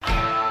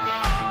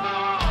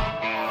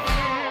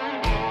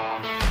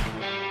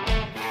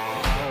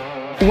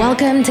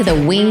Welcome to the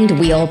Winged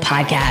Wheel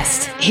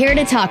Podcast. Here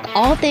to talk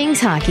all things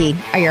hockey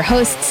are your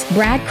hosts,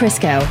 Brad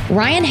Crisco,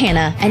 Ryan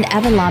Hanna, and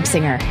Evan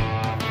Lobsinger.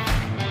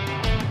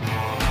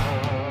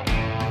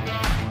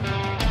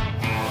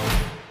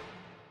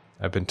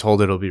 I've been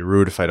told it'll be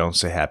rude if I don't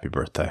say happy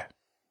birthday.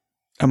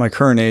 At my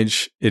current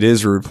age, it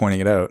is rude pointing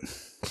it out.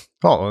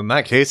 Oh, in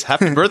that case,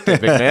 happy birthday,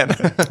 big man.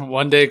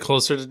 One day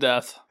closer to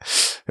death.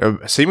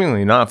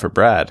 Seemingly not for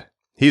Brad.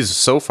 He's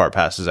so far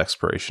past his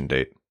expiration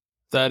date.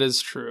 That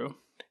is true.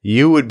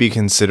 You would be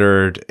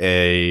considered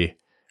a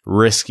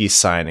risky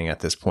signing at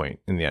this point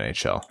in the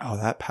NHL. Oh,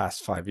 that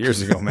passed 5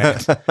 years ago,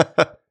 man.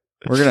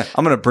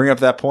 I'm gonna bring up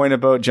that point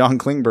about John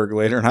Klingberg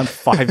later, and I'm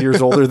 5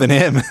 years older than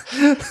him.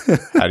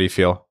 How do you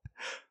feel?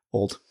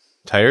 Old.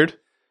 Tired?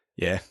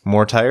 Yeah.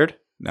 More tired?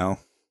 No.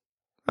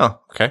 Oh,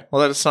 okay.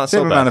 Well, that's not Same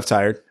so bad. amount of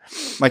tired.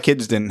 My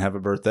kids didn't have a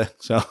birthday,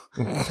 so.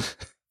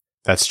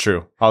 That's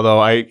true. Although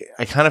I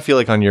kind of feel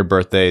like on your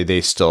birthday,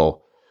 they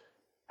still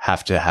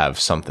have to have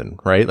something,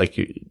 right? Like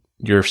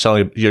you're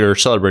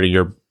celebrating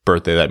your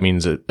birthday. That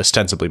means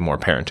ostensibly more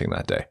parenting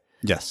that day.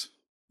 Yes.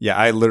 Yeah,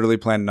 I literally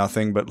planned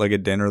nothing but like a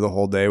dinner the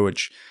whole day,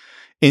 which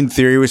in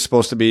theory was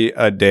supposed to be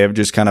a day of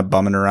just kind of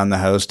bumming around the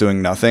house,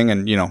 doing nothing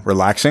and,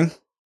 relaxing.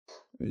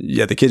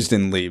 Yeah, the kids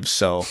didn't leave,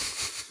 so.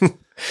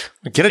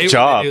 Get a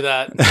job. Do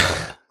that.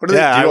 What do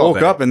they do I all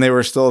woke day? up and they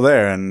were still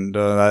there, and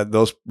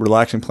those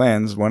relaxing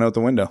plans went out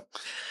the window.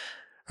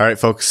 All right,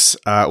 folks,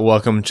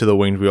 welcome to the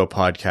Winged Wheel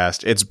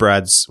Podcast. It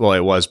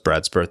was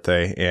Brad's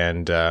birthday,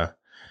 and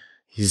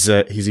he's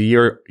a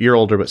year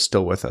older, but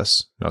still with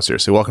us. No,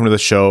 seriously, welcome to the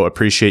show.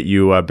 Appreciate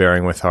you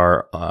bearing with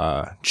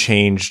our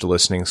changed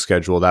listening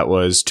schedule. That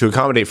was to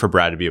accommodate for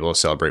Brad to be able to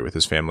celebrate with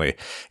his family,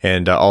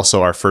 and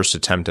also our first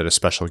attempt at a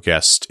special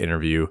guest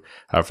interview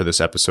for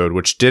this episode,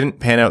 which didn't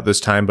pan out this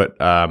time, but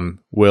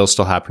will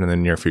still happen in the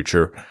near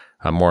future.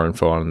 More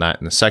info on that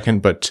in a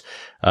second, but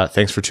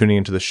thanks for tuning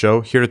into the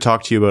show. Here to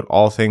talk to you about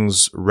all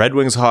things Red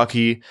Wings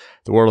hockey,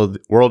 the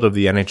world of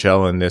the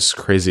NHL, and this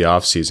crazy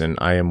offseason.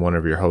 I am one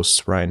of your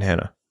hosts, Ryan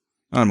Hanna.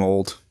 I'm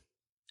old.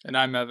 And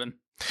I'm Evan.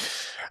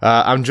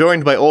 I'm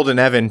joined by Old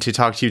and Evan to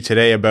talk to you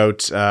today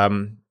about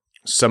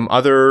some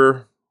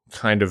other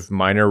kind of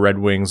minor Red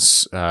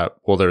Wings.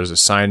 There's a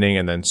signing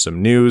and then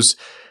some news.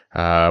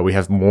 We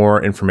have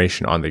more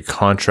information on the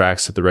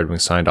contracts that the Red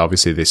Wings signed.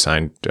 Obviously, they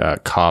signed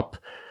Copp,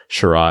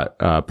 Chiarot,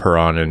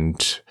 Perron,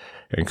 and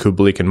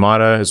Kubalik and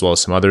Maatta, as well as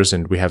some others.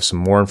 And we have some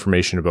more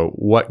information about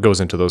what goes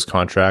into those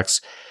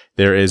contracts.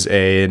 There is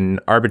an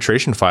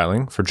arbitration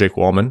filing for Jake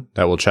Walman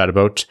that we'll chat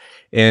about,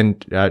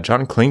 and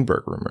John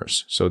Klingberg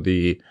rumors. So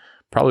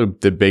probably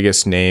the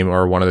biggest name,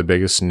 or one of the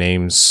biggest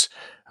names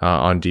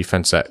on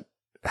defense that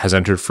has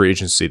entered free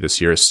agency this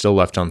year, is still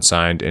left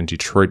unsigned, and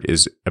Detroit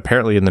is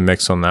apparently in the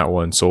mix on that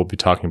one. So we'll be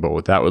talking about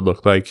what that would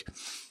look like.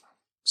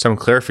 Some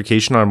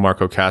clarification on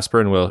Marco Kasper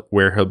and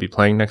where he'll be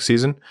playing next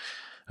season.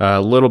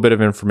 A little bit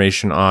of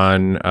information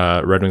on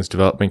Red Wings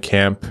development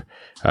camp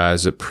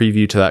as a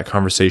preview to that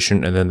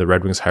conversation, and then the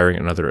Red Wings hiring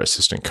another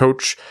assistant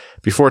coach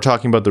before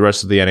talking about the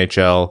rest of the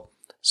NHL,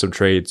 some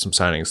trades, some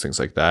signings, things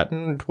like that,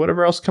 and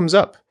whatever else comes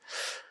up.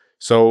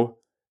 So,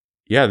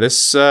 yeah,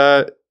 this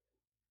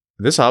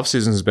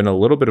offseason has been a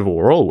little bit of a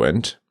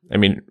whirlwind. I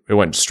mean, it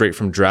went straight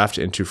from draft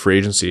into free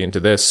agency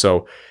into this,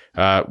 so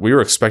we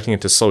were expecting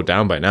it to slow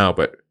down by now,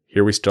 but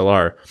here we still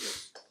are.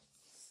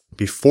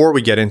 Before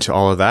we get into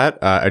all of that,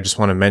 I just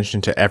want to mention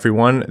to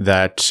everyone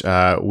that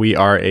we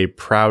are a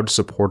proud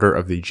supporter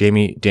of the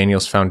Jamie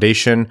Daniels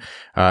Foundation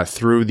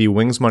through the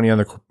Wings Money on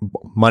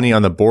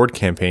the Board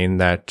campaign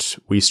that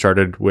we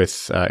started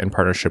with in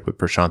partnership with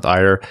Prashant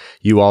Iyer.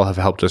 You all have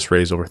helped us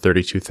raise over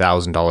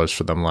 $32,000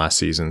 for them last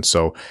season,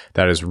 so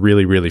that is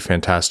really, really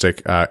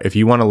fantastic. If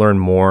you want to learn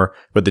more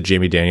about the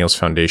Jamie Daniels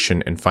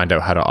Foundation and find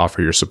out how to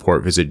offer your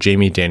support, visit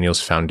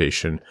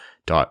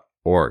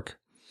jamiedanielsfoundation.org.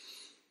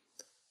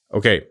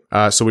 Okay,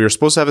 so we were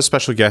supposed to have a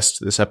special guest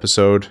this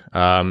episode.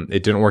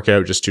 It didn't work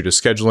out just due to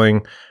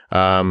scheduling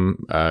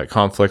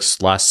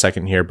conflicts last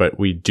second here, but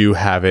we do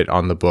have it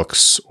on the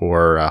books,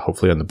 or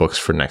hopefully on the books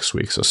for next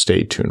week. So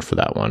stay tuned for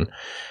that one.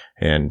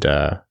 And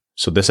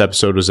so this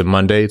episode was a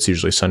Monday. It's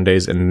usually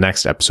Sundays, and the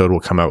next episode will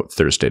come out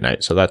Thursday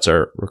night. So that's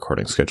our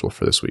recording schedule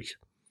for this week.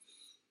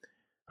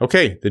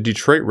 Okay, the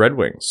Detroit Red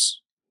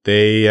Wings.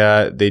 They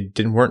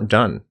weren't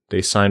done.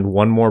 They signed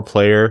one more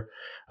player.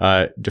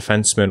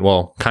 Defenseman,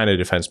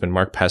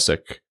 Marco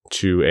Pysyk,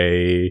 to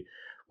a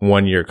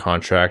 1-year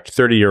contract,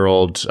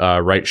 30-year-old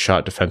right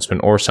shot defenseman,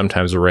 or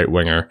sometimes a right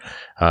winger,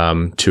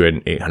 to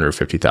an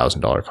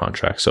 $850,000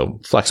 contract. So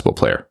flexible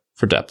player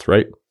for depth,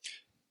 right?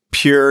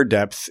 Pure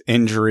depth.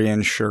 Injury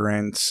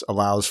insurance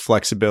allows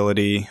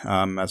flexibility.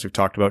 As we've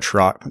talked about,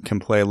 Chiarot can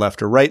play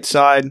left or right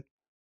side.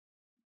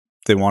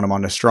 They want him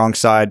on the strong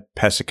side.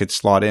 Pysyk could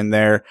slot in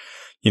there,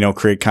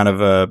 create kind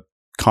of a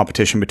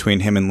competition between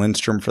him and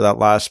Lindstrom for that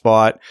last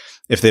spot.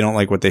 If they don't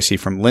like what they see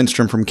from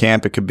Lindstrom from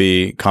camp, it could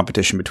be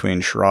competition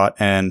between Chiarot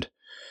and,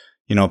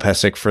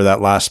 Pysyk for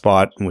that last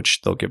spot, which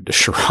they'll give to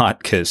Chiarot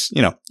because,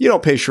 you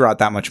don't pay Chiarot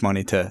that much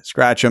money to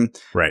scratch him.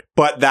 Right.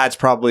 But that's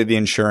probably the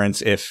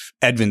insurance if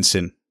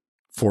Edvinsson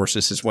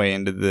forces his way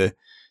into the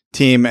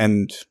team,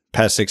 and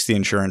Pysyk's the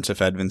insurance if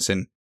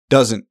Edvinsson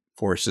doesn't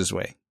force his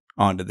way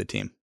onto the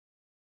team.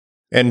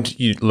 And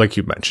like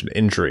you mentioned,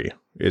 injury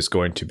is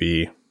going to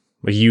be,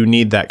 like, you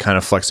need that kind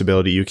of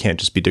flexibility. You can't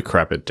just be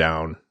decrepit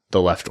down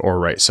the left or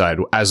right side,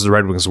 as the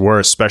Red Wings were,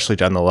 especially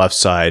down the left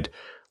side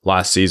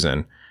last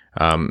season.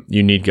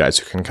 You need guys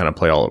who can kind of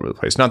play all over the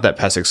place. Not that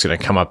Pysyk's going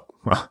to come up.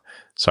 Well,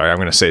 sorry, I'm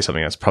going to say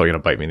something that's probably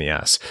going to bite me in the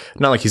ass.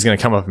 Not like he's going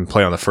to come up and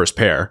play on the first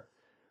pair,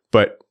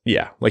 but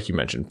yeah, like you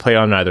mentioned, play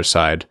on either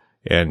side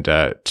and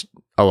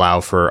allow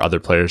for other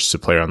players to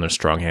play on their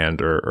strong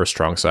hand or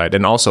strong side.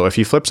 And also, if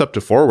he flips up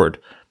to forward,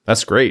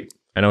 that's great.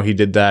 I know he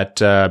did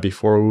that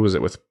before. Who was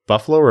it, with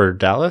Buffalo or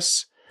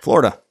Dallas?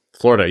 Florida,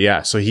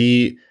 yeah. So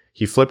he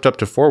flipped up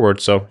to forward.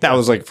 So that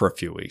was like for a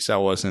few weeks.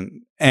 That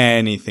wasn't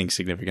anything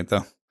significant,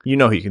 though. You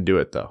know he can do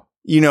it, though.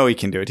 You know he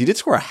can do it. He did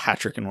score a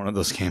hat trick in one of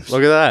those games.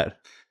 Look at that.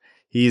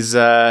 He's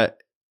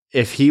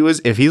if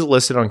he's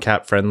listed on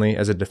Cap Friendly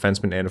as a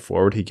defenseman and a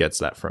forward, he gets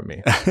that from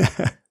me.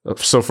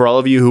 So for all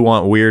of you who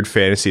want weird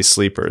fantasy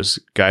sleepers,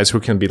 guys who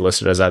can be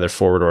listed as either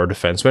forward or a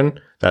defenseman,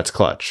 that's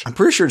clutch. I'm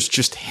pretty sure it's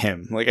just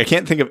him. Like, I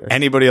can't think of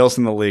anybody else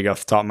in the league off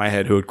the top of my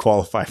head who would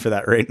qualify for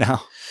that right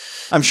now.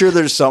 I'm sure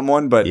there's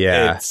someone, but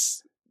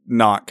it's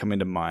not coming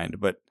to mind.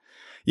 But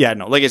yeah,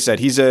 no, like I said,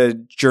 he's a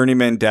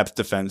journeyman depth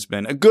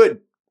defenseman, a good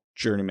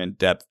journeyman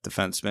depth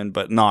defenseman,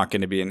 but not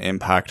going to be an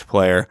impact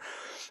player.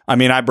 I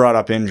mean, I brought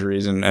up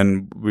injuries,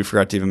 and we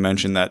forgot to even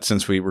mention that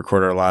since we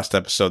recorded our last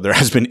episode, there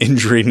has been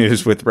injury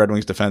news with Red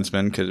Wings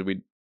defensemen, because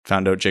we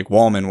found out Jake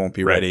Walman won't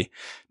be ready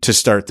to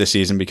start the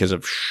season because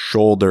of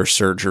shoulder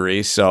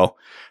surgery. So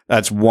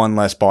that's one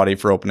less body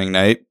for opening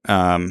night.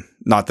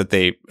 Not that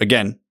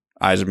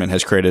Yzerman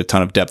has created a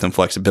ton of depth and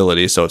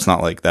flexibility, so it's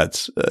not like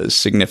that's a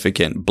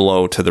significant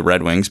blow to the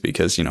Red Wings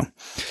because,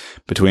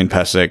 between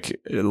Pysyk,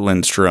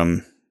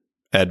 Lindstrom,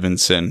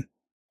 Edvinsson,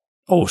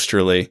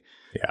 Osterley,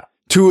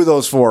 two of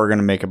those four are going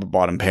to make up a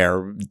bottom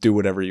pair. Do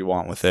whatever you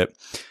want with it.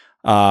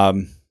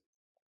 And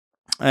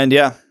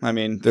yeah, I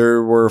mean,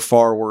 there were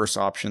far worse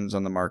options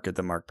on the market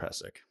than Mark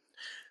Pysyk.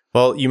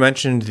 Well, you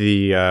mentioned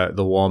the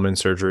Walman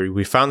surgery.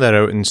 We found that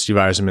out in Steve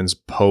Yzerman's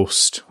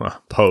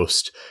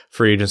post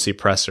free agency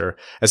presser.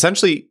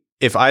 Essentially,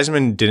 if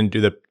Yzerman didn't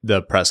do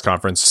the press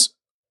conference,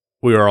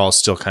 we were all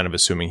still kind of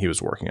assuming he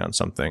was working on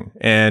something.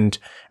 And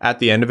at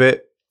the end of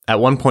it, at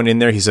one point in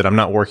there, he said, "I'm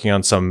not working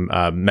on some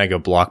mega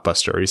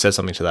blockbuster." Or he said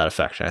something to that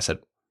effect. And I said,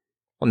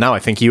 "Well, now I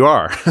think you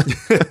are."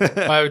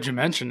 Why would you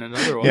mention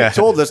another one? You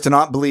told us to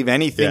not believe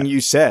anything you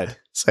said.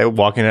 So I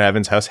walk into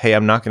Evan's house. "Hey,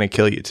 I'm not going to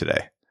kill you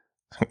today."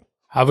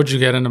 How would you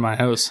get into my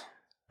house?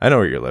 I know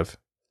where you live.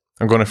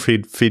 I'm going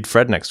to feed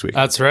Fred next week.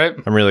 That's right.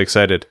 I'm really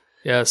excited.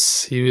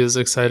 Yes, he is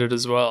excited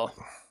as well.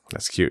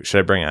 That's cute. Should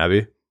I bring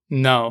Abby?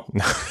 No.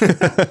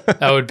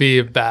 That would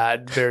be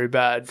bad. Very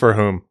bad. For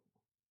whom?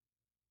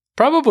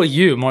 Probably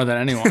you more than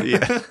anyone.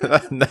 Yeah,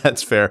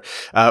 that's fair.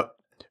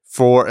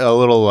 For a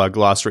little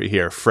glossary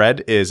here,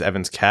 Fred is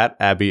Evan's cat.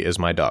 Abby is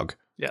my dog.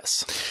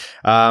 Yes.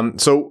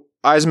 So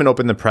Yzerman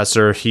opened the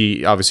presser.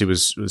 He obviously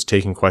was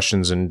taking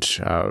questions, and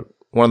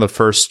one of the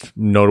first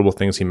notable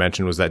things he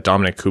mentioned was that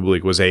Dominik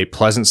Kubalik was a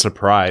pleasant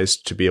surprise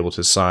to be able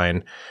to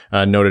sign.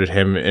 Noted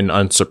him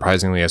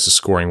unsurprisingly as a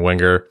scoring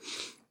winger.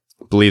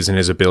 Believes in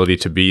his ability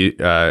to be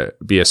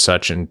as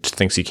such, and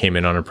thinks he came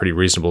in on a pretty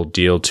reasonable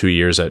deal, 2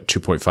 years at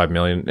 $2.5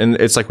 million. And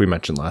it's like we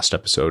mentioned last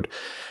episode,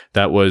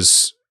 that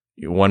was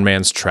one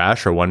man's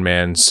trash, or one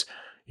man's,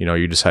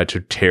 you decide to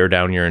tear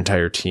down your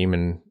entire team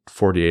in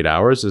 48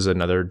 hours is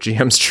another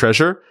GM's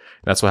treasure.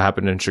 That's what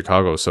happened in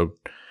Chicago. So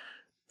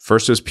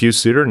first it was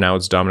Pysyk, now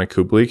it's Dominik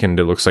Kubalik, and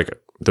it looks like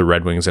the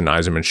Red Wings and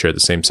Yzerman share the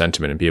same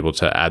sentiment and be able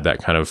to add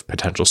that kind of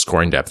potential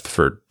scoring depth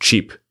for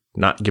cheap,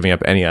 not giving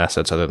up any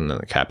assets other than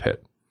the cap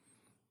hit.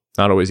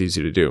 Not always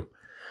easy to do.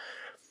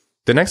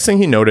 The next thing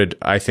he noted,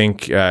 I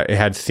think it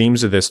had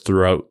themes of this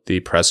throughout the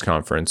press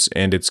conference,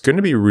 and it's going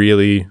to be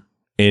really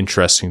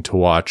interesting to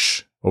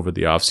watch over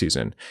the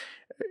offseason.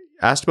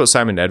 Asked about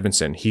Simon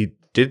Edvinsson, he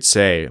did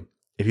say,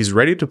 if he's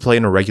ready to play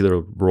in a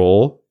regular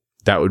role,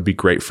 that would be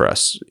great for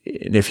us.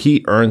 And if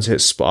he earns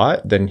his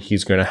spot, then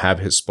he's going to have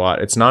his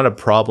spot. It's not a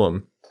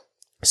problem.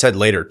 I said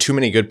later, too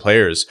many good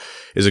players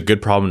is a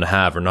good problem to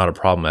have, or not a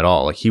problem at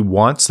all. Like, he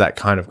wants that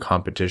kind of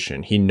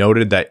competition. He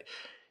noted that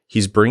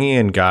he's bringing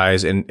in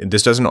guys, and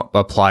this doesn't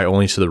apply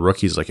only to the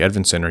rookies like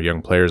Edvinsson or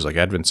young players like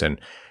Edvinsson.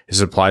 This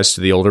applies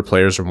to the older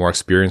players or more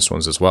experienced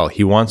ones as well.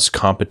 He wants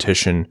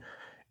competition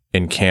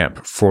in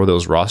camp for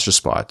those roster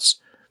spots.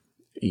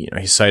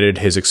 He cited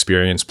his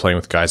experience playing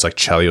with guys like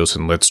Chelios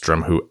and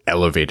Lidstrom, who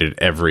elevated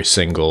every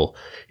single,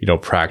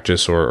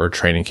 practice or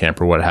training camp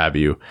or what have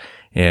you.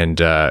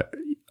 And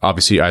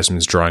obviously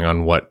Yzerman's drawing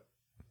on what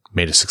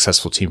made a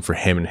successful team for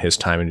him in his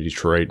time in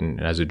Detroit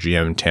and as a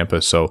GM in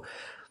Tampa. So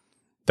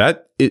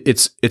that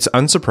it's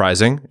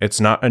unsurprising. It's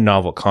not a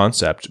novel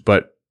concept,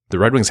 but the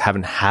Red Wings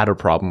haven't had a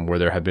problem where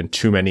there have been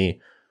too many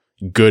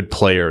good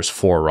players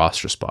for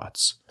roster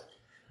spots.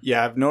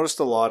 Yeah, I've noticed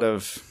a lot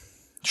of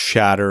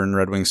chatter in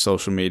Red Wings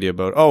social media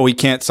about, oh, we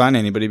can't sign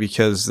anybody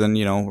because then,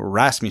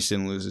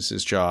 Rasmussen loses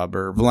his job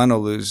or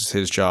Veleno loses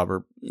his job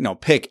or,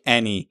 pick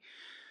any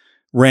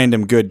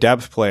random good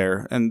depth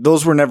player. And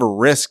those were never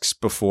risks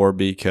before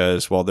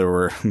because, well, there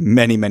were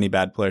many, many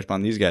bad players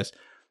on these guys.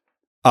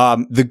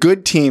 The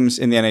good teams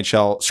in the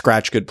NHL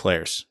scratch good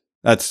players.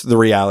 That's the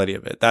reality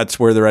of it. That's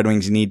where the Red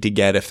Wings need to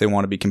get if they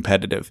want to be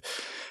competitive.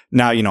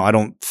 Now, I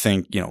don't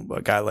think,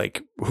 a guy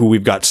like who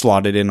we've got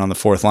slotted in on the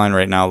fourth line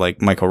right now, like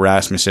Michael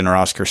Rasmussen or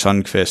Oscar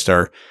Sundqvist,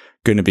 are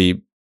going to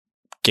be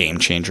game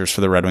changers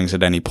for the Red Wings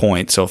at any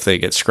point. So if they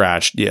get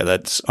scratched, yeah,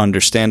 that's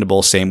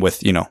understandable. Same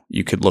with,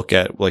 you could look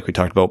at, like we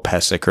talked about,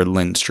 Pysyk or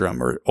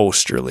Lindstrom or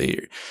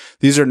Osterley.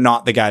 These are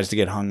not the guys to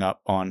get hung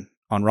up on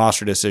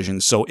roster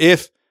decisions. So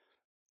if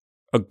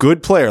a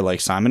good player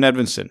like Simon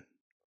Edvinsson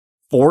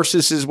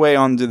forces his way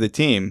onto the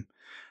team,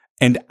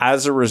 and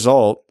as a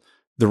result,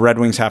 the Red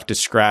Wings have to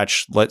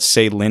scratch, let's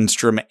say,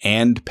 Lindstrom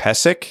and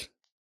Pysyk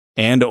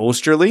and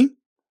Osterley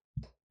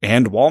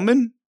and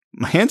Walman,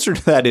 my answer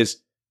to that is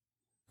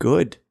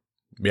good.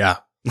 Yeah.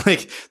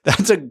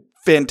 That's a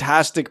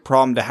fantastic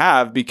problem to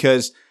have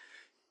because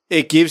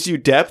it gives you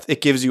depth,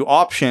 it gives you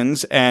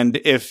options, and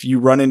if you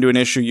run into an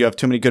issue, you have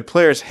too many good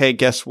players, hey,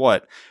 guess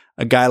what?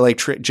 A guy like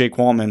Jake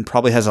Walman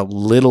probably has a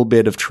little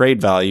bit of trade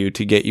value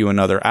to get you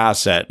another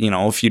asset.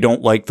 If you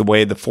don't like the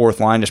way the fourth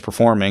line is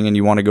performing and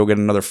you want to go get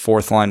another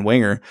fourth line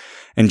winger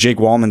and Jake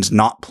Walman's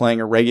not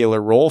playing a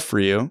regular role for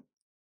you,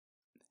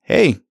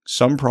 hey,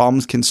 some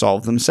problems can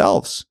solve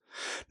themselves.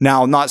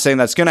 Now, I'm not saying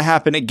that's going to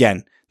happen.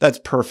 Again, that's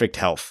perfect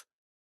health.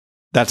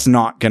 That's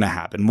not going to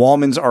happen.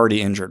 Walman's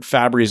already injured.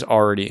 Fabbri's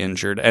already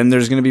injured. And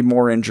there's going to be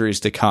more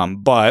injuries to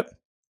come. But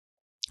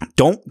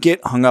don't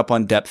get hung up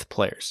on depth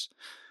players.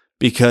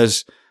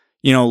 Because,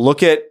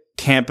 look at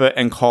Tampa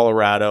and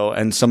Colorado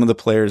and some of the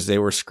players they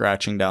were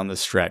scratching down the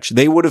stretch.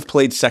 They would have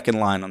played second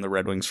line on the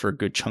Red Wings for a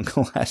good chunk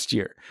of last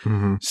year.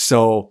 Mm-hmm.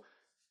 So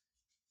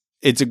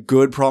it's a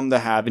good problem to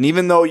have. And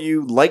even though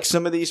you like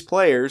some of these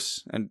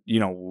players, and,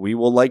 we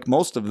will like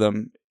most of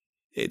them,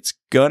 it's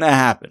going to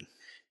happen.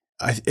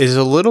 Is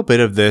a little bit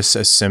of this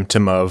a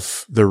symptom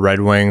of the Red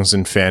Wings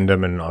and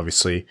fandom and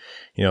obviously,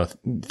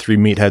 three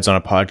meatheads on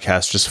a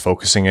podcast just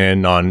focusing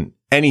in on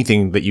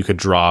anything that you could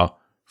draw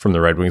from the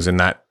Red Wings, and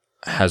that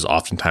has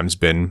oftentimes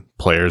been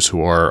players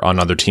who are on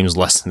other teams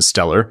less than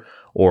stellar,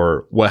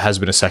 or what has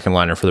been a second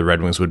liner for the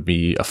Red Wings would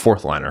be a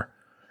fourth liner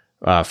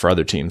for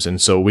other teams. And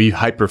so we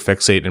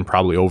hyperfixate and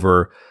probably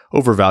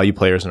overvalue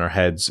players in our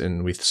heads,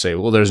 and we say,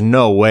 well, there's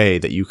no way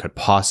that you could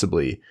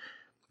possibly,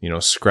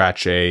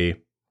 scratch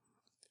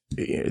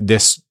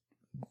this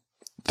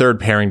third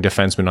pairing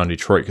defenseman on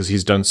Detroit because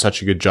he's done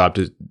such a good job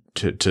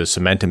to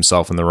cement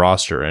himself in the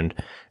roster, and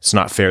it's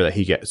not fair that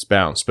he gets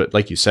bounced. But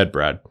like you said,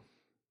 Brad,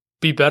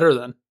 be better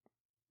then.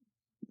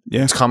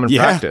 Yeah, it's common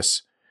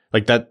practice.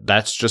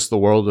 That's just the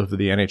world of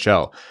the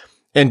NHL.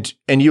 And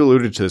you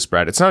alluded to this,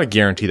 Brad. It's not a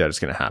guarantee that it's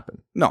going to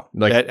happen. No,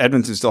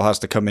 Edvinsson still has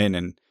to come in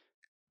and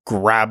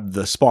grab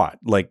the spot.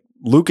 Like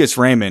Lucas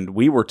Raymond,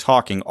 we were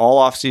talking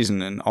all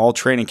offseason and all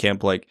training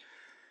camp,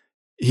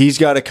 he's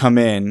got to come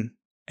in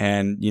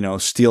and,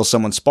 steal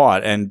someone's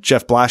spot. And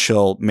Jeff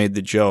Blashill made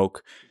the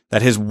joke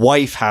that his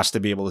wife has to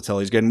be able to tell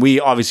he's good. And we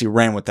obviously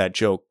ran with that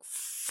joke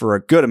for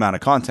a good amount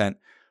of content.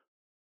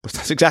 But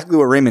that's exactly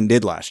what Raymond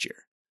did last year.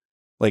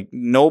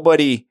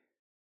 Nobody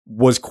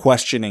was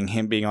questioning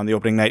him being on the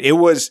opening night. It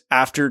was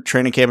after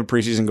training camp and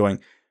preseason going,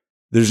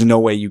 there's no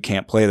way you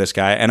can't play this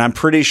guy. And I'm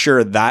pretty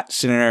sure that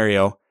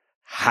scenario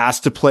has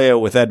to play out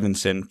with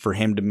Edvinsson for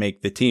him to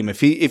make the team. If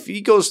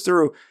he goes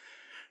through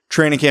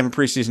training camp and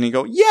preseason and you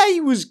go, yeah,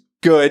 he was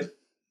good.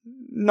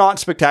 Not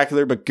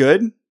spectacular, but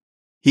good.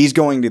 He's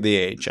going to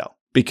the AHL.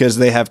 Because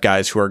they have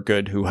guys who are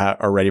good, who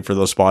are ready for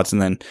those spots,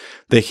 and then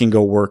they can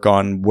go work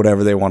on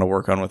whatever they want to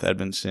work on with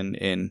Edvinsson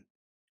in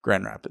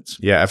Grand Rapids.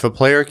 Yeah, if a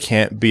player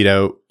can't beat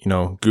out,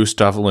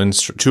 Gustav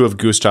Lindstrom, two of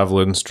Gustav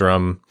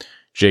Lindstrom,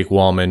 Jake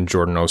Walman,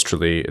 Jordan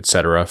Osterley,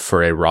 etc.,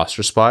 for a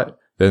roster spot,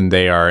 then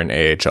they are an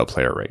AHL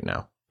player right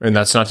now. And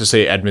that's not to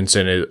say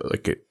Edvinsson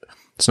is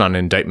it's not an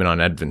indictment on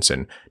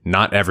Edvinsson.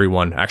 Not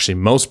everyone, actually,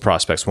 most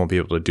prospects won't be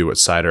able to do what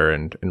Seider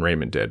and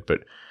Raymond did,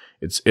 but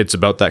it's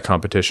about that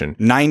competition.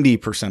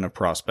 90% of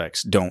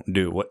prospects don't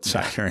do what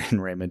Seider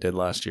and Raymond did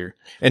last year.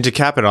 And to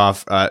cap it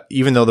off,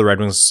 even though the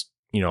Red Wings,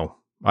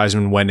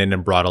 Yzerman went in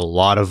and brought a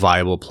lot of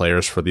viable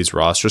players for these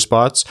roster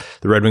spots,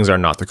 the Red Wings are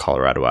not the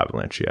Colorado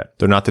Avalanche yet.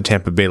 They're not the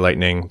Tampa Bay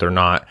Lightning. They're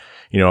not,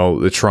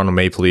 the Toronto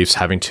Maple Leafs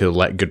having to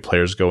let good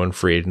players go in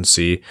free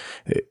agency.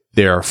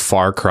 They are a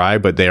far cry,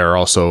 but they are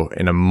also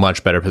in a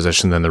much better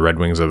position than the Red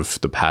Wings of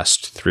the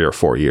past 3 or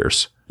 4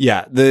 years.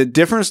 Yeah, the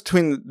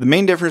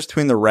main difference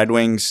between the Red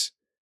Wings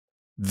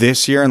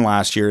this year and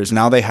last year is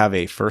now they have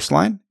a first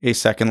line, a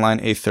second line,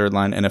 a third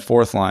line, and a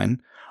fourth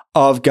line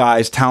of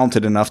guys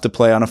talented enough to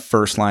play on a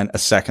first line, a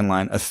second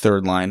line, a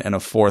third line, and a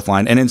fourth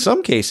line. And in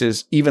some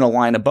cases, even a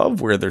line above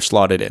where they're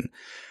slotted in.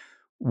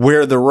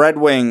 Where the Red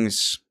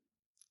Wings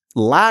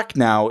lack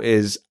now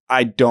is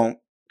I don't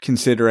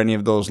consider any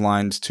of those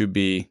lines to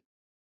be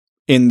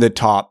in the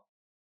top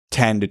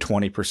 10 to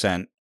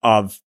 20%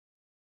 of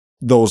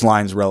those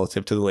lines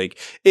relative to the league.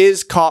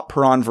 Is Copp,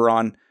 Perron,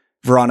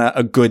 Vrana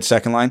a good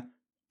second line?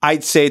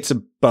 I'd say it's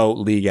about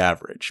league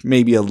average,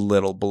 maybe a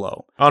little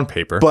below. On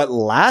paper. But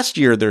last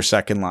year, their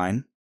second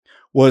line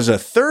was a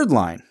third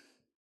line.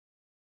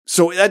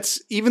 So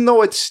that's, even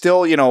though it's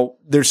still,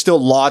 there's still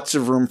lots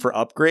of room for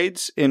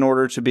upgrades in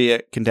order to be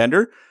a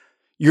contender,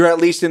 you're at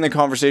least in the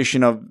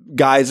conversation of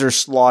guys are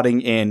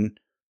slotting in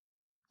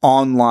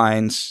on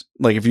lines,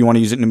 like if you want to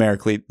use it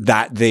numerically,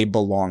 that they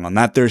belong on,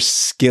 that their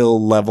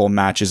skill level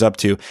matches up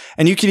to.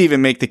 And you could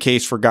even make the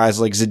case for guys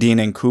like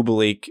Zadina and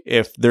Kubalik,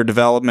 if their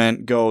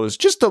development goes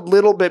just a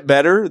little bit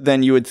better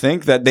than you would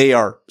think, that they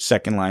are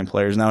second line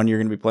players now, and you're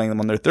going to be playing them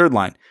on their third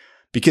line.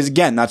 Because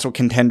again, that's what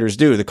contenders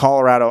do. The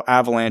Colorado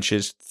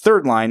Avalanche's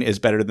third line is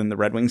better than the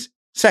Red Wings'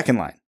 second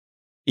line,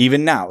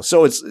 even now.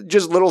 So it's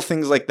just little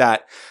things like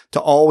that to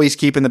always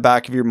keep in the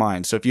back of your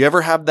mind. So if you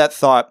ever have that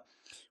thought,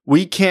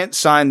 we can't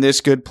sign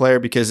this good player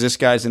because this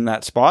guy's in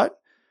that spot.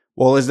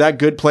 Well, is that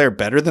good player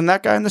better than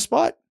that guy in the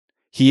spot?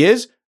 He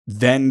is.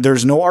 Then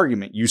there's no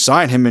argument. You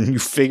sign him and you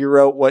figure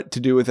out what to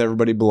do with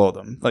everybody below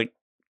them. Like,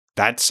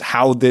 that's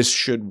how this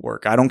should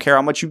work. I don't care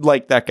how much you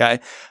like that guy.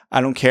 I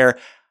don't care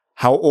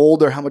how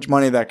old or how much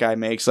money that guy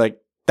makes.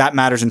 Like, that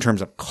matters in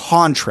terms of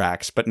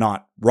contracts, but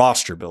not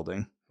roster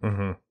building.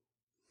 Mm-hmm.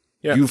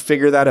 Yeah. You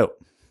figure that out.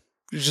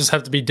 You just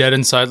have to be dead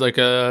inside like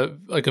a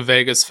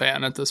Vegas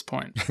fan at this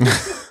point.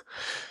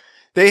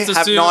 They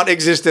have not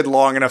existed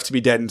long enough to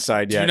be dead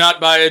inside yet. Do not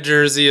buy a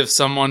jersey of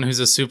someone who's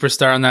a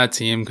superstar on that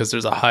team, because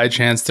there's a high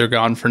chance they're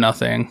gone for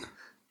nothing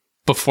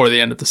before the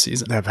end of the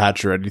season. That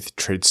Pacioretty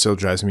trade still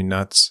drives me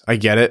nuts. I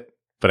get it,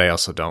 but I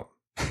also don't.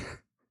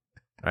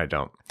 I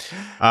don't.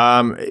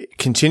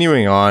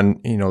 Continuing on,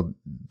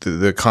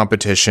 the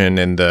competition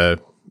and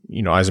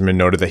Yzerman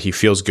noted that he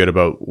feels good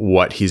about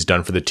what he's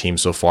done for the team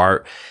so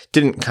far.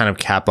 Didn't kind of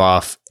cap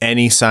off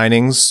any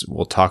signings.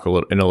 We'll talk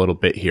in a little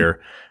bit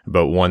here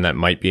about one that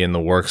might be in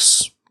the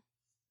works.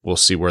 We'll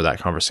see where that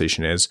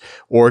conversation is.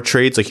 Or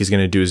trades, like he's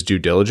going to do his due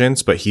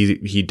diligence, but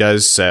he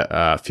does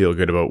feel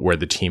good about where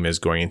the team is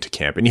going into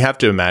camp. And you have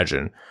to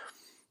imagine,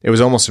 it was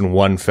almost in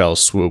one fell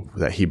swoop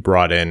that he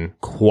brought in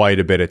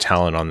quite a bit of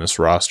talent on this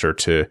roster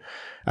to,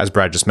 as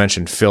Brad just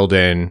mentioned, filled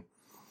in,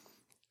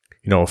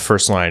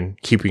 first line,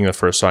 keeping the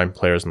first line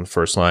players on the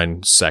first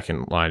line,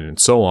 second line, and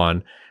so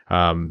on.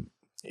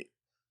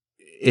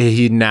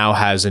 He now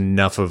has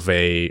enough of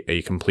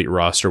a complete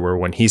roster where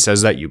when he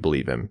says that, you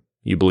believe him.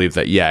 You believe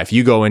that, yeah, if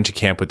you go into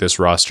camp with this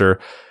roster,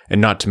 and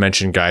not to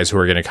mention guys who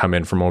are going to come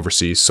in from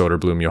overseas,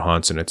 Soderblom,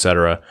 Johansson,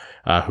 etc.,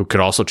 who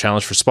could also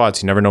challenge for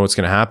spots. You never know what's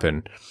going to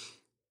happen.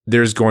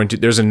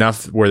 There's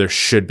enough where there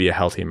should be a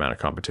healthy amount of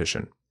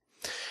competition.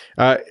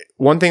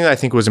 One thing that I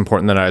think was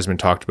important that Yzerman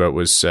talked about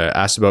was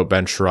asked about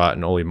Ben Chiarot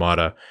and Olli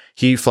Maatta.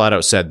 He flat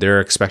out said they're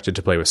expected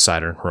to play with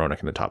Seider and Hronek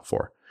in the top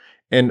four.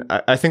 And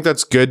I think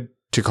that's good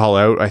to call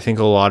out. I think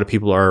a lot of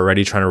people are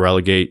already trying to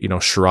relegate,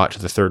 Chiarot to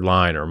the third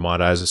line or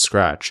Maatta as a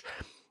scratch.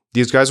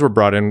 These guys were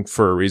brought in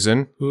for a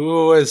reason.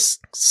 Who is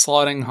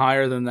slotting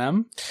higher than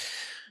them?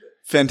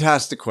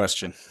 Fantastic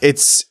question.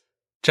 It's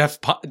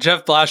Jeff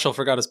Blashill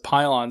forgot his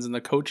pylons in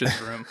the coach's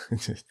room.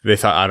 They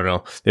thought, I don't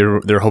know,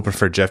 they were hoping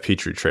for a Jeff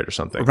Petrie trade or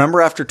something.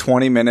 Remember, after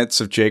 20 minutes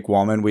of Jake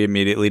Walman, we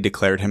immediately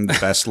declared him the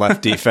best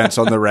left defense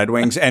on the Red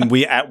Wings, and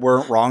we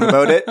weren't wrong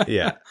about it.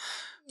 Yeah.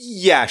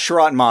 Yeah,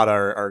 Chiarot and Maatta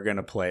are going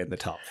to play in the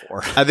top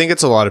four. I think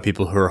it's a lot of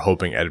people who are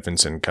hoping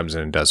Edvinsson comes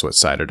in and does what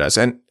Seider does.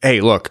 And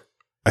hey, look,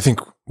 I think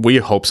we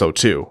hope so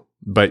too,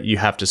 but you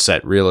have to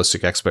set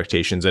realistic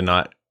expectations and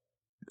not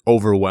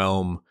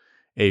overwhelm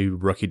a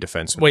rookie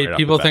defenseman. Wait, right,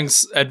 people think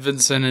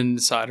Edvinsson and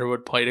Seider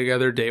would play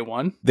together day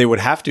one? They would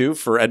have to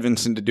for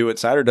Edvinsson to do what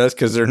Seider does,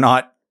 because they're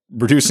not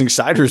reducing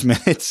Seider's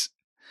minutes.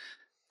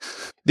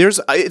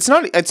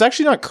 It's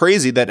actually not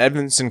crazy that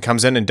Edvinsson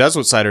comes in and does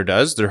what Seider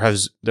does. There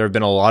have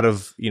been a lot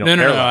of, No,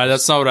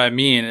 that's not what I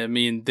mean. I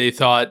mean, they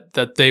thought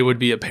that they would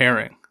be a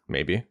pairing.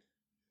 Maybe.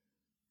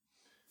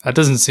 That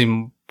doesn't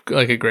seem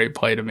like a great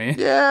play to me.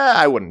 Yeah,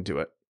 I wouldn't do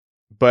it.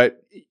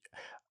 But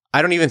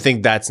I don't even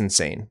think that's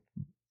insane,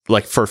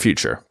 like for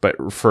future.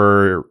 But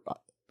for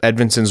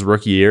Edvinsson's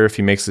rookie year, if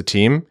he makes the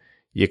team,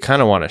 you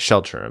kind of want to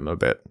shelter him a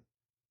bit.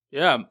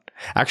 Yeah.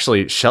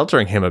 Actually,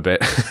 sheltering him a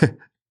bit, I don't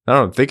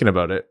know, I'm thinking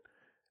about it.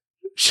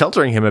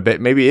 Sheltering him a bit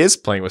maybe is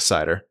playing with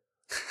Seider.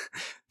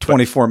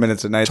 24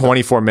 minutes a night.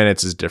 24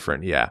 minutes is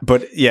different, yeah.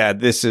 But yeah,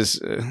 this is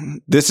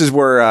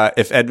where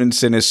if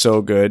Edvinsson is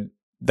so good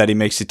that he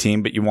makes the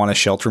team, but you want to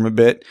shelter him a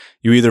bit,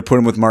 you either put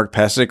him with Mark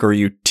Pysyk or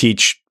you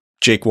teach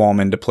Jake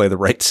Walman to play the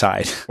right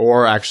side.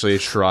 Or actually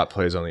Chiarot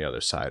plays on the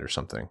other side or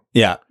something.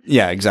 Yeah,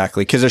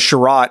 exactly. Because a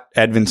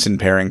Chiarot-Edvinsson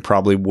pairing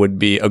probably would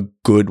be a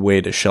good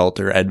way to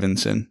shelter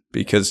Edvinsson.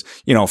 Because,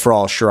 for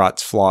all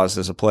Chiarot's flaws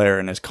as a player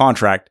and his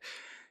contract,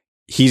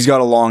 he's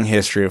got a long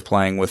history of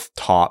playing with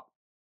top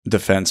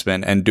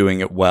defensemen and doing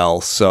it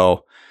well.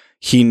 So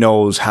he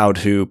knows how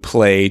to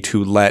play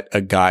to let a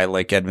guy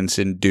like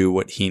Edvinsson do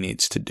what he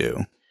needs to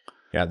do.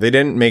 Yeah, they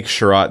didn't make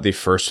Chiarot the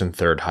first and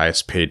third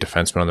highest paid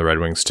defenseman on the Red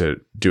Wings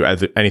to do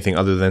anything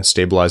other than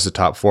stabilize the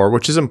top four,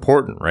 which is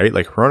important, right?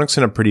 Like, Hronek's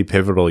in a pretty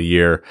pivotal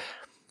year.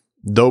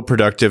 though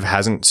productive,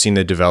 hasn't seen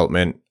the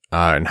development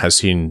and has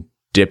seen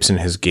dips in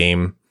his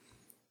game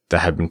that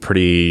have been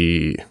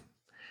pretty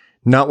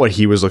not what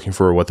he was looking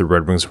for or what the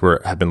Red Wings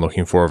have been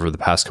looking for over the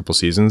past couple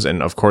seasons.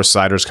 And of course,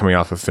 Seider's coming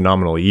off a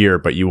phenomenal year,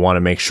 but you want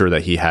to make sure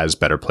that he has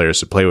better players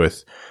to play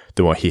with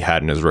than what he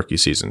had in his rookie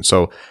season.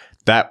 So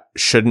that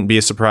shouldn't be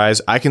a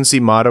surprise. I can see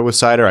Maatta with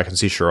Seider. I can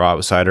see Chiarot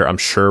with Seider. I'm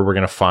sure we're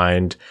going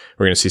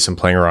to see some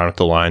playing around at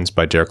the lines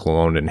by Derek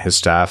Lalonde and his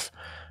staff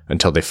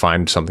until they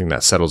find something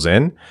that settles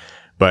in.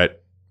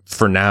 But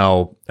for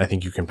now, I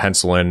think you can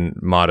pencil in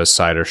Maatta,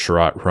 Seider,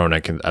 Chiarot,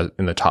 Hronek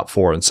in the top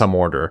 4 in some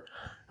order.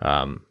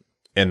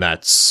 And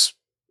that's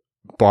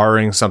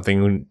barring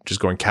something just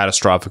going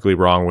catastrophically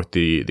wrong with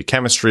the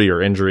chemistry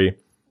or injury.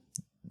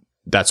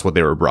 That's what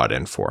they were brought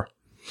in for.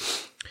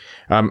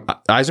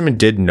 Yzerman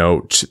did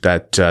note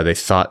that they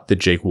thought the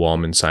Jake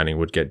Walman signing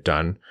would get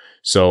done.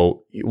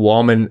 So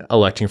Walman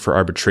electing for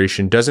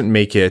arbitration doesn't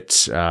make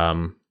it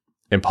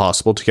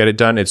impossible to get it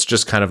done. It's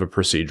just kind of a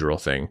procedural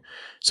thing.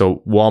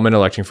 So Walman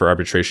electing for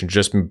arbitration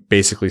just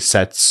basically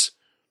sets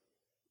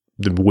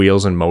the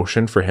wheels in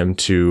motion for him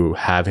to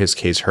have his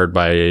case heard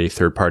by a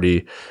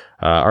third-party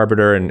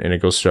arbiter, and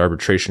it goes to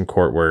arbitration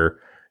court where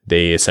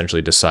they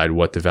essentially decide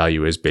what the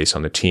value is based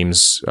on the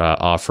team's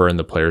offer and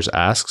the player's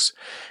asks.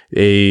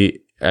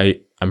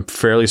 I'm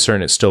fairly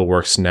certain it still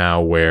works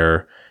now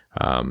where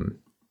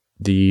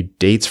the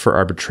dates for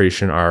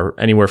arbitration are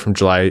anywhere from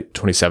July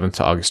 27th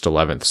to August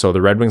 11th. So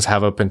the Red Wings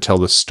have up until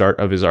the start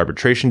of his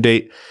arbitration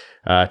date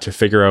to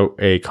figure out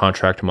a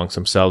contract amongst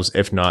themselves.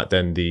 If not,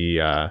 then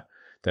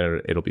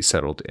then it'll be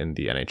settled in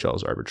the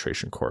NHL's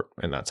arbitration court,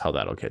 and that's how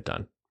that'll get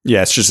done.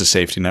 Yeah, it's just a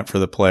safety net for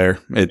the player.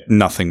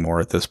 Nothing more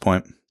at this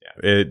point.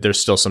 There's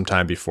still some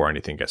time before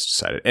anything gets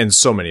decided. And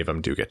so many of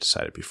them do get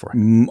decided before.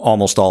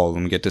 Almost all of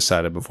them get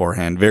decided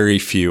beforehand. Very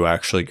few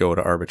actually go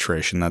to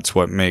arbitration. That's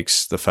what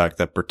makes the fact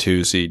that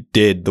Bertuzzi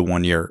did the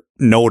 1 year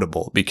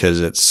notable,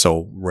 because it's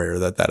so rare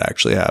that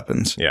actually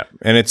happens. Yeah.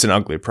 And it's an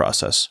ugly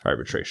process,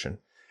 arbitration.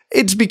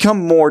 It's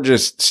become more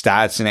just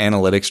stats and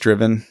analytics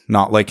driven,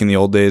 not like in the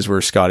old days where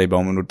Scotty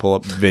Bowman would pull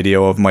up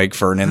video of Mike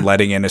Vernon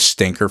letting in a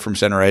stinker from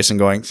center ice and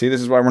going, see,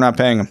 this is why we're not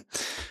paying him.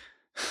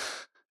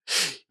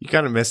 You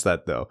kind of miss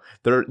that, though.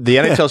 The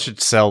NHL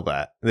should sell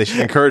that. They should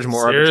encourage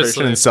more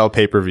arbitration and sell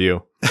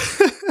pay-per-view.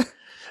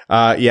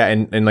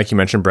 And like you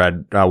mentioned,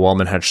 Brad,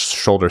 Walman had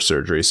shoulder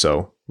surgery,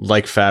 so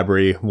like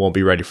Fabbri, won't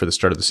be ready for the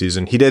start of the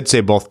season. He did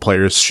say both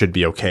players should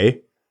be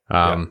okay,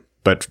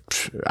 but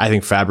I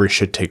think Fabbri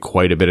should take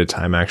quite a bit of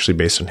time, actually,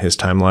 based on his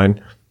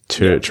timeline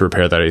to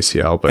repair that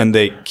ACL. But and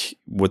they,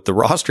 with the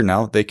roster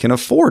now, they can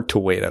afford to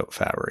wait out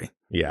Fabbri.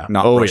 Yeah,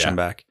 not rush him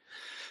back.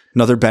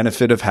 Another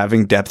benefit of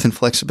having depth and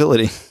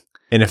flexibility.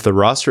 And if the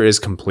roster is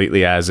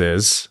completely as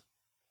is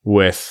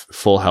with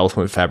full health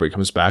when Fabbri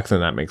comes back, then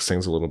that makes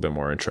things a little bit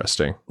more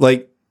interesting.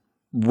 Like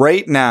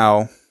right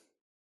now,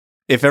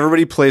 if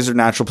everybody plays their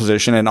natural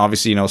position, and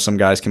obviously, some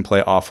guys can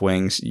play off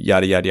wings,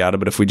 yada, yada, yada.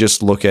 But if we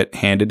just look at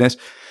handedness,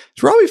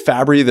 is Robby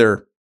Fabbri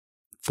their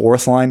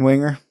fourth line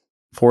winger?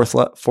 Fourth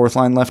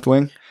line left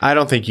wing? I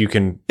don't think you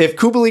can. If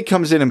Kubalik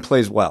comes in and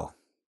plays well,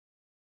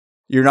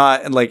 you're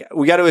not like,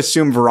 we got to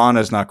assume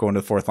Verana's not going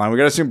to the fourth line. We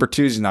got to assume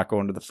Bertuzzi's not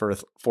going to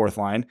the fourth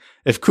line.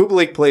 If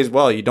Kubalik plays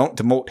well, you don't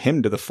demote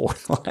him to the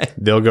fourth line.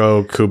 They'll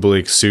go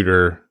Kubalik,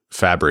 Suter,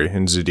 Fabbri,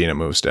 and Zadina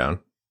moves down.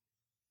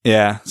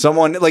 Yeah.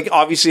 Someone, like,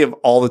 obviously of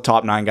all the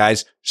top 9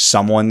 guys,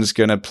 someone's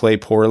going to play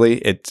poorly.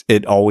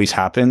 It always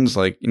happens.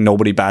 Like,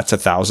 nobody bats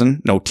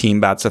 1,000. No team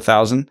bats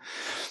 1,000.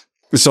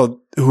 So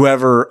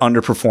whoever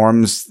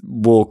underperforms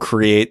will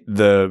create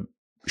the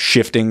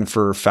shifting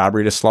for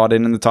Fabbri to slot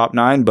in the top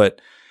 9, but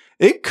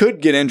it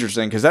could get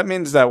interesting, because that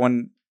means that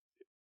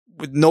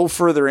with no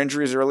further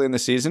injuries early in the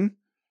season,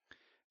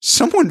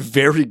 someone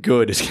very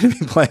good is going to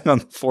be playing on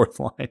the fourth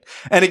line.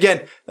 And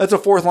again, that's a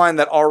fourth line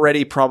that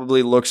already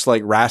probably looks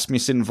like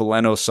Rasmussen,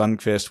 Veleno,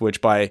 Sundqvist,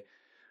 which by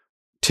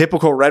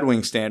typical Red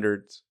Wing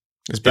standards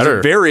is better.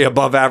 A very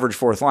above average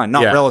fourth line.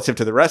 Not relative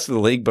to the rest of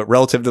the league, but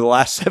relative to the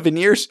last 7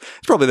 years,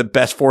 it's probably the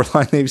best fourth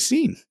line they've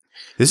seen.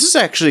 This is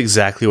actually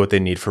exactly what they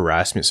need for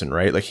Rasmussen,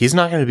 right? Like, he's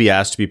not going to be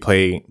asked to be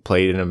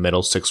played in a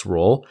middle 6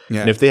 role.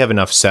 Yeah. And if they have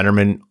enough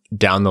centermen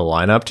down the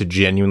lineup to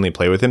genuinely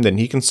play with him, then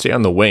he can stay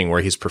on the wing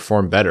where he's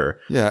performed better.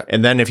 Yeah.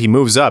 And then if he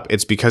moves up,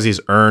 it's because he's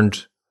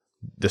earned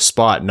the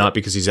spot, not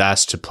because he's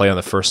asked to play on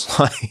the first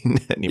line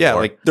anymore. Yeah,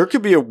 like, there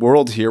could be a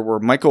world here where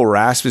Michael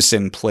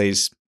Rasmussen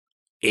plays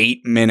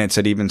 8 minutes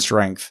at even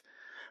strength,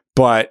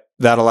 but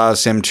that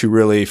allows him to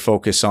really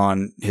focus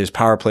on his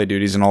power play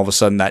duties, and all of a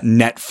sudden that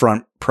net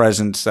front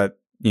presence that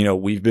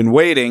we've been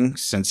waiting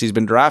since he's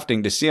been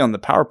drafting to see on the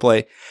power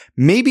play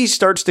maybe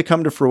starts to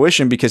come to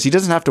fruition, because he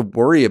doesn't have to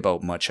worry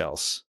about much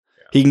else.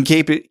 Yeah. He can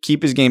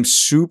keep his game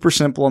super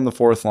simple on the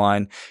fourth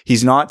line.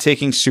 He's not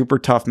taking super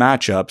tough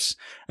matchups.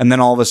 And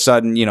then all of a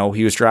sudden,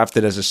 he was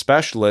drafted as a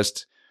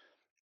specialist.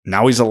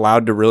 Now he's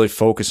allowed to really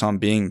focus on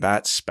being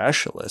that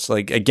specialist.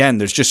 Like, again,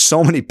 there's just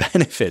so many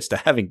benefits to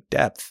having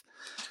depth.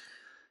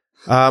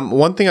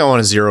 One thing I want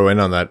to zero in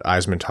on that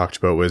Yzerman talked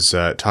about was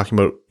talking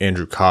about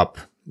Andrew Copp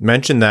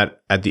mentioned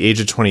that at the age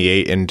of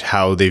 28 and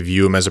how they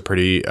view him as a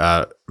pretty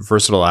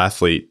versatile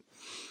athlete,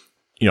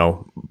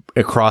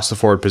 across the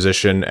forward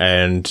position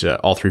and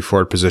all three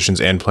forward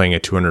positions and playing a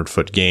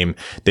 200-foot game,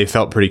 they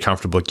felt pretty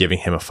comfortable giving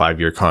him a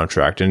 5-year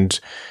contract. And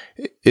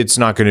it's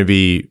not going to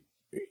be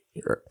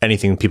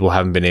anything people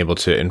haven't been able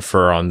to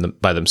infer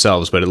by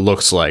themselves, but it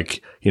looks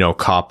like,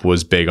 Copp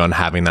was big on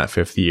having that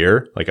 5th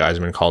year. Like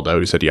Yzerman called out,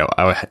 he said,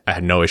 I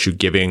had no issue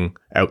giving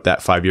out that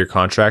 5-year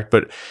contract,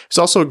 but it's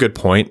also a good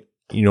point.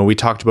 We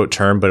talked about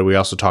term, but we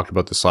also talked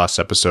about this last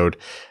episode.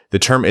 The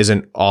term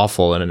isn't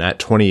awful. And at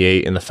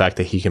 28 and the fact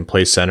that he can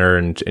play center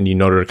and you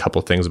noted a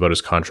couple of things about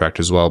his contract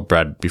as well,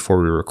 Brad, before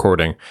we were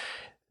recording,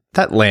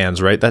 that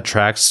lands, right? That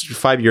tracks.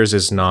 5 years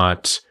is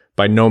not,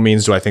 by no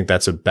means do I think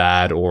that's a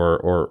bad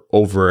or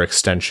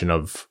overextension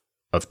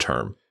of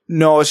term.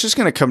 No, it's just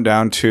going to come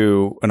down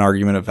to an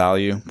argument of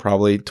value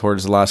probably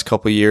towards the last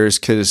couple of years,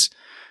 because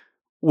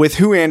with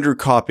who Andrew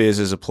Copp is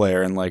as a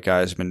player, and like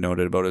Yzerman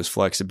noted about his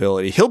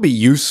flexibility, he'll be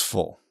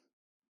useful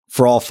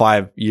for all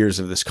 5 years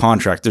of this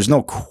contract. There's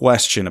no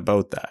question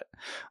about that.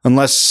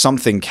 Unless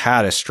something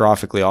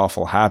catastrophically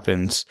awful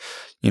happens,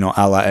 a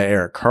la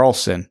Erik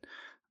Karlsson,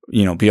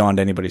 beyond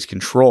anybody's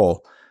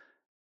control.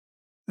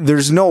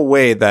 There's no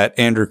way that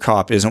Andrew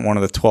Copp isn't one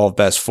of the 12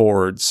 best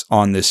forwards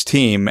on this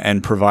team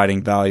and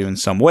providing value in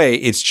some way.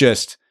 It's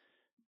just,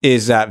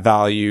 is that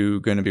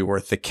value going to be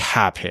worth the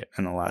cap hit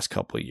in the last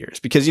couple of years?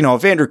 Because,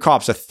 if Andrew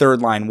Kopp's a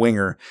third line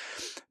winger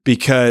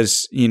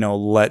because,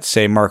 let's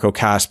say Marco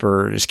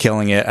Kasper is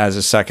killing it as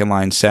a second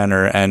line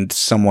center and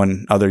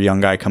other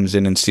young guy comes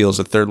in and steals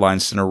a third line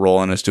center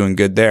role and is doing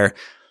good there,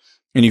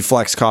 and you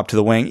flex Copp to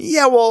the wing.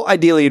 Yeah, well,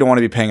 ideally you don't want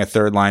to be paying a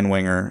third line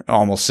winger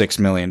almost $6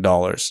 million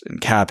in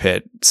cap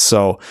hit.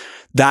 So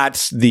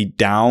that's the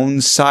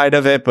downside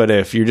of it. But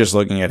if you're just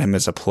looking at him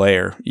as a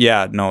player,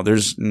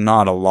 there's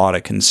not a lot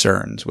of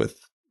concerns with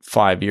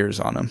 5 years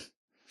on him.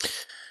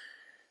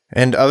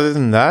 And other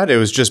than that, it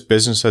was just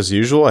business as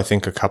usual. I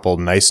think a couple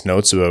nice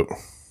notes about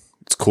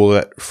it's cool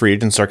that free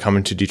agents are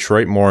coming to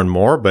Detroit more and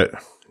more, but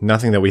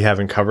nothing that we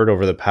haven't covered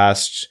over the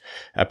past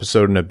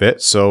episode and a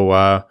bit.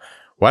 So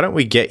why don't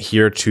we get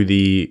here to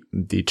the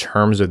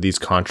terms of these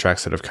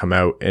contracts that have come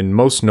out, and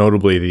most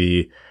notably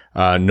the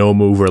no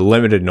move or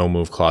limited no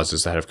move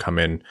clauses that have come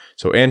in.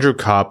 So Andrew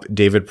Copp,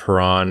 David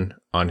Perron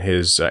on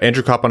his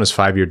Andrew Copp on his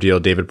 5-year deal,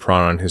 David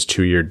Perron on his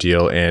 2-year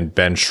deal, and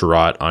Ben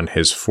Chiarot on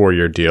his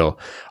 4-year deal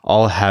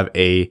all have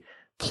a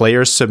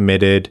player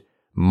submitted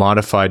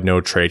modified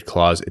no trade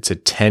clause. It's a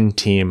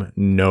 10-team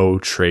no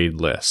trade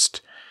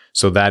list.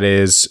 So that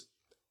is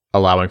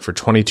allowing for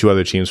 22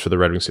 other teams for the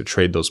Red Wings to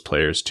trade those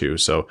players to.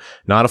 So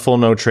not a full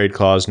no trade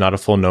clause, not a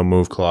full no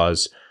move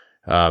clause.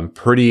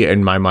 Pretty,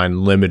 in my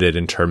mind, limited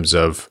in terms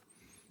of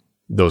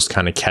those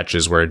kind of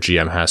catches where a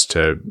GM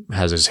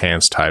has his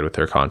hands tied with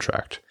their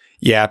contract.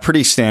 Yeah,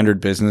 pretty standard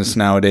business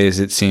nowadays,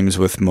 it seems,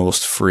 with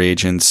most free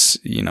agents.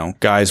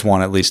 Guys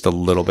want at least a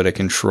little bit of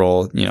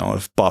control.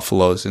 If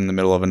Buffalo's in the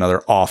middle of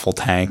another awful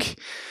tank,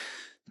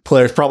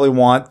 players probably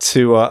want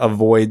to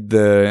avoid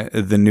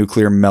the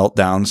nuclear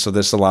meltdown. So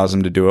this allows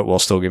them to do it while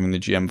still giving the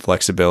GM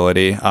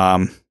flexibility.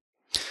 I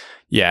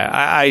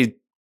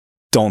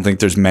don't think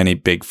there's many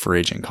big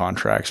free agent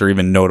contracts or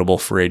even notable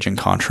free agent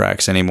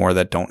contracts anymore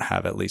that don't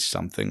have at least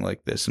something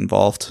like this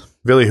involved.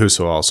 Ville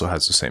Husso also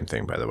has the same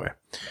thing, by the way,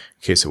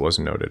 in case it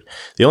wasn't noted.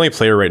 The only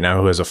player right now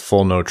who has a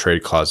full no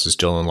trade clause is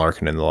Dylan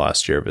Larkin in the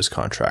last year of his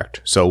contract.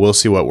 So we'll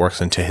see what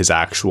works into his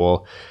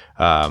actual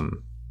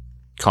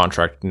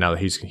contract now that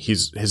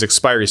his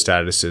expiry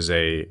status is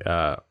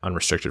a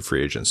unrestricted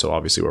free agent. So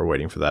obviously we're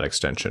waiting for that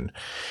extension.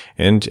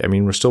 And I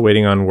mean, we're still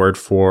waiting on word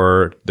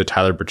for the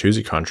Tyler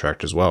Bertuzzi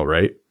contract as well,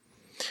 right?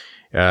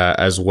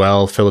 As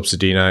well, Filip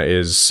Zadina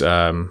is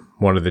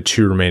one of the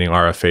 2 remaining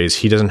RFAs.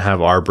 He doesn't have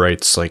ARB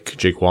rights like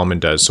Jake Walman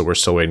does, so we're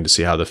still waiting to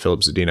see how the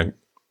Filip Zadina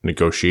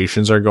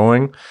negotiations are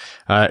going.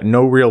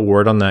 No real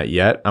word on that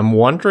yet. I'm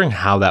wondering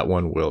how that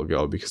one will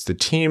go, because the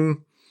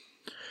team,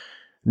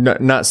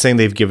 not saying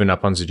they've given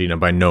up on Zadina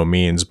by no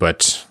means,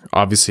 but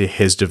obviously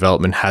his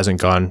development hasn't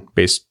gone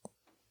based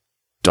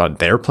on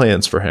their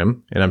plans for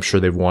him, and I'm sure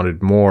they've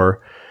wanted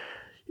more.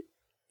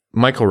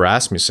 Michael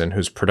Rasmussen,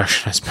 whose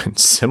production has been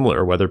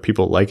similar, whether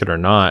people like it or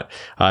not,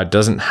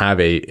 doesn't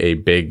have a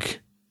big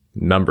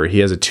number. He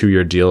has a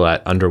 2-year deal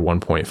at under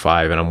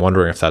 1.5, and I'm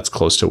wondering if that's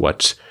close to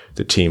what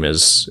the team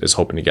is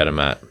hoping to get him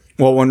at.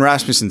 Well, when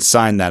Rasmussen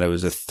signed that, it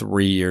was a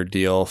 3-year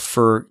deal.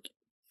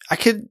 I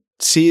could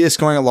see this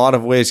going a lot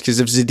of ways,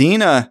 because if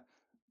Zadina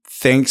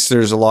thinks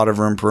there's a lot of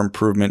room for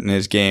improvement in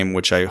his game,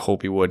 which I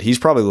hope he would, he's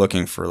probably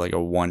looking for like a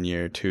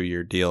 1-year,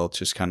 2-year deal,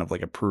 just kind of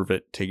like a prove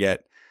it to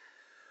get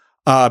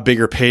a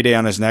bigger payday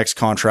on his next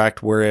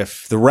contract. Where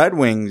if the Red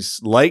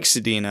Wings like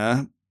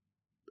Zadina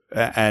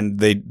and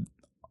the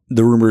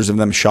rumors of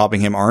them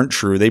shopping him aren't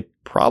true, they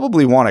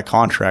probably want a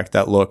contract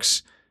that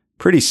looks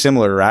pretty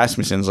similar to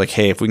Rasmussen's. Like,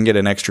 hey, if we can get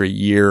an extra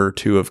year or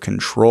 2 of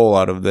control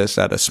out of this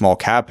at a small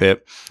cap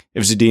hit,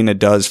 if Zadina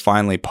does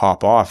finally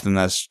pop off, then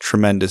that's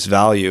tremendous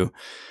value.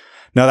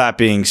 Now, that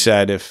being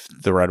said, if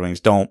the Red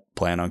Wings don't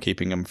plan on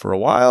keeping him for a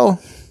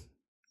while,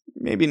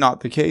 maybe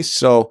not the case.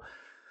 So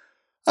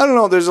I don't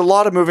know. There's a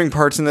lot of moving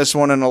parts in this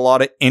one and a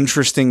lot of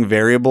interesting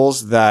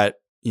variables that,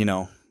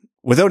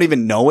 without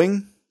even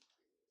knowing,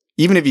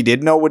 even if you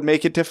did know, would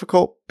make it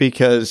difficult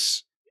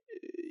because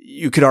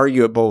you could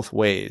argue it both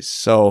ways.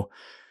 So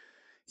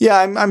yeah,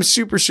 I'm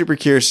super, super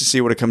curious to see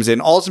what it comes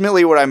in.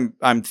 Ultimately, what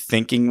I'm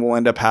thinking will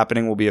end up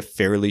happening will be a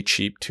fairly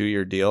cheap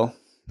 2-year deal,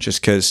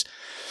 just because,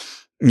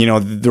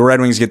 the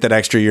Red Wings get that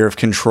extra year of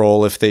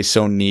control if they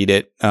so need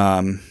it.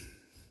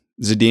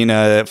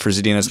 Zadina,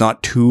 it's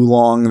not too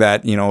long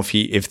that,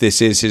 if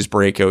this is his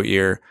breakout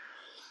year,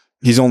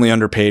 he's only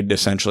underpaid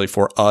essentially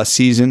for a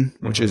season,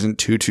 which isn't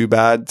too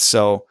bad.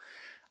 So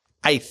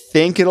I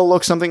think it'll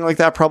look something like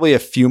that, probably a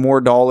few more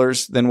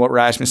dollars than what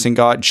Rasmussen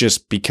got,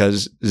 just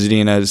because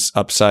Zadina's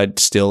upside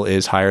still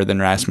is higher than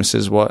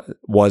Rasmussen's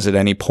was at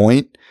any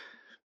point.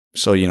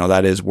 So,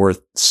 that is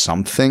worth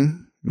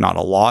something, not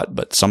a lot,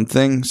 but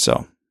something.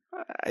 So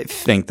I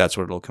think that's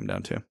what it'll come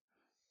down to.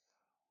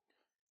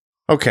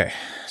 Okay,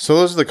 so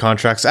those are the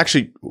contracts.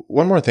 Actually,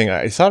 one more thing.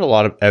 I thought a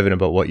lot of Evan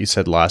about what you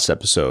said last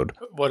episode.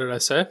 What did I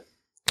say?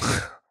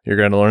 You're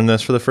going to learn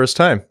this for the first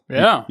time.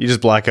 Yeah. You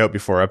just black out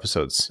before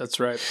episodes. That's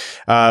right.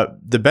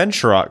 The Ben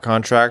Chiarot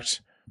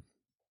contract,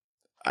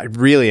 I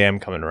really am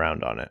coming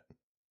around on it.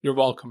 You're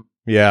welcome.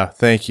 Yeah,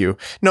 thank you.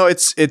 No,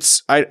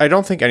 I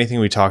don't think anything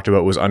we talked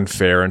about was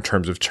unfair in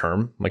terms of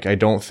term. Like, I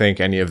don't think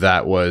any of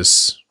that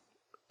was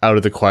out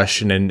of the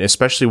question, and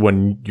especially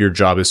when your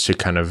job is to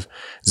kind of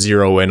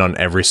zero in on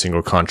every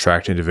single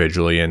contract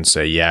individually and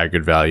say, yeah,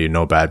 good value,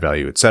 no bad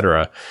value,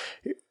 etc.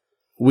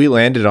 We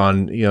landed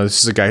on,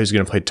 this is a guy who's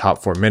going to play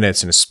top 4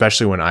 minutes, and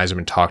especially when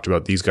Yzerman talked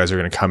about these guys are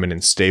going to come in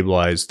and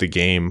stabilize the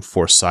game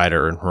for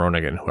Seider and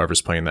Hronek and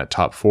whoever's playing that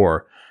top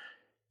 4.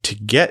 To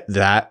get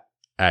that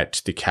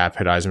at the cap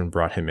hit Yzerman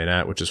brought him in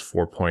at, which is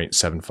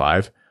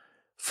 4.75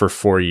 for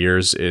 4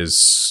 years,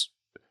 is...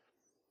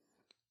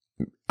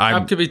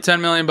 Cap could be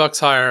 $10 million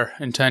higher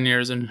in 10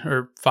 years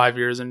or 5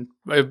 years, and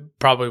it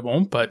probably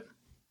won't, but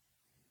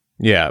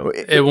yeah,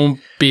 it won't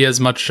be as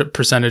much a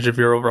percentage of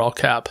your overall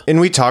cap. And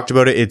we talked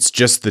about it. It's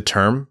just the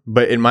term,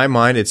 but in my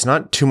mind, it's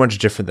not too much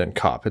different than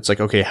Copp. It's like,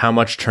 okay, how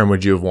much term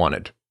would you have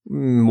wanted?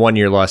 1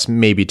 year less,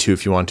 maybe 2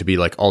 if you want to be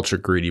like ultra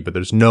greedy, but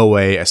there's no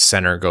way a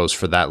center goes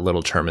for that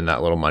little term and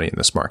that little money in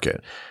this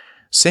market.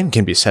 Same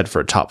can be said for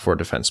a top 4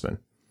 defenseman.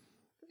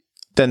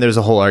 Then there's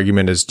a whole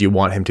argument is, do you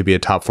want him to be a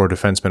top 4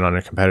 defenseman on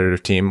a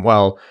competitive team?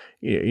 Well,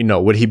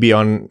 would he be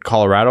on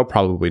Colorado?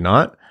 Probably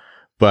not.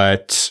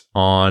 But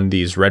on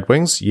these Red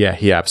Wings, yeah,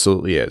 he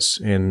absolutely is.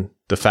 And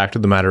the fact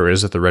of the matter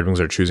is that the Red Wings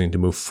are choosing to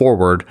move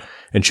forward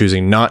and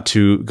choosing not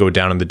to go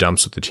down in the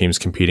dumps with the teams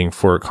competing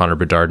for Connor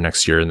Bedard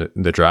next year in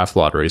the draft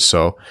lottery.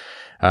 So,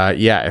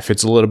 if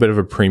it's a little bit of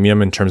a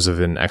premium in terms of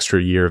an extra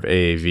year of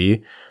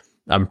AAV,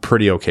 I'm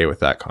pretty okay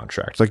with that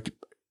contract. Like,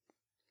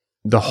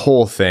 the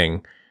whole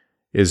thing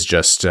is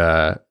just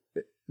the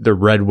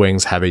Red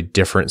Wings have a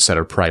different set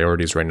of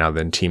priorities right now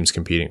than teams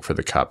competing for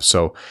the Cup.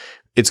 So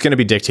it's going to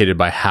be dictated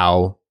by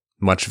how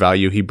much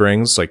value he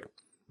brings. Like,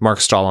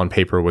 Mark Stahl on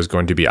paper was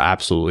going to be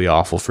absolutely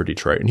awful for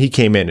Detroit, and he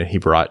came in and he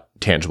brought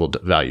tangible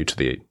value to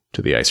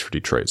the ice for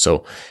Detroit.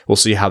 So we'll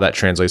see how that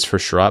translates for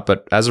Chiarot.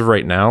 But as of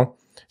right now,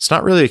 it's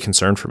not really a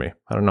concern for me.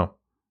 I don't know.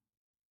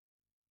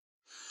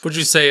 Would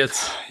you say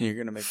it's... You're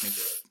going to make me do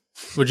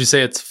it. Would you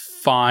say it's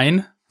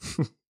fine?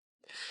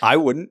 I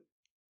wouldn't.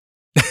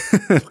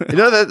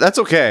 That's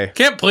okay.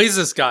 Can't please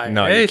this guy.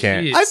 No, you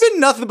can't. Geez. I've been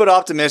nothing but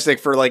optimistic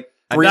for like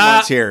 3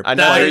 months here.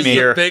 That is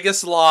the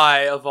biggest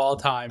lie of all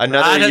time.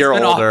 Another year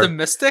older.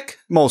 Optimistic?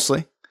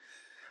 Mostly.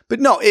 But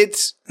no,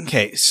 it's...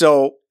 Okay,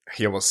 so...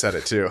 He almost said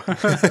it too.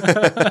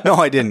 No,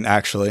 I didn't,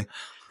 actually.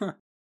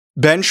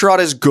 Ben Chiarot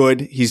is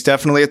good. He's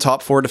definitely a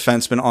top 4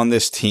 defenseman on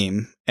this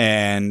team.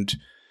 And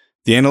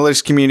the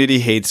analytics community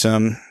hates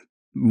him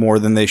more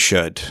than they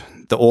should.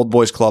 The Old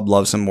Boys Club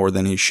loves him more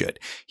than he should.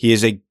 He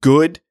is a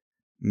good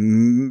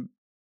 3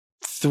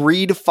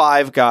 to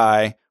 5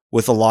 guy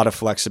with a lot of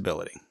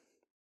flexibility.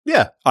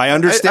 Yeah. I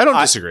understand. I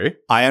don't disagree.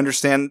 I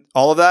understand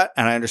all of that.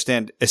 And I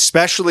understand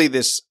especially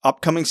this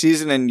upcoming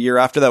season and year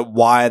after that,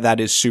 why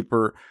that is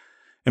super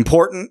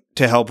important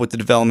to help with the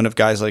development of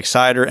guys like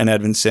Seider and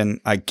Edvinsson.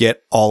 I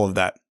get all of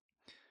that.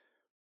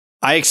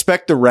 I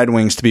expect the Red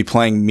Wings to be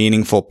playing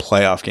meaningful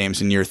playoff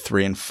games in year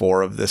 3 and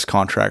 4 of this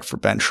contract for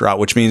Ben Chiarot,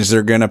 which means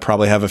they're going to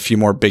probably have a few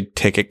more big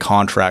ticket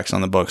contracts on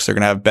the books. They're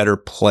going to have better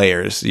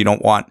players.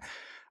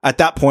 At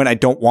that point, I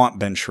don't want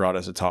Ben Chiarot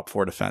as a top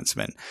 4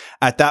 defenseman.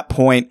 At that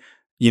point,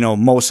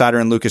 Mo Seider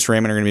and Lucas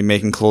Raymond are going to be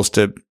making close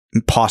to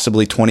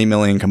possibly $20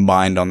 million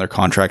combined on their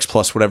contracts,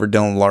 plus whatever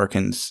Dylan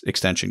Larkin's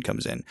extension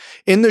comes in.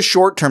 In the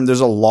short term, there's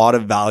a lot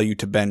of value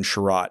to Ben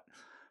Chiarot.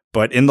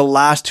 But in the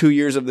last 2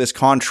 years of this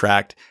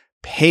contract,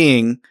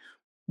 paying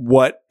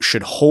what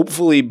should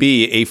hopefully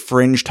be a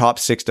fringe top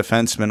 6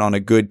 defenseman on a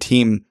good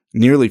team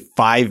nearly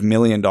 $5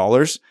 million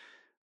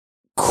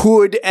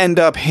could end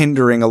up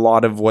hindering a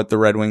lot of what the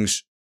Red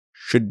Wings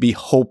should be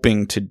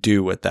hoping to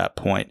do at that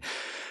point.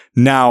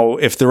 Now,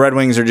 if the Red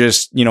Wings are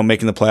just,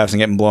 making the playoffs and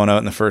getting blown out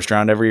in the first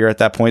round every year at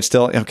that point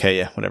still, okay,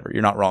 yeah, whatever.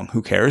 You're not wrong.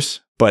 Who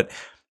cares? But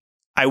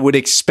I would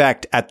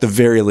expect at the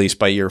very least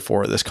by year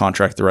 4 of this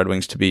contract, the Red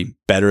Wings to be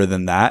better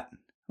than that.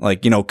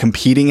 Like,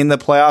 competing in the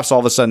playoffs, all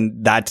of a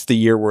sudden that's the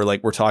year where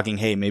like we're talking,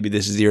 hey, maybe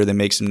this is the year they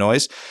make some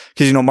noise.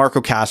 Because,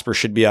 Marco Kasper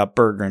should be up,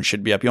 Berggren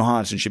should be up,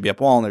 Johansson should be up,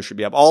 Wallner should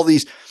be up, all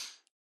these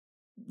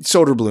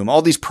Soderblom,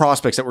 all these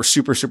prospects that we're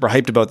super, super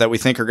hyped about that we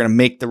think are going to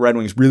make the Red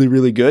Wings really,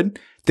 really good.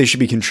 They should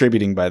be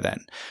contributing by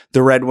then.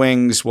 The Red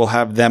Wings will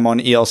have them on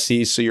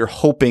ELC. So you're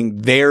hoping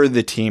they're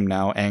the team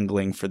now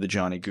angling for the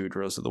Johnny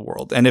Gaudreaus of the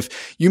world. And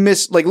if you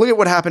miss, like, look at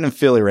what happened in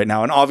Philly right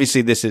now. And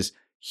obviously this is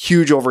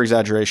huge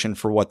over-exaggeration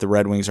for what the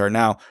Red Wings are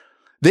now.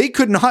 They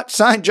could not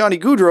sign Johnny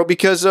Gaudreau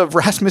because of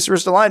Rasmus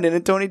Ristolainen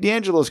and Tony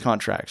DeAngelo's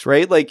contracts,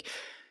 right? Like,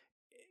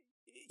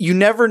 you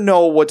never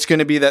know what's going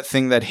to be that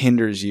thing that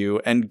hinders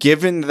you. And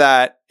given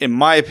that, in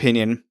my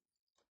opinion,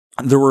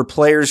 there were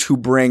players who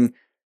bring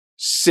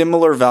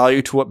similar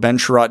value to what Ben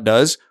Chiarot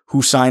does,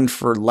 who signed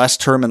for less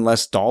term and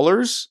less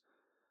dollars,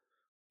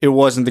 it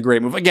wasn't the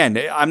great move. Again,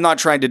 I'm not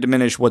trying to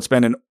diminish what's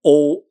been an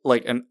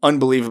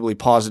unbelievably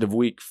positive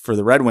week for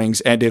the Red Wings.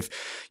 And if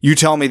you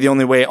tell me the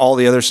only way all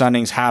the other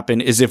signings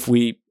happen is if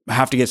we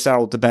have to get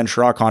settled with the Ben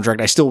Chiarot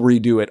contract, I still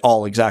redo it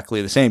all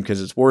exactly the same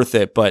because it's worth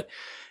it. But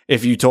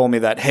if you told me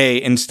that,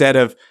 hey, instead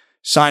of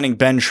signing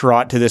Ben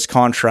Chiarot to this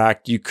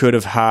contract, you could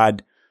have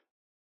had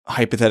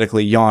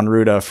hypothetically Jan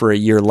Ruda for a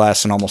year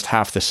less and almost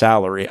half the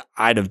salary,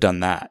 I'd have done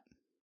that.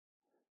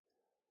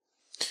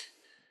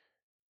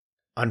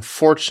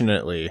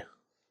 Unfortunately,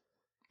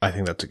 I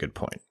think that's a good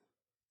point.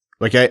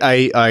 Like,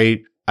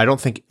 I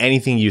don't think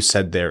anything you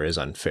said there is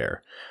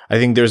unfair. I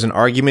think there's an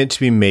argument to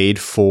be made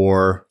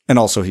for, and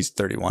also he's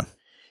 31.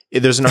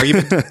 There's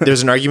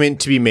an argument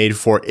to be made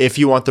for if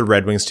you want the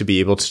Red Wings to be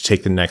able to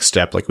take the next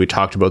step, like we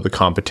talked about the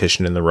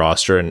competition in the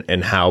roster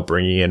and how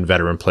bringing in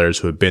veteran players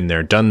who have been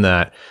there, done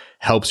that,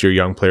 helps your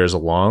young players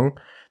along.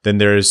 Then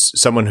there's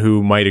someone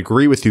who might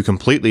agree with you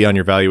completely on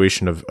your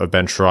valuation of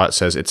Ben Chiarot,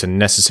 says it's a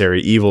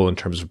necessary evil in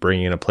terms of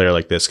bringing in a player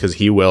like this because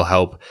he will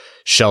help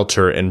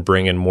shelter and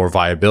bring in more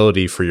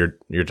viability for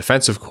your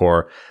defensive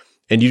core.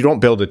 And you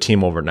don't build a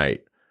team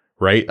overnight,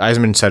 right?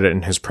 Yzerman said it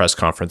in his press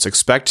conference.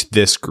 Expect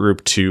this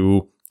group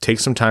to take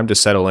some time to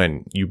settle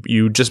in.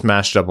 You just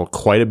mashed up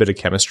quite a bit of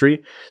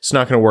chemistry. It's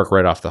not going to work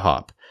right off the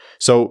hop.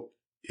 So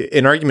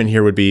an argument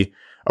here would be,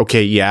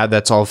 okay, yeah,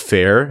 that's all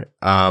fair.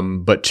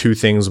 But two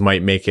things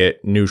might make it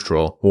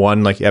neutral.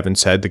 One, like Evan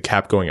said, the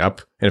cap going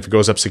up. And if it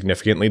goes up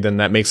significantly, then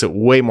that makes it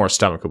way more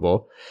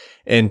stomachable.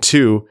 And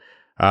two,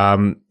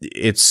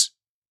 it's,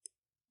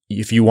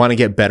 if you want to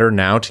get better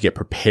now, to get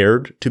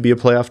prepared to be a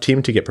playoff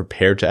team, to get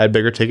prepared to add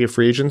bigger ticket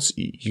free agents,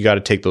 you got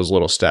to take those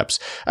little steps.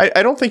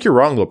 I don't think you're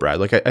wrong though, Brad.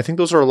 Like, I think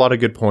those are a lot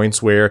of good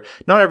points where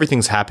not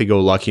everything's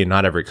happy-go-lucky and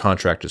not every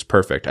contract is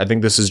perfect. I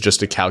think this is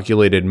just a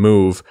calculated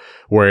move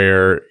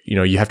where,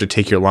 you have to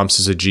take your lumps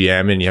as a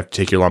GM and you have to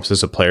take your lumps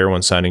as a player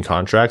when signing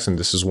contracts. And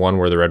this is one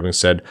where the Red Wings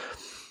said,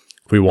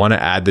 we want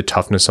to add the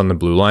toughness on the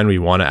blue line. We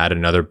want to add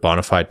another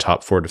bona fide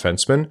top 4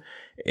 defenseman.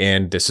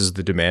 And this is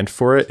the demand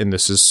for it, and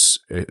this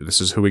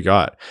is who we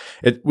got.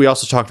 We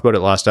also talked about it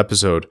last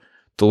episode.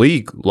 The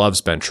league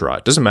loves Ben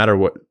Chiarot. Doesn't matter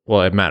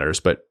it matters,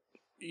 but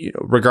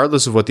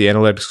regardless of what the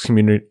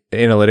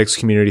analytics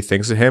community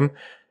thinks of him,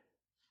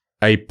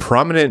 a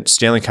prominent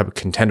Stanley Cup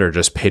contender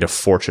just paid a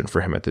fortune for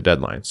him at the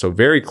deadline. So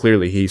very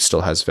clearly, he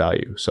still has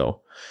value.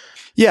 So,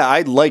 yeah,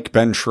 I like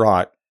Ben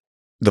Chiarot,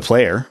 the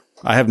player.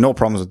 I have no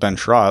problems with Ben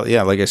Chiarot.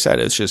 Yeah, like I said,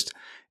 it's just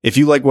if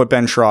you like what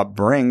Ben Chiarot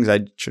brings,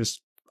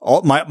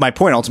 my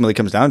point ultimately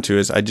comes down to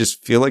is I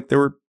just feel like there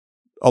were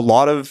a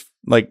lot of,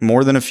 like,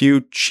 more than a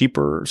few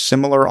cheaper,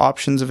 similar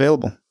options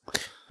available.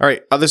 All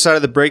right. Other side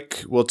of the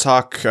break, we'll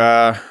talk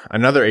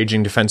another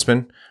aging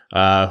defenseman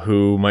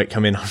who might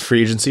come in on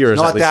free agency. Or is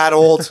not that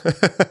old.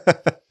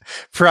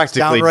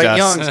 Practically downright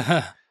just.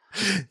 Young.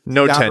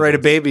 No downright a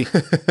baby.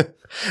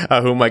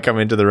 Who might come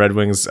into the Red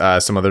Wings,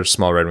 some other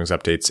small Red Wings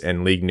updates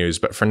and league news.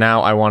 But for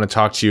now, I want to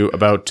talk to you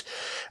about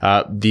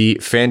the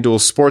FanDuel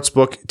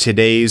Sportsbook,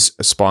 today's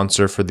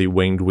sponsor for the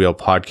Winged Wheel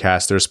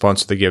podcast. They're a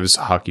sponsor that gives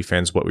hockey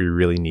fans what we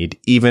really need,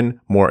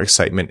 even more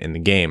excitement in the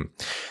game.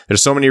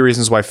 There's so many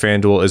reasons why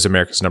FanDuel is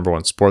America's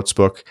 #1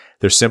 sportsbook.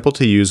 They're simple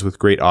to use with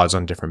great odds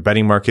on different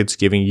betting markets,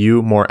 giving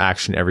you more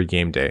action every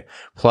game day.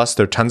 Plus,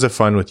 they're tons of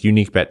fun with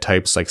unique bet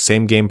types like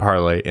same game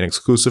parlay and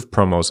exclusive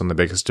promos on the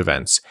biggest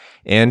events.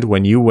 And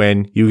when you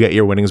win, you get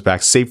your winnings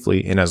back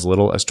safely in as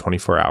little as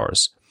 24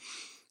 hours.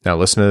 Now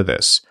listen to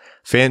this.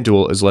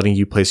 FanDuel is letting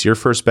you place your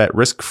first bet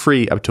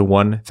risk-free up to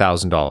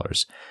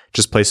 $1,000.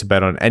 Just place a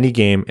bet on any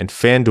game and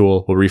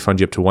FanDuel will refund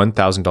you up to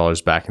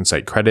 $1,000 back in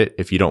site credit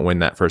if you don't win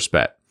that first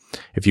bet.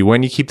 If you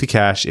win, you keep the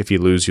cash. If you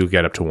lose, you'll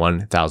get up to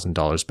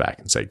 $1,000 back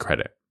in site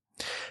credit.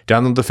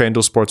 Download the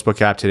FanDuel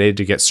Sportsbook app today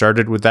to get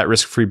started with that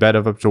risk-free bet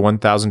of up to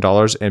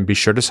 $1,000 and be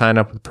sure to sign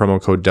up with promo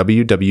code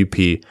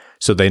WWP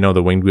so they know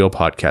the Winged Wheel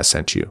podcast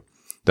sent you.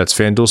 That's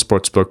FanDuel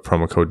Sportsbook,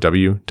 promo code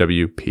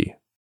WWP.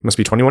 Must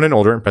be 21 and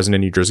older and present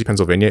in New Jersey,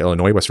 Pennsylvania,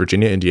 Illinois, West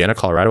Virginia, Indiana,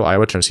 Colorado,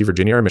 Iowa, Tennessee,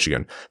 Virginia, or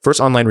Michigan.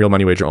 First online real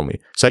money wager only.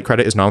 Site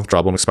credit is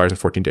non-withdrawable and expires in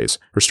 14 days.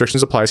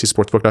 Restrictions apply. See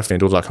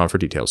sportsbook.fanduel.com for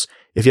details.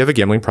 If you have a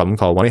gambling problem,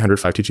 call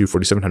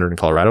 1-800-522-4700 in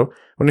Colorado,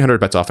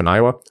 1-800-BETS-OFF in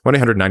Iowa,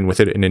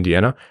 1-800-9-WITH-IT in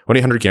Indiana,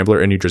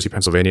 1-800-GAMBLER in New Jersey,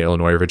 Pennsylvania,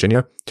 Illinois, or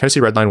Virginia, Tennessee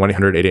Redline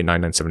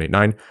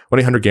 1-800-889-9789,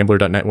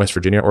 1-800-GAMBLER.net in West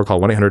Virginia, or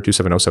call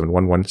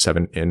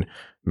 1-800-270-7117 in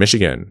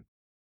Michigan.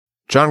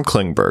 John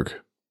Klingberg.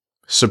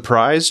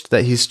 Surprised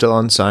that he's still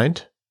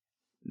unsigned?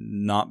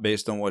 Not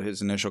based on what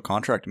his initial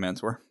contract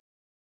demands were.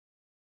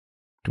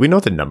 Do we know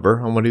the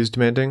number on what he was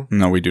demanding?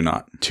 No, we do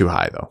not. Too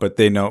high, though. But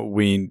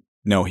we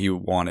know he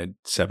wanted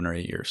 7 or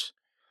 8 years.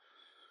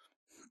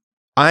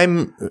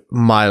 I'm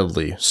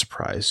mildly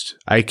surprised.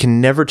 I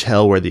can never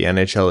tell where the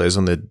NHL is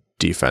on the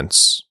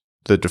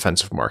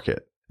defensive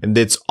market. And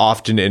it's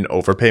often in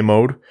overpay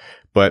mode.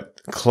 But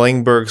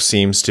Klingberg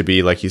seems to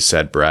be, like you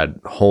said, Brad,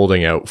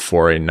 holding out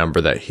for a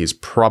number that he's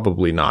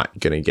probably not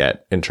going to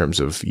get in terms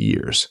of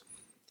years.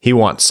 He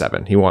wants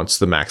 7. He wants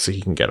the max that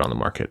he can get on the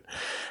market.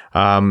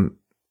 I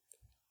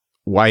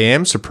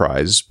am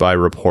surprised by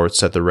reports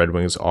that the Red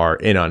Wings are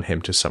in on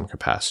him to some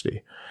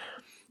capacity.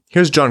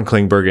 Here's John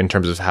Klingberg in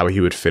terms of how he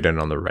would fit in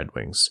on the Red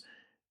Wings.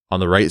 On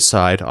the right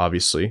side,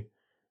 obviously,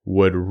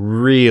 would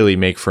really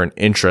make for an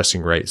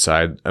interesting right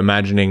side.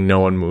 Imagining no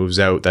one moves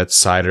out, that's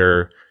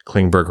Seider,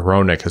 Klingberg,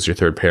 Hronek as your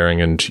third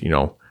pairing, and,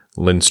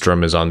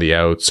 Lindstrom is on the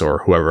outs, or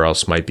whoever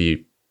else might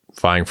be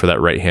vying for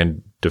that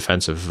right-hand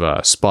defensive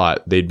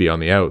spot, they'd be on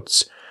the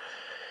outs.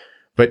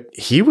 But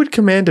he would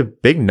command a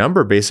big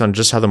number based on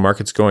just how the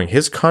market's going.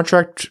 His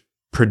contract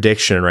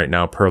prediction right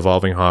now per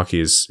Evolving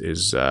Hockey is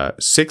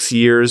 6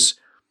 years,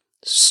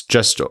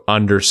 just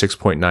under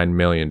 $6.9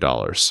 million.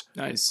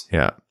 Nice.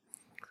 Yeah.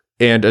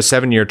 And a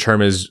 7-year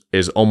term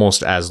is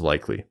almost as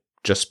likely,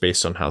 just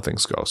based on how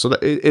things go. So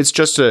it's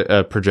just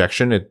a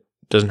projection. It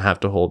doesn't have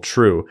to hold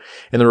true.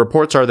 And the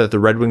reports are that the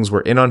Red Wings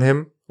were in on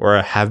him,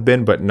 or have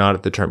been, but not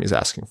at the term he's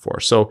asking for.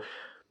 So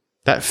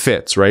that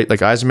fits, right?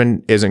 Like,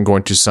 Yzerman isn't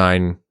going to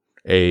sign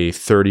a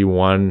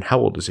 31. How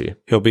old is he?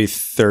 He'll be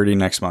 30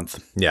 next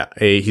month. Yeah.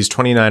 He's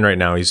 29 right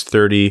now. He's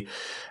 30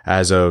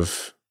 as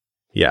of,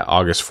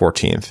 August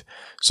 14th.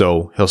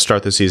 So he'll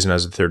start the season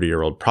as a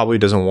 30-year-old. Probably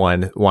doesn't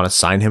want to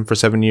sign him for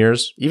 7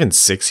 years, even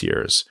 6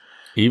 years.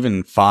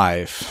 Even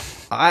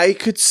 5. I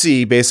could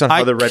see, based on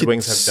how the Red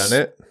Wings have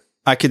done it.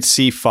 I could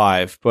see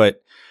 5,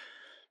 but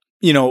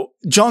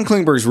John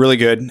Klingberg's really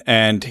good,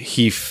 and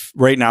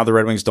right now the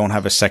Red Wings don't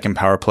have a second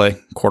power play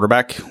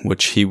quarterback,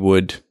 which he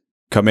would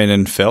come in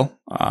and fill.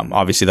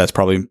 Obviously, that's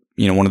probably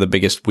one of the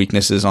biggest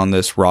weaknesses on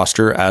this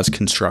roster as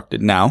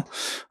constructed now,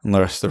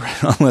 unless the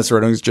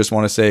Red Wings just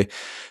want to say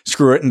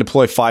screw it and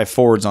deploy 5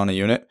 forwards on a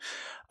unit.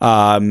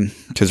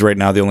 Because right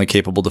now the only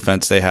capable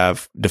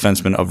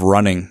defenseman of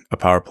running a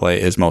power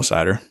play is Mo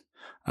Seider.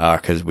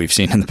 Because we've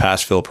seen in the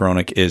past, Filip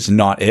Hronek is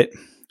not it.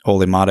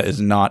 Ole Maatta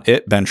is not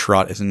it. Ben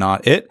Chiarot is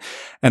not it.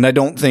 And I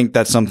don't think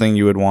that's something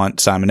you would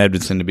want Simon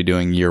Edvinsson to be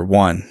doing year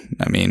 1.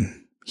 I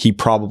mean, he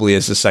probably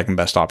is the second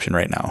best option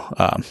right now.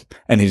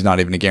 And he's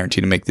not even a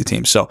guarantee to make the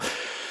team. So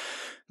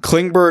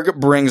Klingberg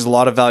brings a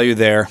lot of value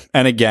there.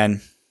 And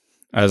again,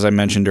 as I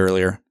mentioned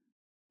earlier,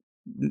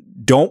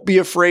 don't be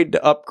afraid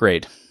to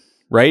upgrade,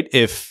 right?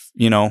 If,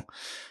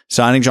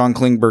 signing John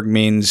Klingberg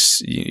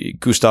means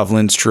Gustav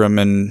Lindstrom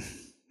and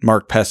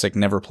Mark Pysyk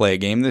never play a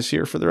game this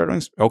year for the Red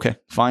Wings. Okay,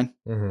 fine.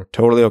 Mm-hmm.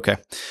 Totally okay.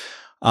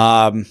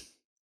 And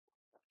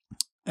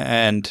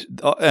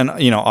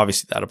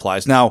obviously that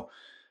applies. Now,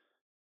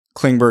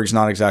 Klingberg's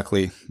not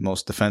exactly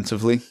most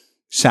defensively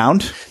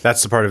sound.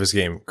 That's the part of his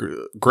game.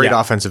 Great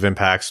offensive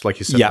impacts, like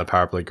you said, on the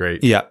power play.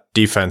 Great. Yeah.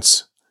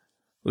 Defense.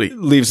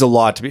 Leaves a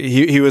lot to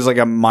be. He was like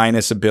a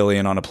minus $1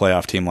 billion on a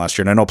playoff team last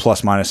year. And I know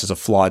plus minus is a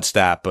flawed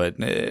stat, but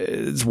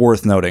it's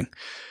worth noting.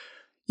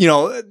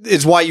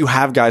 It's why you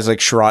have guys like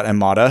Chiarot and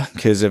Maatta,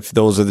 because if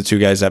those are the two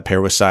guys that pair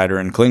with Seider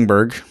and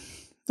Klingberg,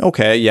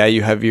 okay, yeah,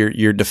 you have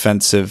your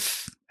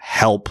defensive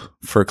help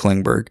for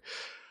Klingberg.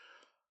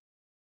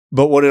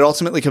 But what it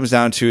ultimately comes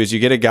down to is you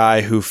get a guy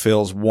who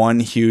fills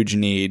one huge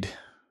need,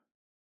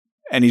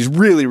 and he's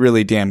really,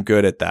 really damn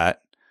good at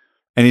that.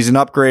 And he's an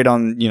upgrade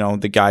on,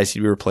 the guys he'd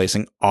be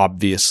replacing,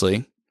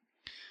 obviously.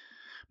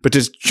 But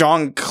does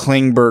John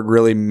Klingberg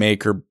really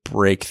make or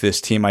break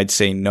this team? I'd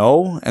say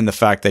no. And the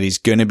fact that he's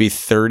going to be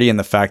 30 and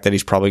the fact that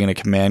he's probably going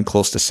to command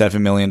close to $7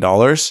 million,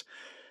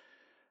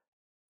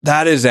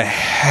 that is a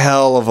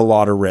hell of a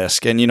lot of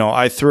risk. And,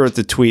 I threw out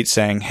the tweet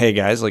saying, hey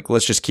guys,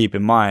 let's just keep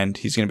in mind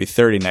he's going to be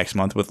 30 next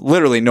month, with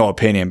literally no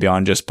opinion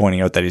beyond just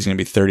pointing out that he's going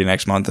to be 30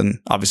 next month. And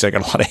obviously I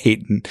got a lot of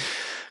hate and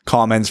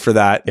comments for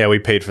that. Yeah, we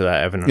paid for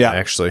that, Evan. Yeah,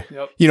 actually.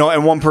 Yep.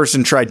 And one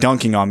person tried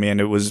dunking on me,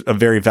 and it was a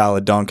very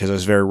valid dunk because I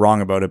was very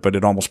wrong about it, but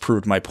it almost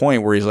proved my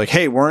point, where he's like,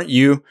 hey, weren't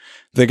you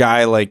the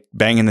guy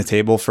banging the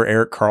table for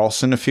Erik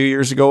Karlsson a few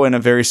years ago in a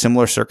very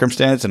similar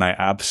circumstance? And I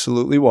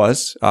absolutely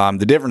was.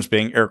 The difference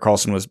being Erik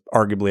Karlsson was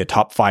arguably a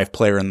top 5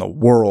 player in the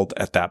world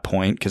at that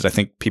point, because I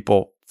think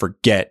people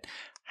forget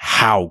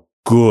how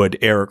good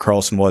Erik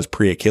Karlsson was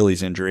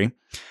pre-Achilles injury.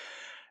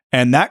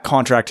 And that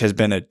contract has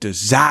been a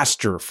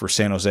disaster for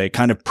San Jose,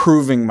 kind of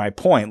proving my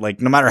point. Like,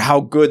 no matter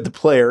how good the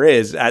player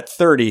is at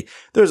 30,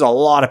 there's a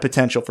lot of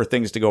potential for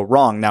things to go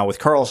wrong. Now, with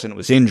Karlsson, it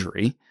was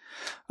injury.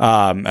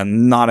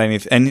 And not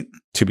anything. And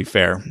to be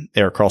fair,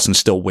 Erik Karlsson's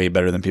still way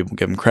better than people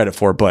give him credit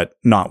for, but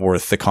not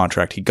worth the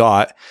contract he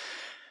got.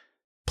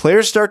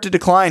 Players start to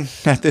decline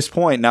at this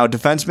point. Now,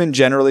 defensemen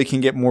generally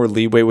can get more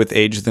leeway with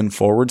age than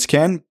forwards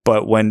can,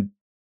 but when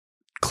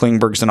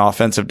Klingberg's an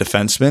offensive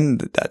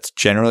defenseman, that's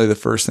generally the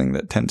first thing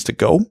that tends to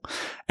go.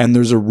 And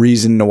there's a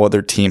reason no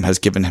other team has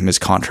given him his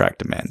contract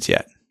demands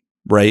yet,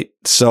 right?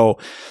 So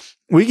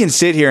we can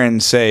sit here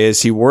and say,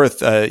 is he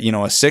worth a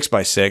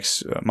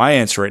 6x6? My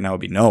answer right now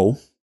would be no.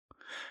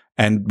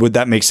 And would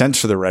that make sense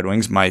for the Red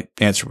Wings? My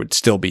answer would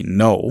still be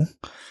no.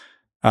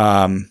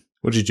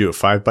 Would you do a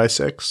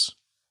 5x6?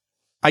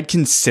 I'd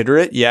consider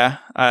it, yeah.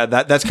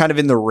 That's kind of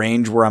in the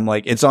range where I'm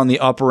like, it's on the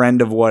upper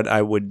end of what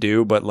I would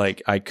do, but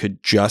like I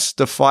could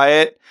justify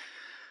it.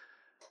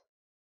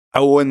 I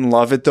wouldn't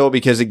love it though,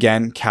 because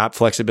again, cap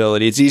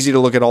flexibility. It's easy to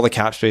look at all the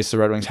cap space the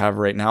Red Wings have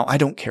right now. I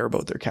don't care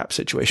about their cap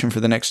situation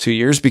for the next 2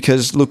 years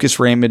because Lucas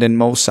Raymond and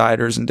Mo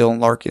Seiders and Dylan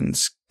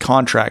Larkin's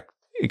contract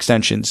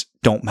extensions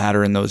don't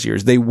matter in those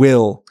years. They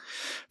will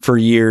for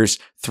years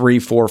 3,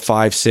 4,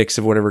 5, 6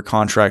 of whatever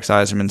contracts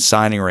Yzerman's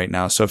signing right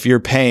now. So if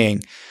you're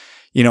paying,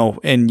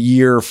 in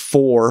year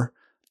 4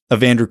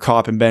 of Andrew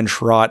Copp and Ben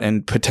Chiarot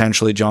and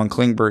potentially John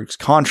Klingberg's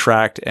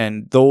contract,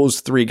 and those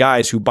 3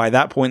 guys who by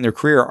that point in their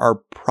career are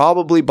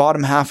probably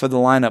bottom half of the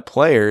lineup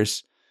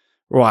players,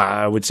 well,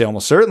 I would say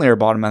almost certainly are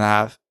bottom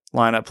half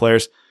lineup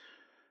players,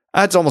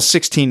 that's almost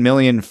 $16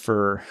 million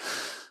for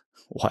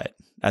what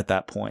at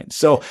that point.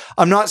 So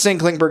I'm not saying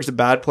Klingberg's a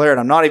bad player,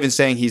 and I'm not even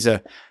saying he's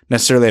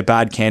necessarily a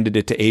bad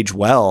candidate to age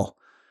well,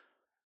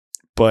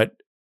 but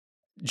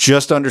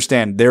just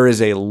understand there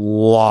is a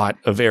lot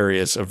of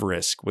areas of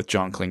risk with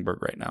John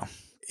Klingberg right now.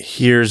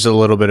 Here's a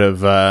little bit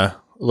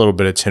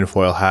of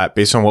tinfoil hat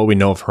based on what we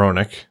know of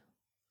Hronek.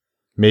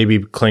 Maybe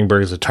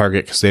Klingberg is a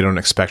target because they don't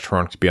expect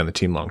Hronek to be on the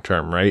team long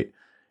term, right?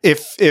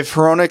 If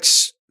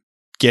Hronek's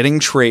getting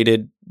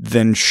traded,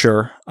 then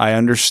sure, I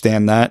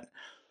understand that.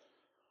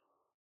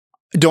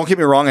 Don't get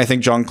me wrong. I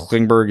think John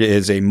Klingberg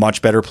is a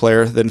much better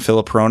player than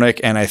Filip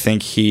Hronek, and I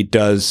think he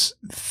does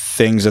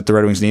things that the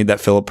Red Wings need that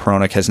Filip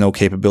Hronek has no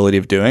capability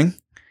of doing.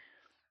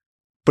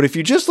 But if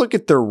you just look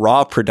at their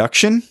raw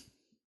production,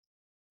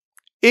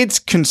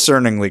 it's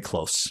concerningly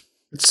close.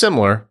 It's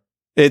similar.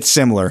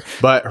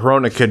 But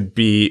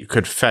Hronek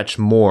could fetch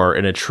more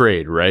in a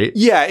trade, right?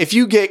 Yeah, if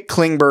you get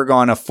Klingberg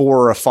on a 4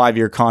 or a 5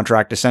 year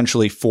contract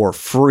essentially for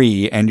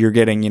free, and you're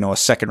getting, a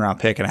second round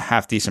pick and a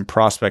half decent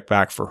prospect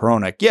back for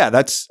Hronek, yeah,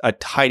 that's a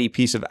tidy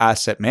piece of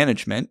asset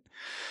management.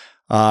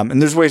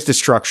 And there's ways to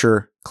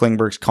structure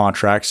Klingberg's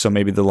contract, so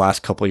maybe the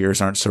last couple of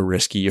years aren't so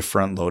risky, you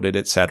front loaded,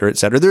 et cetera, et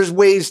cetera. There's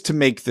ways to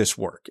make this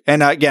work.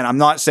 And again, I'm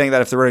not saying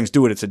that if the Red Wings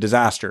do it, it's a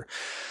disaster.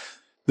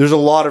 There's a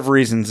lot of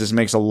reasons this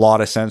makes a lot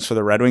of sense for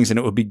the Red Wings, and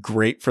it would be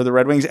great for the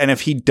Red Wings. And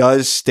if he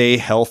does stay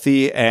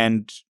healthy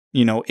and,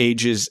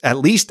 ages at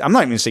least, I'm not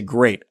even going to say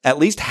great, at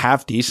least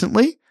half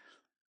decently,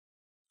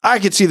 I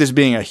could see this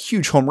being a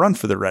huge home run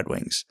for the Red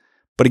Wings.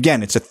 But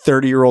again, it's a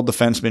 30-year-old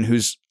defenseman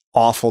who's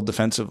awful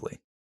defensively.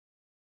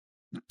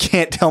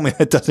 Can't tell me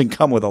that doesn't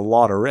come with a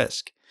lot of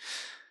risk.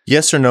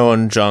 Yes or no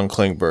on John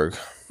Klingberg?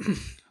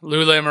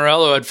 Lou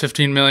Lamoriello had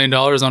 $15 million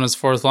on his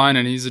 4th line,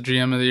 and he's the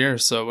GM of the year,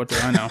 so what do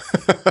I know?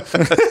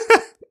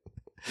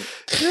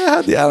 Yeah,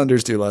 how'd the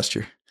Islanders do last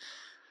year?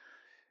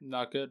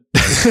 Not good.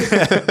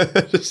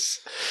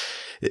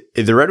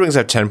 The Red Wings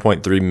have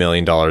 $10.3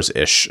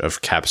 million-ish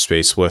of cap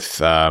space with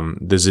the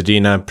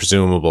Zadina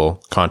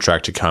presumable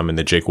contract to come and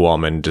the Jake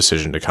Walman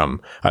decision to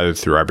come either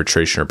through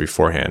arbitration or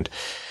beforehand.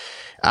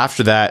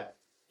 After that,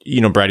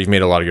 Brad, you've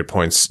made a lot of good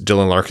points.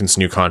 Dylan Larkin's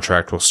new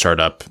contract will start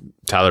up.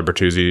 Tyler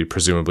Bertuzzi,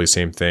 presumably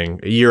same thing.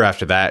 A year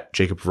after that,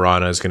 Jacob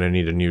Vrana is going to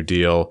need a new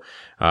deal.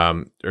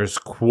 There's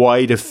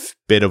quite a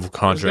bit of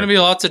contract. There's going to be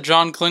lots of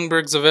John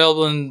Klingbergs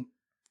available in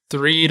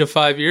 3 to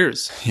 5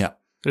 years. Yeah.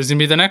 There's going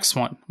to be the next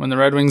one when the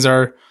Red Wings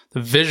the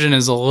vision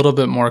is a little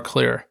bit more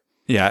clear.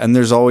 Yeah, and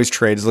there's always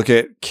trades. Look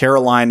at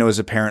Carolina was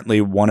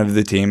apparently one of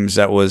the teams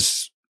that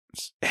was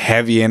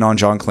heavy in on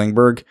John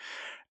Klingberg,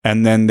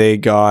 and then they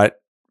got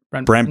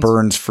Brent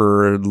Burns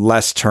for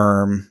less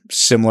term,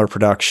 similar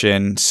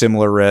production,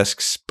 similar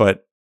risks,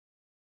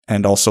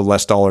 and also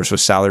less dollars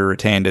with salary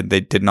retained, and they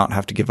did not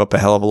have to give up a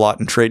hell of a lot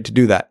in trade to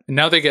do that. And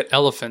now they get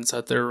elephants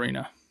at their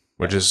arena.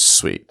 Which is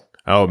sweet.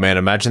 Oh man,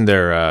 imagine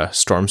their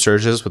storm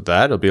surges with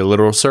that. It'll be a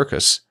literal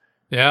circus.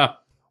 Yeah.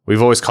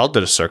 We've always called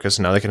it a circus,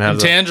 and now they can have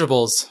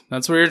intangibles.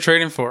 That's what you're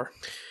trading for.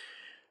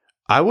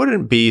 I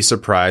wouldn't be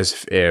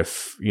surprised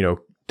if,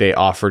 they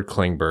offered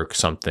Klingberg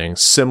something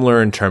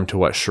similar in terms to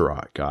what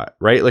Chiarot got,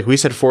 right? Like we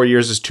said, 4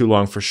 years is too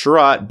long for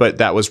Chiarot, but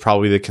that was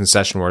probably the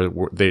concession where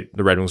the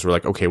Red Wings were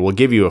like, okay, we'll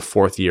give you a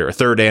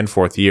 3rd and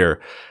 4th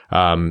year,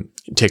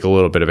 take a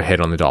little bit of a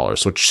hit on the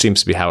dollars, which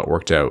seems to be how it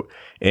worked out.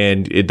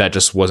 And that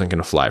just wasn't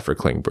going to fly for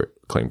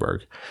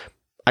Klingberg.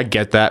 I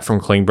get that from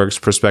Klingberg's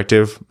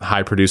perspective.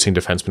 High producing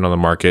defensemen on the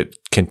market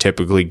can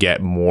typically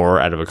get more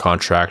out of a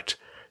contract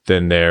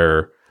than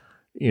their,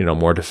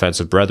 more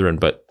defensive brethren.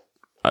 But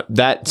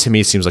that to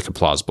me seems like a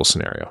plausible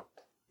scenario.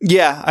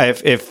 Yeah,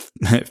 if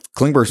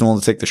Klingberg's willing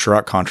to take the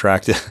Chiarot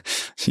contract,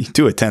 you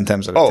do it 10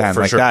 times out of 10.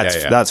 For sure.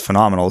 That's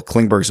phenomenal.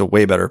 Klingberg's a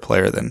way better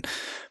player than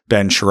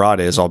Ben Chiarot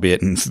is,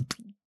 albeit in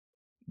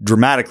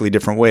dramatically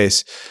different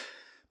ways.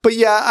 But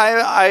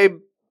yeah,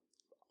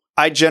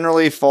 I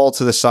generally fall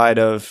to the side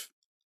of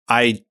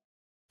I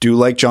do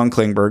like John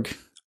Klingberg.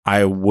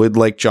 I would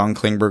like John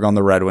Klingberg on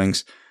the Red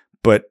Wings,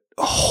 but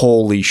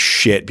holy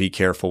shit, be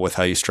careful with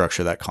how you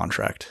structure that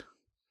contract.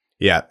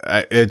 Yeah,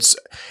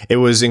 it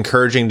was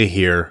encouraging to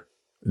hear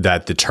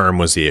that the term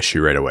was the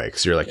issue right away,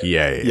 because you're like,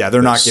 yeah,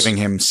 they're not giving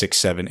him 6,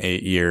 7,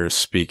 8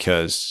 years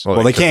because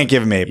they can't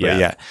give him 8,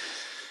 but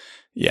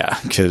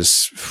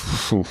because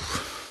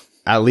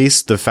at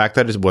least the fact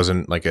that it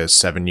wasn't like a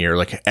 7-year,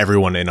 like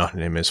everyone in on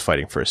him is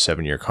fighting for a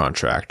 7-year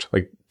contract,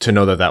 like to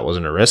know that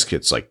wasn't a risk,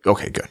 it's like,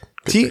 okay, good.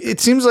 It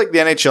seems like the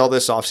NHL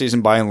this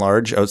offseason, by and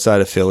large,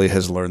 outside of Philly,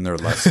 has learned their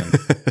lesson.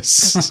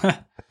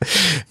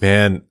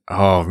 Man,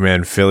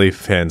 Philly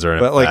fans are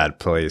in a bad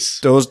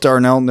place. Those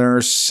Darnell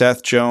Nurse,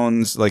 Seth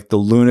Jones, like the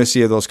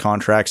lunacy of those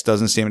contracts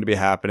doesn't seem to be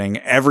happening.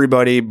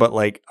 Everybody, but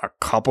like a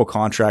couple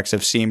contracts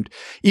have seemed,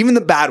 even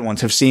the bad ones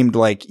have seemed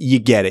like you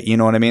get it. You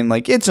know what I mean?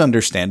 Like it's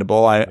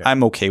understandable.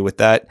 I'm okay with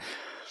that.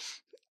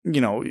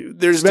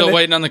 There's still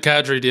waiting on the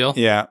Kadri deal.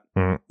 Yeah.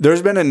 Mm-hmm.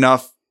 There's been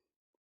enough.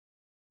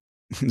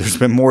 There's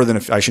been more than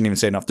I shouldn't even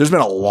say enough. There's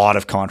been a lot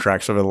of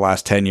contracts over the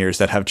last 10 years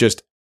that have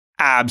just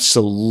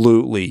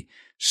absolutely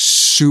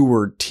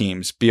sewered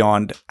teams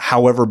beyond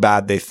however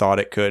bad they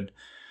thought it could.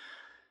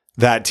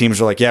 That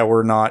teams are like, yeah,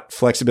 we're not.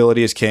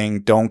 Flexibility is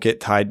king. Don't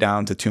get tied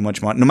down to too much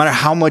money. No matter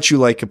how much you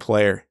like a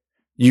player,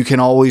 you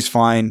can always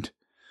find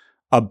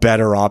a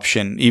better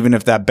option, even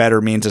if that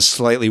better means a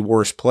slightly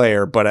worse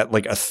player, but at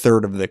like a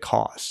third of the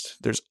cost.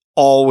 There's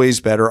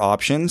always better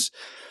options.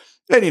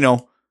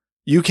 And,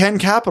 you can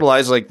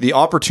capitalize. Like the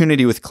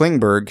opportunity with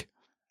Klingberg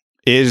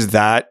is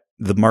that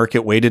the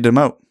market waited him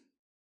out.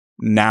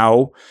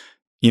 Now,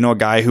 a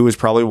guy who is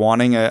probably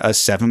wanting a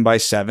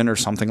 7x7 or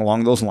something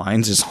along those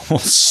lines is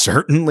almost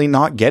certainly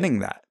not getting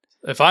that.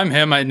 If I'm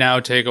him, I'd now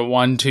take a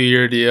 1-2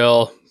 year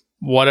deal,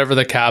 whatever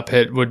the cap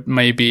hit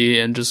may be,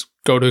 and just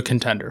go to a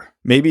contender.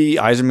 Maybe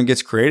Yzerman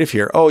gets creative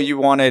here. Oh, you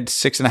wanted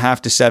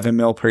 6.5 to 7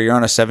 mil per year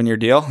on a 7-year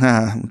deal?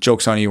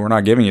 Joke's on you. We're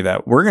not giving you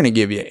that. We're going to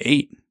give you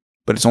 8,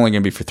 but it's only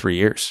going to be for 3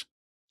 years.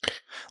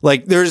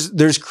 Like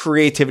there's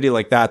creativity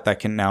like that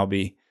can now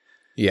be.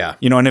 Yeah.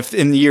 And if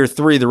in year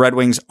 3, the Red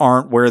Wings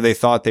aren't where they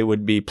thought they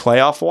would be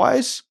playoff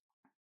wise,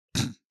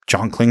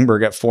 John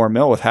Klingberg at 4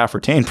 mil with half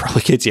retained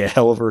probably gets you a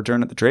hell of a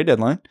return at the trade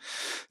deadline.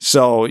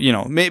 So,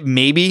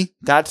 maybe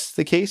that's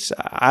the case.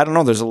 I don't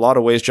know. There's a lot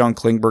of ways John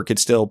Klingberg could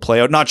still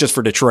play out, not just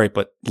for Detroit,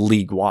 but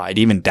league wide.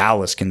 Even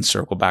Dallas can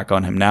circle back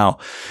on him now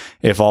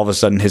if all of a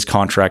sudden his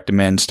contract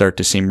demands start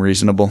to seem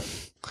reasonable.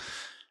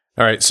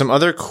 All right, some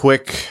other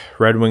quick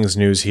Red Wings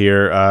news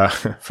here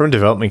from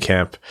development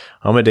camp.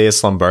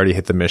 Amadeus Lombardi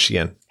hit the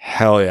Michigan.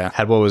 Hell yeah.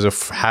 Had what was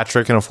a hat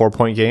trick in a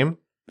 4-point game.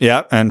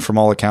 Yeah, and from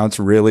all accounts,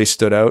 really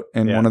stood out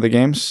in one of the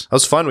games. That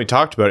was fun. We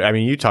talked about it. I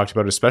mean, you talked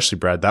about it, especially,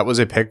 Brad. That was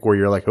a pick where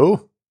you're like,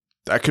 oh,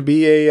 that could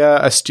be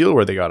a steal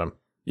where they got him.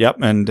 Yep,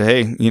 and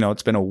hey,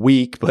 it's been a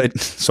week, but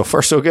so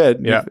far so good.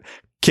 Yeah.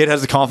 Kid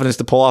has the confidence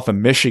to pull off a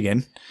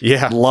Michigan.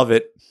 Yeah. Love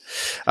it.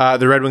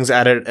 The Red Wings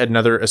added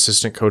another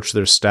assistant coach to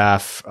their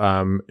staff.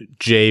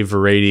 Jay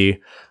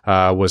Verady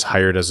was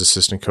hired as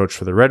assistant coach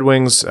for the Red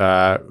Wings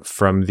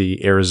from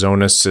the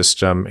Arizona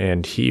system,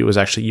 and he was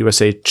actually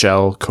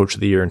USHL Coach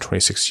of the Year in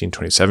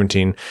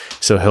 2016-2017.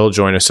 So he'll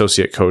join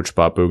associate coach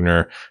Bob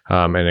Bugner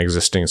and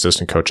existing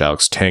assistant coach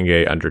Alex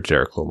Tanguay under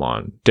Derek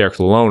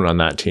Lalonde on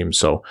that team.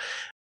 So,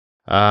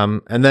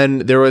 and then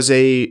there was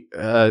a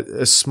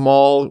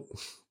small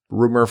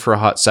rumor for a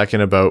hot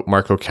second about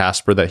Marco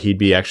Kasper that he'd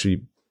be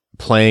actually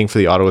playing for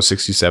the Ottawa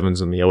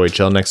 67s in the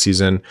OHL next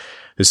season.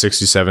 The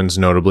 67s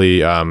notably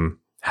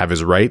have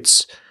his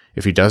rights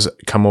if he does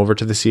come over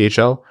to the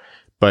CHL,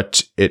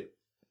 but it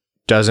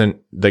doesn't,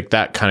 like,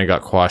 that kind of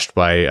got quashed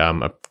by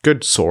a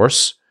good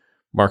source,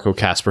 Marco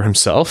Kasper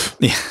himself.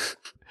 Yeah.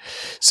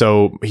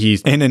 So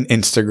he's in an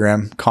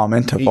Instagram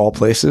comment of all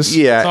places.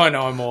 Yeah. Oh, I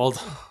know I'm old.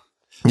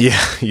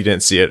 Yeah, you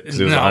didn't see it because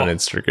it was on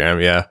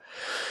Instagram. Yeah.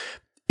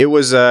 It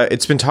was,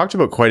 it's been talked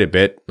about quite a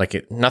bit.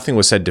 Like nothing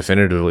was said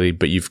definitively,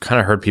 but you've kind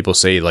of heard people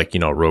say like,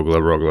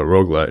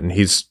 Rogla. And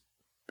it's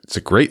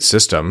a great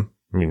system.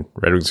 I mean,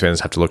 Red Wings fans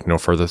have to look no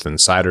further than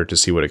Seider to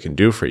see what it can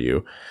do for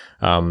you.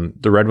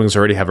 The Red Wings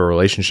already have a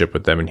relationship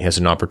with them, and he has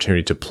an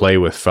opportunity to play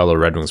with fellow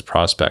Red Wings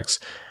prospects.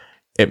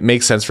 It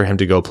makes sense for him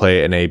to go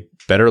play in a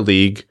better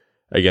league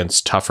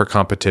against tougher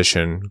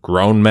competition,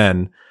 grown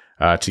men,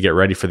 to get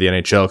ready for the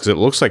NHL, because it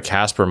looks like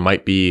Kasper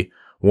might be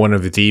one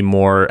of the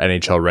more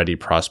NHL ready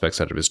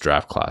prospects out of his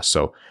draft class.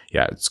 So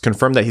yeah, it's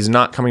confirmed that he's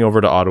not coming over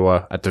to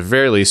Ottawa, at the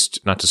very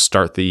least, not to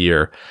start the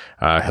year.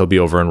 He'll be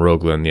over in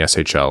Rogla in the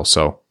SHL.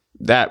 So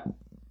that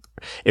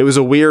it was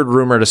a weird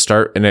rumor to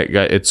start, and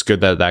it's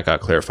good that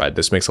got clarified.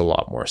 This makes a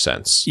lot more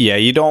sense. Yeah,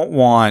 you don't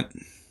want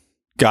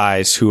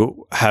guys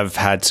who have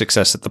had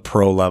success at the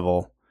pro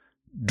level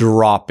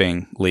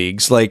dropping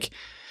leagues. Like,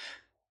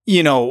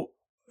 you know,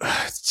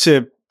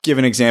 to give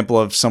an example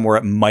of somewhere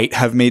it might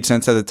have made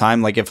sense at the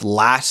time, like if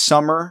last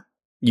summer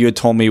you had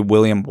told me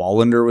William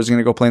Wallander was going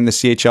to go play in the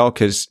CHL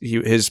because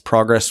his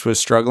progress was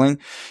struggling,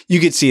 you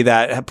could see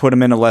that, put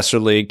him in a lesser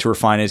league to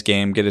refine his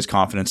game, get his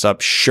confidence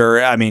up.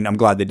 Sure. I mean, I'm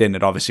glad they didn't.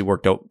 It obviously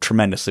worked out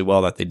tremendously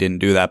well that they didn't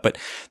do that, but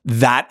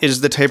that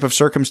is the type of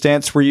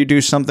circumstance where you do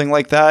something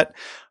like that.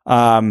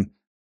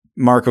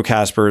 Marco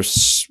Kasper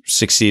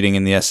succeeding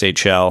in the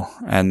SHL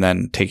and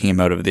then taking him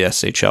out of the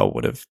SHL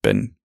would have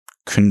been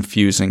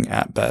confusing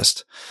at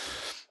best.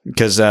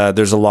 Because there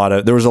was a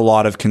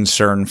lot of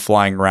concern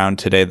flying around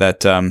today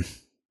that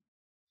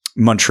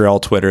Montreal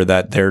Twitter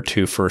that their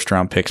 2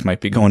 first-round picks might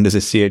be going to the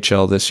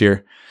CHL this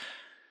year.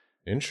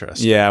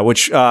 Interesting. Yeah,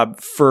 which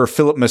for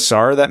Philip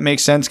Massar, that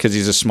makes sense because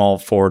he's a small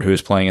forward who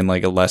is playing in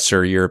like a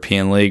lesser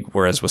European league,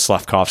 whereas with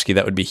Slavkovsky,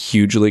 that would be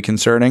hugely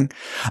concerning.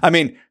 I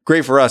mean,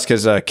 great for us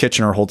because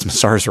Kitchener holds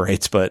Massar's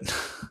rights, but...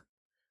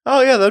 Oh,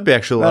 yeah, that'd be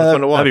actually a lot of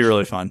fun to watch. That'd be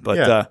really fun,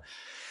 but...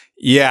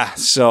 Yeah,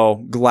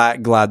 so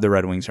glad the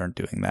Red Wings aren't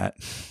doing that.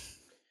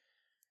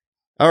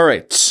 All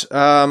right,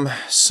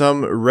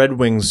 some Red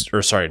Wings,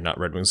 or sorry, not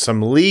Red Wings,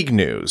 some league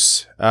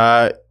news.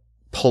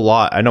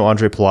 Palat, I know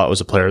Andre Palat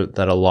was a player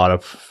that a lot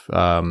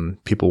of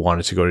people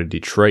wanted to go to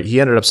Detroit.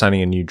 He ended up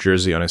signing in New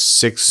Jersey on a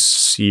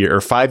 5-year,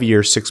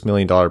 $6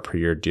 million per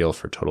year deal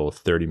for a total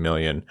of $30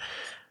 million.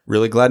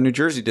 Really glad New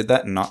Jersey did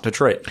that and not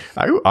Detroit.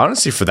 I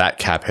honestly, for that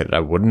cap hit,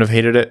 I wouldn't have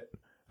hated it.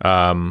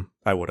 I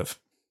would have.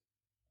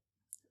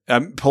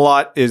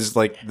 Palat is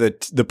like the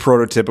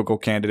prototypical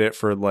candidate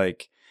for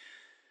like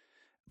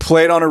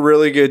played on a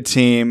really good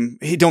team.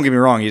 Don't get me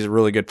wrong, he's a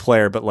really good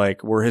player, but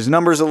like were his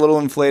numbers a little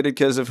inflated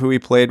because of who he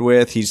played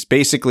with? He's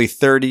basically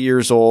 30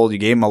 years old. You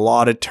gave him a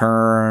lot of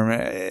term.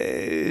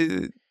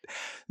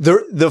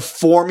 The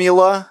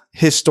formula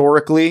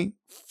historically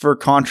for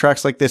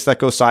contracts like this that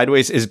go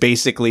sideways is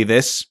basically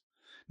this.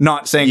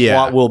 Not saying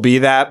Palat will be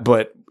that,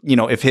 but you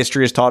know, if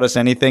history has taught us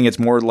anything, it's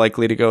more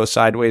likely to go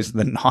sideways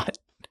than not.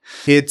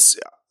 It's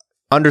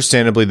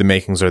understandably the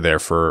makings are there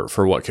for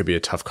what could be a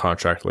tough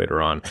contract later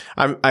on.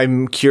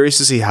 I'm curious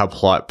to see how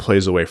Palat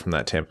plays away from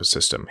that Tampa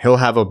system. He'll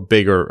have a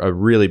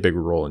really big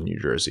role in New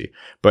Jersey,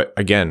 but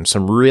again,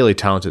 some really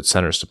talented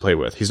centers to play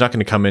with. He's not going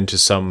to come into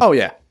some. Oh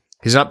yeah.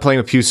 He's not playing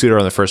with Pius Suter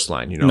on the first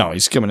line, you know. No,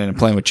 he's coming in and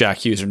playing with Jack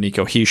Hughes or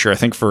Nico Hischier. I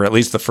think for at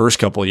least the first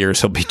couple of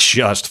years, he'll be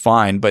just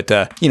fine. But,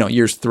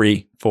 years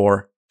 3,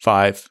 4,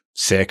 5,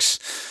 6,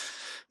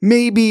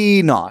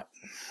 maybe not.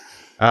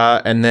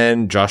 And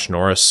then Josh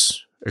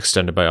Norris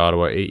extended by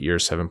Ottawa, 8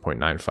 years,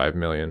 $7.95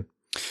 million.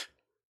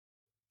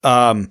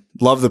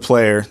 Love the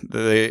player.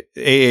 The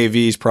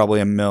AAV is probably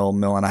a mil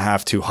and a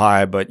half too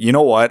high. But you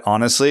know what?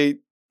 Honestly,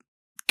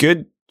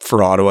 good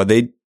for Ottawa.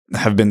 They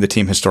have been the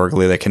team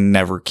historically that can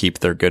never keep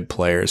their good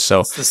players.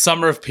 So it's the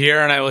summer of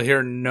Pierre, and I will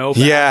hear no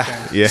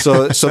back. Yeah.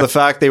 So the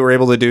fact they were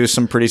able to do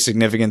some pretty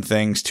significant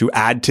things to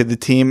add to the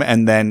team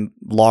and then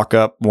lock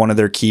up one of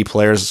their key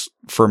players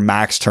for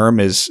max term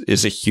is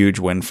a huge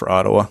win for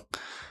Ottawa.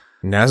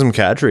 Nazem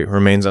Kadri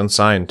remains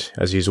unsigned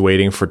as he's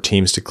waiting for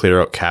teams to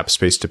clear out cap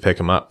space to pick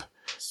him up.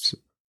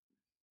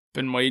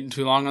 Been waiting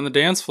too long on the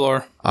dance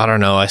floor. I don't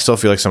know. I still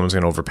feel like someone's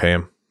going to overpay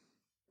him.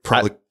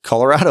 Probably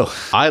Colorado.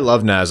 I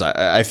love Naz.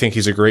 I think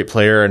he's a great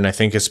player, and I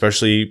think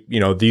especially,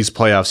 these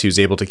playoffs, he was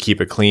able to keep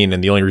it clean,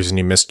 and the only reason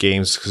he missed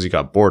games is because he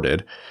got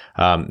boarded,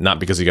 not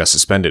because he got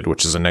suspended,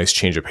 which is a nice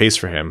change of pace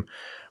for him.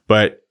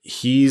 But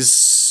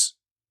he's,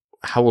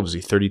 how old is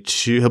he?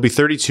 32? He'll be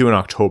 32 in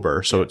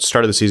October, so at the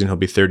start of the season, he'll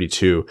be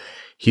 32.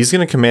 He's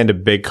going to command a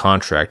big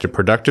contract, a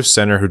productive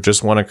center who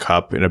just won a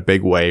cup in a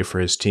big way for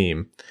his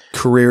team.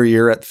 Career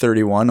year at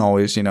 31,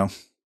 always,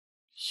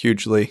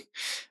 hugely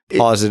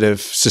positive,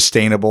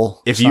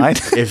 sustainable. If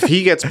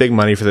he gets big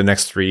money for the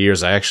next 3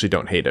 years, I actually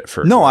don't hate it.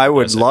 I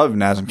would love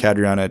Nazem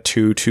Kadri on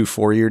a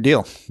 4 year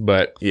deal.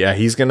 But yeah,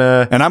 he's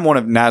gonna. And I'm one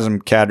of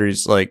Nazem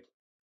Kadri's like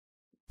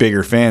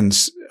bigger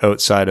fans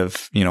outside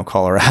of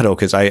Colorado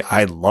because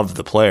I love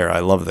the player,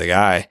 I love the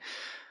guy.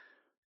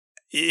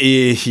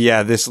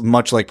 Yeah, this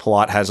much like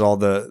Palat has all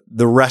the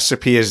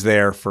recipe is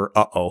there for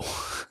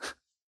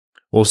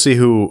We'll see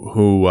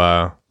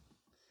who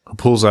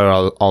pulls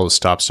out all the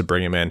stops to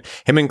bring him in.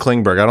 Him and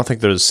Klingberg, I don't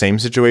think they're the same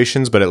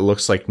situations, but it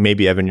looks like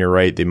maybe, Evan, you're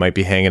right. They might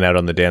be hanging out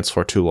on the dance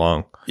floor too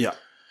long. Yeah.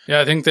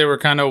 Yeah, I think they were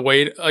kind of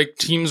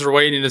teams were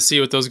waiting to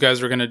see what those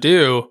guys were going to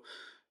do,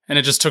 and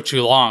it just took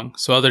too long.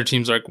 So other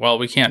teams are like, well,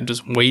 we can't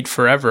just wait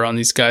forever on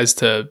these guys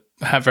to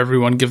have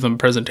everyone give them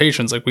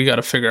presentations. Like, we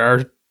got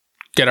to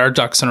get our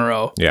ducks in a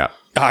row. Yeah.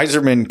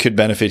 Yzerman could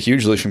benefit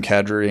hugely from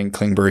Kadri and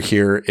Klingberg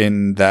here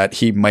in that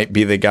he might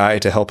be the guy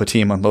to help a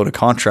team unload a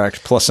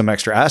contract plus some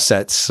extra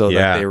assets so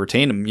that they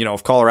retain him.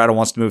 If Colorado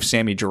wants to move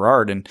Sammy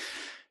Girard and,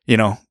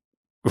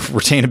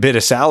 retain a bit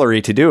of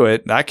salary to do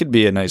it, that could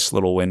be a nice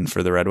little win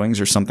for the Red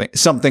Wings or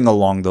something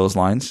along those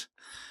lines.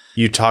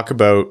 You talk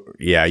about,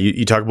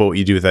 you talk about what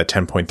you do with that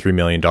 $10.3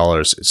 million.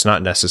 It's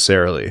not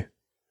necessarily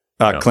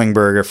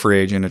Klingberg, a free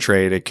agent, a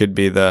trade. It could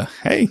be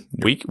hey,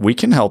 we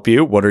can help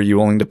you. What are you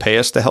willing to pay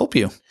us to help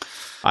you?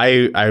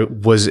 I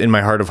was in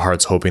my heart of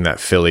hearts hoping that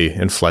Philly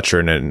and Fletcher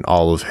and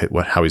all of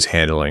how he's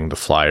handling the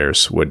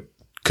Flyers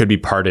could be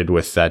parted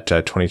with that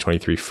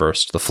 2023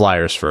 first, the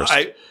Flyers first.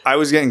 I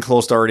was getting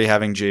close to already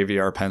having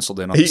JVR penciled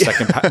in on the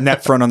second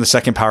net front on the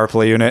second power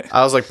play unit.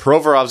 I was like,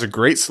 Provorov's a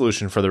great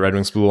solution for the Red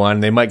Wings blue line.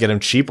 They might get him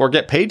cheap or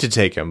get paid to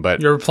take him,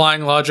 but you're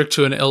applying logic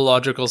to an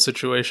illogical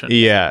situation.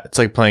 Yeah, it's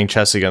like playing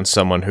chess against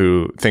someone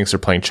who thinks they're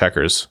playing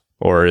checkers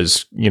or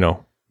is,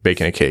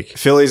 baking a cake.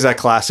 Philly's that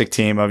classic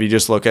team of you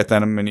just look at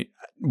them and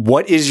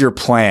what is your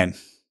plan?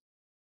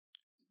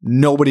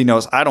 Nobody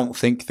knows. I don't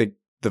think the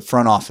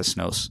front office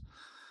knows.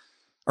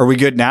 Are we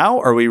good now?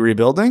 Are we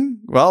rebuilding?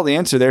 Well, the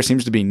answer there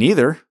seems to be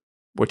neither,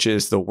 which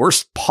is the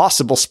worst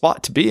possible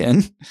spot to be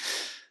in.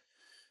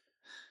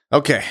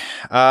 Okay.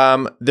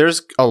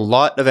 There's a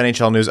lot of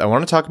NHL news. I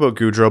want to talk about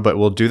Gaudreau, but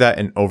we'll do that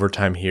in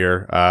overtime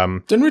here.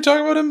 Didn't we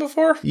talk about him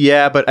before?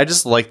 Yeah, but I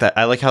just like that.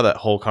 I like how that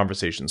whole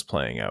conversation's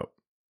playing out.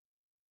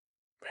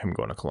 Him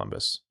going to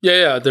Columbus.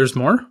 Yeah. There's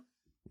more?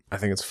 I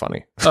think it's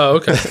funny. Oh,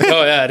 okay.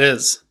 Oh, yeah, it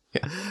is.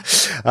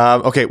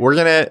 Yeah. Okay, we're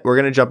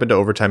gonna jump into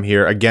overtime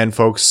here again,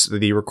 folks.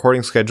 The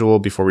recording schedule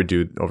before we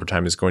do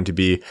overtime is going to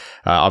be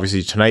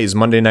obviously tonight is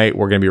Monday night.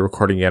 We're going to be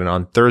recording again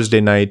on Thursday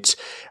night.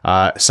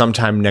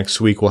 Sometime next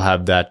week we'll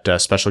have that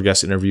special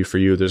guest interview for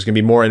you. There's going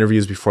to be more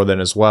interviews before then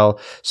as well.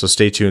 So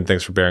stay tuned.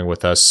 Thanks for bearing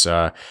with us.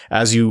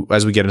 As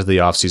we get into the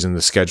off season,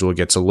 the schedule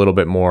gets a little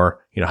bit more,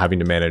 having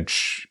to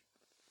manage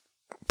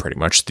pretty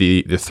much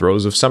the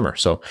throes of summer.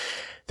 So.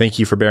 Thank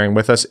you for bearing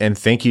with us, and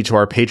thank you to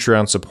our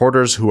Patreon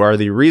supporters who are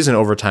the reason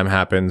overtime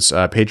happens.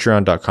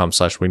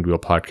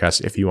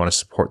 Patreon.com/wingedwheelpodcast if you want to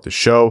support the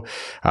show.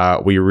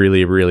 We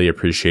really, really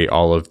appreciate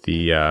all of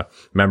the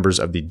members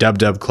of the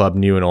Dub Club,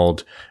 new and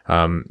old.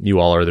 You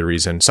all are the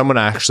reason. Someone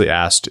actually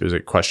asked, it was a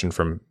question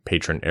from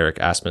patron Eric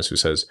Asmus, who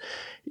says,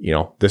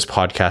 this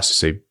podcast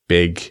is a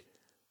big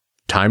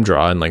time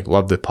draw and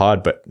love the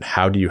pod, but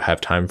how do you have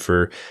time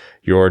for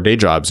your day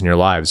jobs and your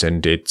lives?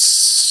 And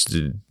it's...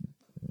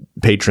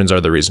 patrons are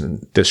the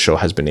reason this show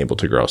has been able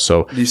to grow.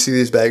 So do you see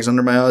these bags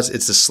under my eyes?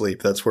 It's the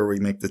sleep. That's where we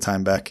make the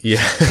time back.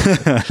 Yeah.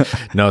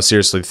 No,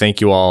 seriously.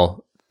 Thank you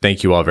all.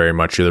 Thank you all very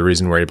much. You're the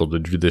reason we're able to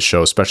do this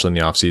show, especially in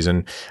the off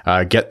season,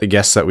 get the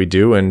guests that we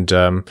do, and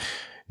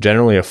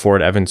generally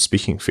afford Evan's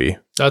speaking fee.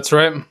 That's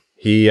right.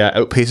 He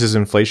outpaces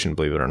inflation,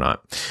 believe it or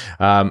not.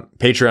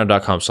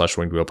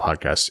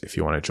 Patreon.com/wingedwheelpodcast if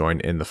you want to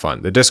join in the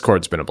fun. The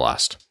Discord's been a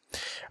blast.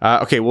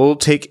 Okay, we'll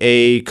take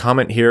a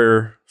comment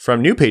here from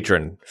new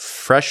patron,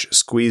 Fresh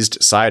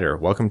Squeezed Cider.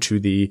 Welcome to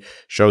the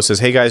show. Says,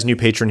 hey guys, new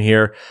patron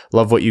here.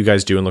 Love what you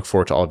guys do and look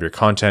forward to all of your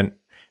content.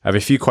 I have a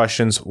few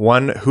questions.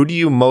 One, who do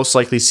you most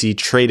likely see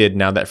traded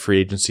now that free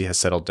agency has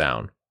settled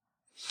down?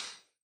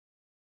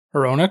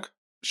 Hronek?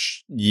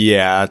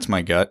 Yeah, that's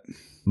my gut.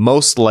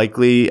 Most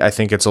likely, I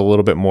think it's a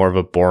little bit more of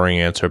a boring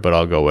answer, but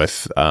I'll go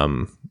with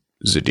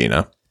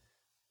Zadina.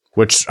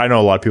 Which I know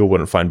a lot of people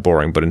wouldn't find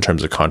boring, but in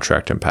terms of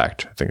contract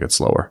impact, I think it's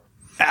lower.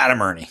 Adam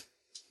Ernie.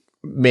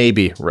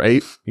 Maybe,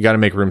 right? You got to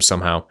make room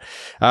somehow.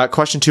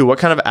 Question 2, what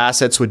kind of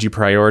assets would you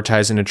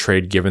prioritize in a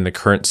trade given the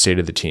current state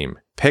of the team?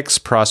 Picks,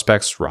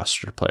 prospects,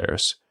 roster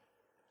players.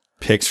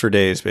 Picks for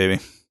days, baby.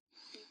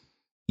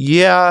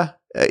 Yeah,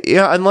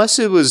 unless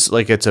it was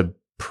it's a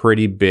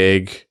pretty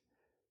big,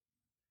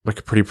 a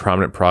pretty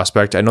prominent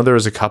prospect. I know there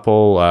was a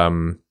couple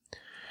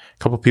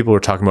people were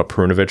talking about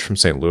Perunovic from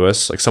St.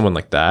 Louis, someone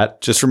like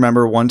that. Just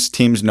remember, once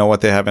teams know what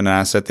they have in an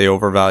asset, they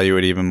overvalue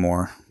it even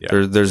more.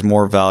 Yeah. There's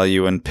more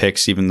value in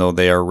picks, even though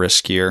they are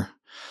riskier.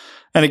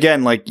 And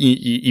again,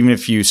 even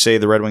if you say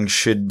the Red Wings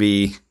should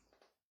be,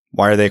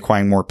 why are they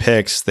acquiring more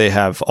picks? They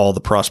have all the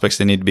prospects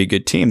they need to be a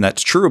good team.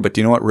 That's true. But do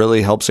you know what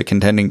really helps a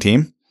contending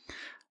team?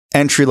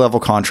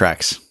 Entry-level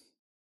contracts.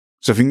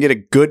 So if you can get a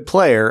good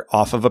player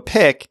off of a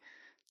pick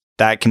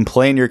that can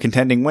play in your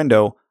contending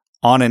window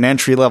on an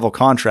entry-level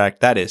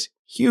contract, that is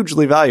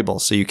hugely valuable,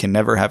 so you can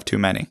never have too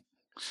many.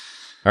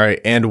 All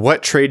right, and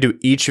what trade do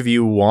each of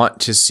you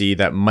want to see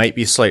that might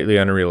be slightly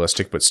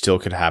unrealistic but still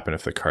could happen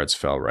if the cards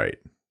fell right?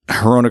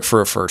 Hronek for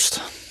a first.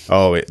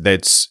 Oh,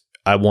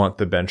 I want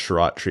the Ben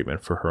Chiarot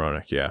treatment for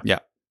Hronek, yeah. Yeah,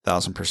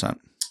 1,000%.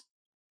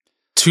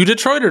 To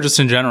Detroit or just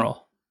in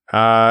general?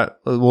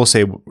 We'll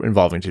say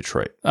involving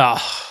Detroit. Now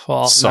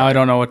I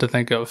don't know what to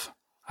think of.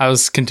 I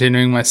was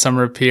continuing my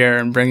summer of Pierre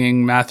and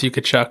bringing Matthew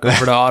Tkachuk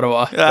over to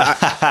Ottawa.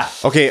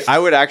 Okay, I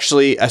would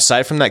actually,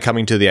 aside from that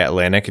coming to the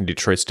Atlantic and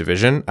Detroit's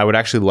division, I would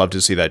actually love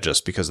to see that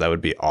just because that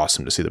would be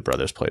awesome to see the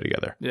brothers play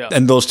together. Yeah.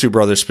 And those two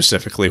brothers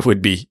specifically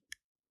would be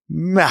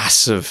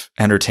massive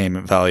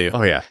entertainment value.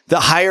 Oh, yeah. The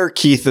hire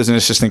Keith as an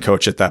assistant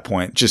coach at that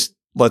point. Just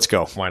let's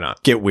go. Why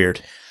not? Get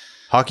weird.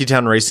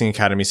 Hockeytown Racing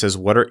Academy says,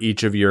 what are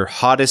each of your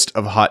hottest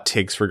of hot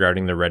takes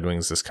regarding the Red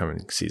Wings this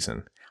coming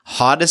season?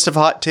 Hottest of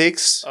hot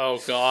takes?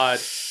 Oh, God.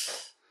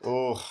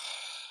 Oh.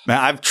 Man,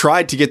 I've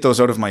tried to get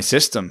those out of my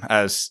system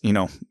as,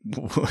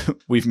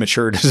 we've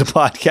matured as a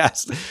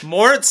podcast.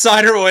 Moritz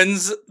Seider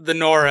wins the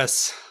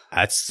Norris.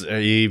 That's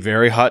a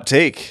very hot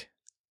take.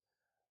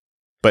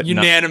 But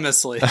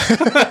unanimously.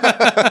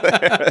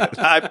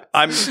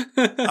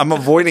 I'm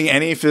avoiding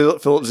any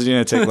Philip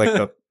Zadina take like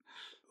the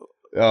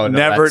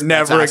never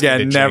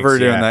again, never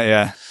doing that.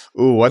 Yeah.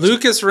 Ooh,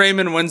 Lucas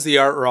Raymond wins the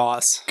Art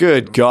Ross.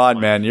 Good God,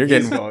 man, you're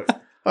getting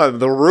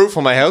the roof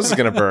on my house is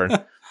gonna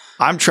burn.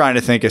 I'm trying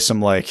to think of some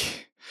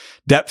like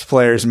depth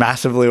players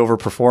massively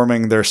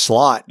overperforming their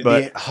slot.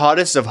 But the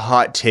hottest of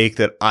hot take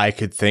that I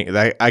could think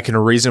that I can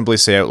reasonably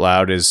say out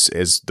loud is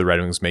the Red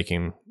Wings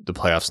making the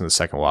playoffs in the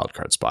second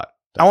wildcard spot.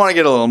 I want to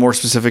get a little more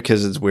specific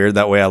because it's weird.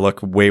 That way I look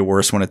way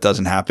worse when it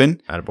doesn't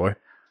happen. Attaboy.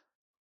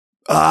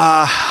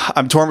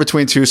 I'm torn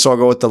between two, so I'll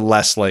go with the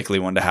less likely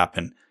one to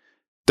happen.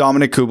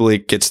 Dominic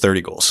Kubalik gets 30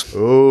 goals.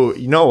 Oh,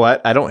 you know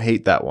what? I don't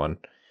hate that one.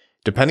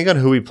 Depending on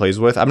who he plays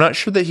with, I'm not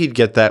sure that he'd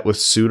get that with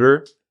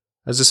Suter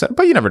as a center,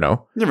 but you never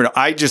know. You never know.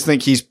 I just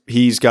think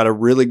he's got a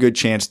really good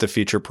chance to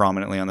feature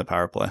prominently on the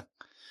power play.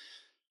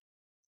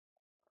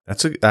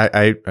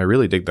 I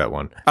really dig that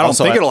one. I don't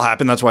think it'll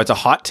happen. That's why it's a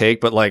hot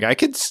take. But like, I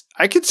could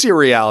see a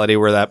reality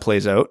where that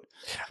plays out.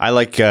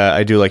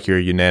 I do like your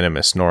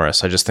unanimous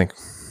Norris. I just think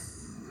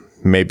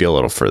maybe a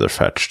little further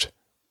fetched.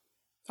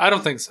 I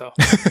don't think so.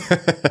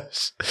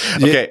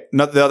 Okay,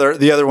 not the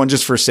other one.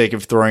 Just for sake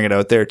of throwing it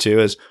out there too,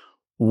 is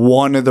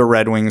one of the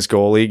Red Wings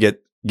goalie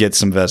get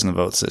some Vezina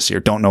votes this year.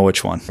 Don't know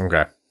which one.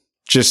 Okay,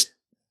 just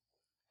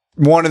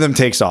one of them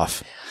takes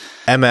off.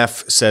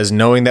 MF says,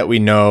 knowing that we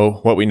know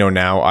what we know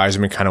now,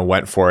 Yzerman kind of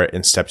went for it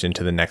and stepped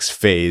into the next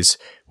phase.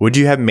 Would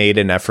you have made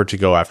an effort to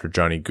go after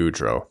Johnny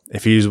Gaudreau?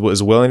 If he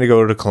was willing to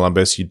go to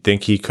Columbus, you'd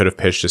think he could have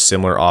pitched a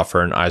similar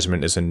offer, and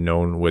Yzerman is a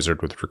known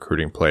wizard with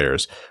recruiting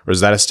players. Or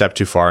is that a step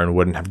too far and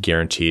wouldn't have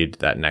guaranteed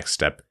that next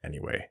step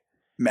anyway?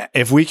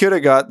 If we could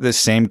have got the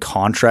same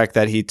contract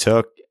that he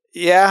took,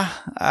 yeah,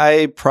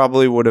 I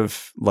probably would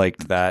have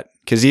liked that.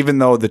 Because even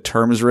though the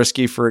term is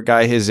risky for a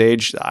guy his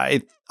age,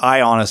 I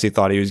honestly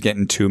thought he was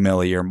getting $2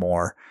 million a year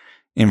more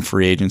in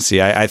free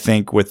agency. I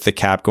think with the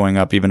cap going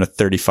up, even a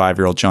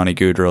 35-year-old Johnny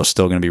Gaudreau is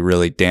still going to be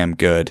really damn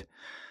good.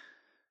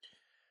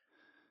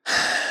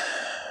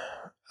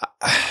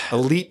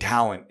 Elite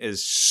talent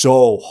is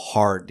so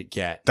hard to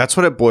get. That's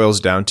what it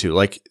boils down to.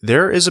 Like,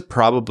 there is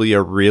probably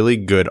a really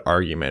good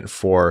argument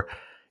for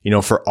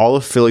all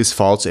of Philly's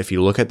faults. If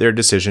you look at their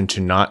decision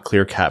to not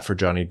clear cap for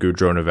Johnny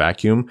Gaudreau in a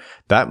vacuum,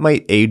 that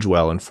might age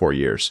well in 4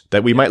 years.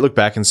 That we might look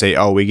back and say,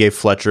 oh, we gave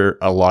Fletcher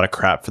a lot of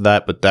crap for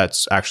that, but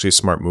that's actually a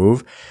smart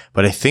move.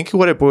 But I think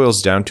what it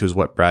boils down to is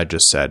what Brad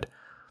just said.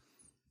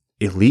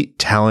 Elite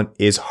talent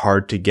is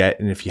hard to get.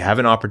 And if you have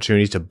an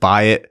opportunity to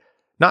buy it,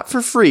 not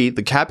for free,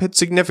 the cap hit's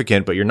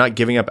significant, but you're not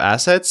giving up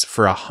assets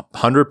for a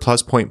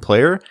 100+ point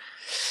player.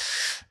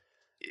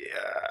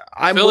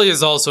 Philly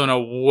is also in a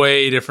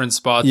way different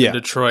spot than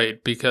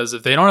Detroit, because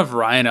if they don't have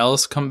Ryan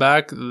Ellis come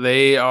back,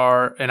 they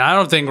are, and I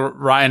don't think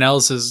Ryan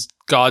Ellis is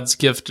God's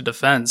gift to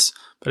defense,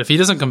 but if he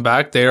doesn't come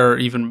back, they are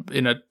even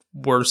in a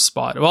worse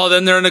spot. Well,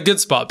 then they're in a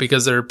good spot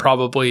because they're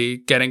probably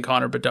getting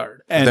Connor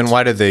Bedard. And then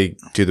why did they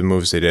do the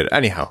moves they did?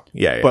 Anyhow,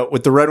 yeah. But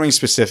with the Red Wings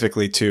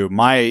specifically too,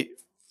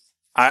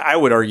 I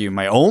would argue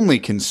my only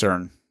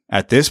concern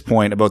at this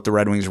point about the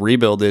Red Wings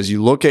rebuild is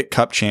you look at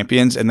Cup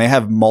champions and they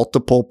have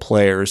multiple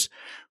players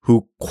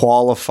who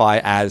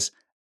qualify as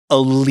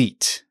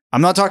elite.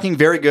 I'm not talking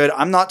very good.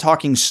 I'm not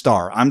talking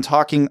star. I'm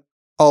talking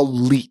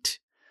elite.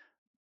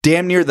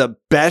 Damn near the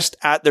best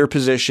at their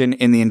position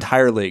in the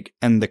entire league.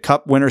 And the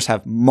Cup winners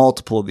have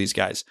multiple of these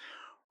guys.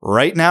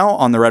 Right now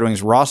on the Red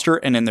Wings roster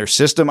and in their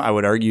system, I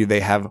would argue they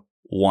have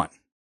one.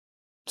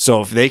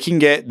 So if they can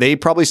they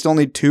probably still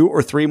need 2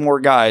 or 3 more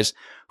guys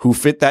who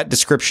fit that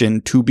description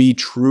to be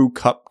true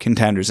Cup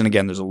contenders. And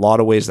again, there's a lot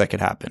of ways that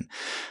could happen.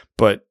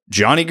 But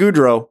Johnny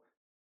Gaudreau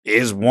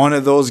is one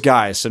of those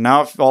guys. So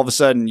now if all of a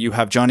sudden you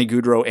have Johnny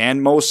Gaudreau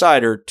and Mo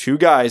Seider, 2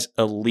 guys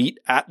elite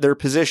at their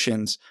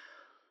positions,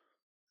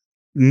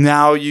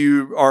 now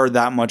you are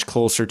that much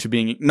closer to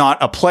being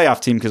not a playoff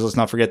team, because let's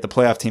not forget the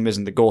playoff team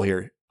isn't the goal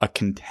here, a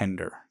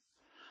contender.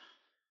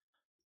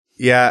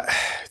 Yeah,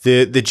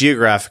 the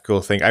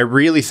geographical thing, I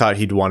really thought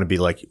he'd want to be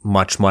like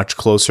much, much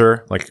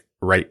closer, like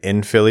right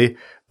in Philly.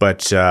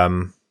 But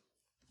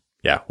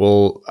yeah,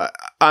 well,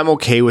 I'm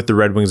okay with the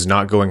Red Wings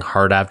not going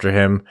hard after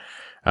him.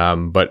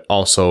 But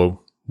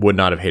also would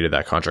not have hated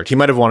that contract. He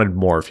might have wanted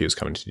more if he was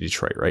coming to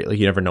Detroit, right? Like,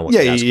 you never know what.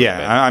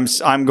 Yeah.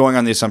 I'm going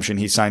on the assumption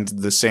he signed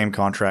the same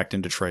contract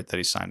in Detroit that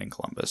he signed in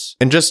Columbus.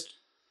 And just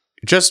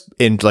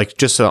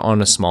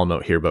on a small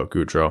note here about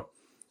Gaudreau,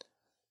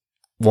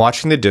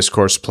 watching the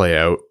discourse play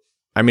out,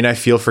 I mean, I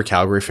feel for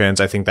Calgary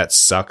fans. I think that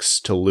sucks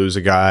to lose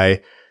a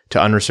guy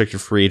to unrestricted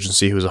free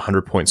agency who's a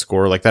 100-point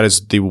scorer. Like, that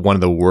is one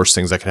of the worst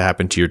things that could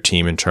happen to your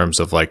team in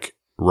terms of like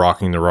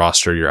rocking the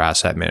roster, your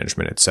asset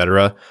management,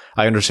 etc.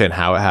 I understand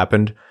how it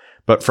happened,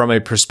 but from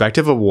a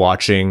perspective of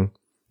watching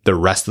the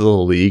rest of the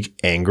league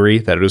angry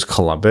that it was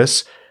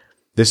Columbus,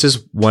 this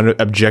is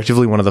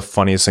objectively one of the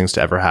funniest things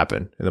to ever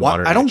happen in the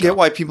modern NHL. I don't get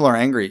why people are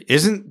angry.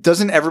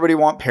 Doesn't everybody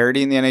want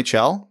parity in the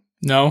NHL?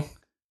 No.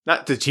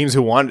 Not the teams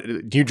who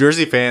want New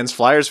Jersey fans,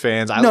 Flyers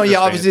fans, Islanders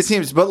obviously fans.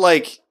 teams, but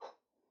like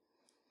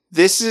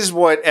this is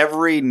what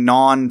every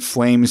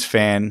non-Flames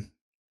fan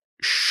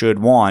should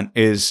want,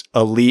 is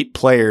elite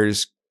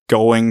players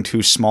going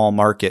to small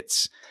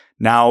markets.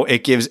 Now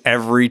it gives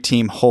every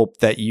team hope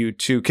that you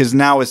too, because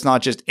now it's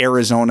not just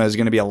Arizona is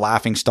going to be a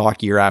laughing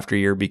stock year after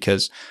year,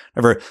 because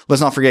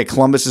let's not forget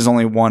Columbus has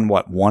only won,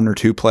 1 or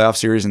 2 playoff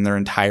series in their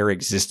entire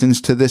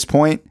existence to this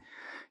point.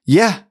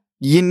 Yeah,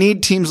 you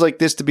need teams like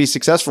this to be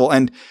successful.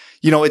 And,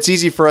 it's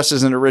easy for us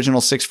as an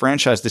original 6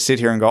 franchise to sit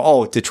here and go,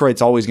 oh,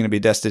 Detroit's always going to be a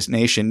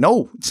destination.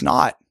 No, it's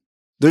not.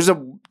 There's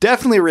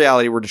definitely a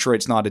reality where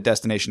Detroit's not a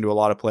destination to a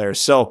lot of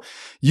players. So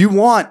you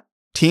want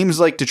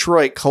teams like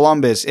Detroit,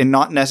 Columbus, and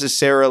not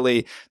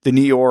necessarily the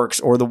New Yorks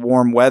or the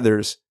warm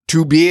weathers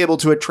to be able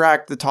to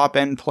attract the top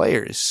end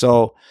players.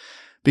 So,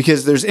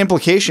 because there's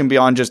implication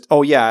beyond just,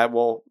 oh yeah,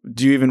 well,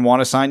 do you even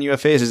want to sign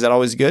UFAs? Is that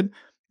always good?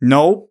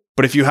 No,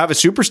 but if you have a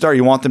superstar,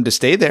 you want them to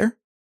stay there.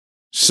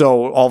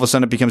 So all of a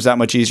sudden it becomes that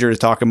much easier to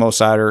talk a Mo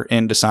Seider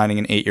into signing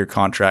an 8-year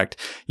contract.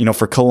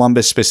 For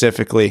Columbus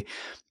specifically,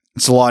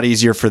 it's a lot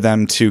easier for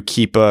them to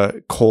keep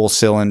a Cole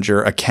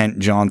Sillinger, a Kent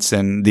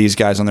Johnson, these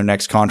guys on their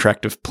next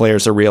contract if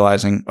players are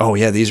realizing, oh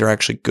yeah, these are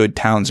actually good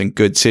towns and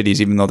good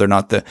cities, even though they're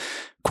not the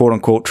quote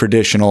unquote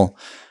traditional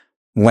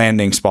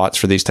landing spots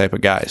for these type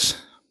of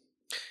guys.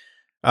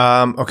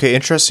 Okay,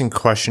 interesting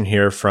question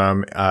here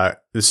from,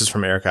 this is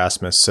from Eric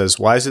Asmus, says,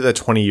 why is it that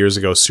 20 years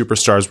ago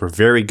superstars were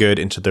very good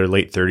into their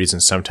late 30s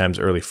and sometimes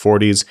early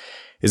 40s?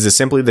 Is it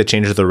simply the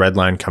change of the red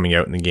line coming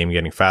out and the game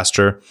getting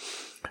faster?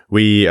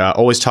 We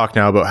always talk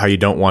now about how you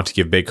don't want to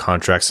give big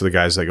contracts to the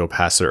guys that go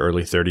past their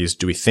early 30s.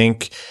 Do we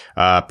think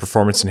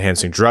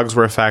performance-enhancing drugs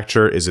were a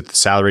factor? Is it the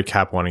salary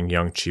cap wanting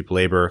young, cheap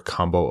labor?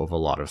 Combo of a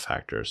lot of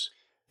factors.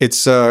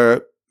 It's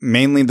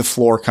mainly the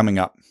floor coming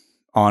up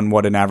on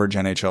what an average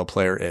NHL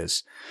player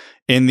is.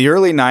 In the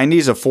early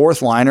 90s, a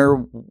fourth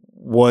liner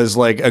was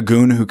like a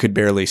goon who could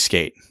barely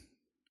skate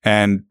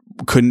and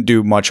couldn't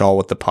do much all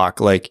with the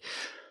puck. Like,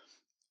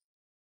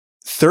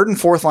 third and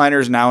fourth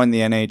liners now in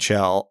the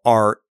NHL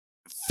are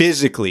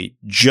physically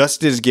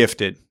just as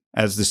gifted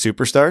as the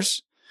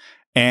superstars,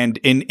 and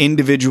in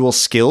individual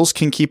skills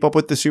can keep up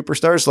with the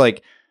superstars.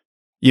 Like,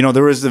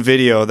 there was the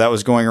video that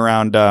was going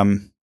around,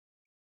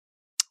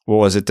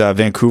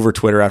 Vancouver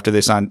Twitter after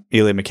they signed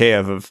Ilya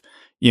Mikheyev of,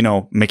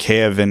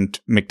 Mikheyev and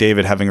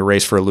McDavid having a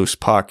race for a loose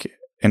puck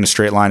in a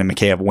straight line and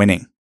Mikheyev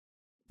winning.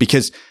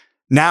 Because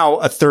now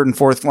a third and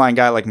fourth line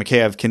guy like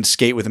Mikheyev can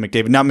skate with a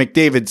McDavid. Now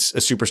McDavid's a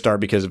superstar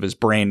because of his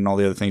brain and all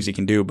the other things he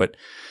can do, but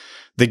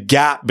the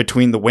gap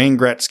between the Wayne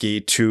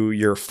Gretzky to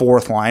your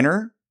fourth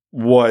liner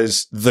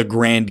was the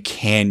Grand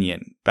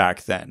Canyon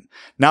back then.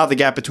 Now the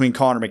gap between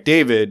Connor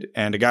McDavid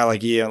and a guy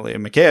like Ilya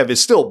Mikheyev is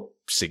still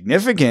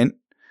significant,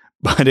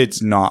 but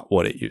it's not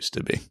what it used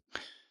to be.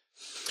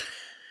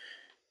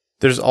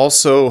 There's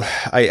also,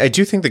 I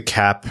do think the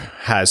cap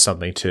has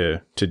something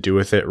to do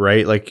with it,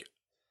 right? Like,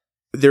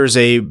 there's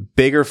a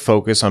bigger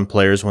focus on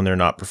players when they're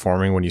not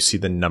performing when you see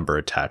the number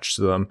attached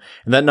to them.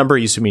 And that number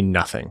used to mean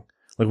nothing.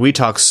 Like, we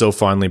talk so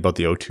fondly about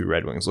the 0-2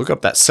 Red Wings. Look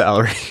up that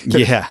salary.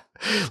 Yeah.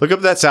 Look up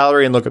that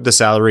salary and look up the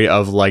salary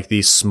of like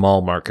these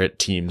small market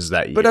teams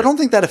that year. But I don't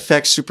think that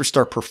affects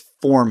superstar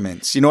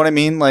performance. You know what I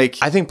mean? Like,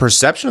 I think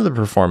perception of the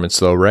performance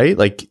though, right?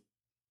 Like,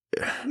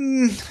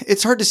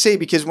 it's hard to say,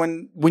 because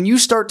when you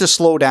start to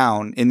slow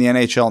down in the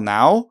NHL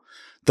now,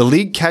 the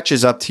league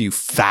catches up to you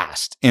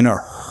fast in a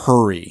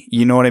hurry.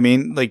 You know what I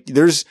mean? Like,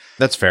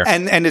 that's fair.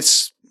 And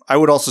it's, I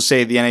would also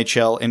say the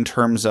NHL in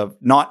terms of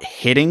not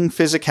hitting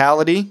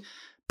physicality,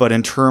 but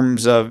in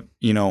terms of,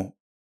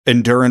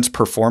 endurance,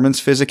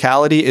 performance,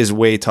 physicality is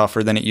way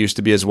tougher than it used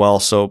to be as well.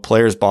 So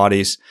players'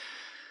 bodies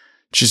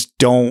just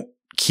don't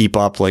keep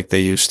up like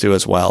they used to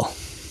as well.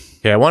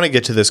 Yeah, I want to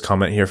get to this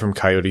comment here from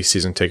Coyote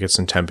Season Tickets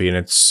in Tempe, and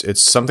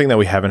it's something that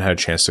we haven't had a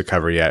chance to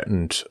cover yet.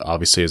 And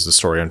obviously, as the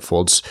story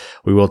unfolds,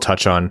 we will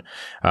touch on.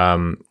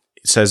 It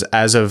says,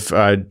 as of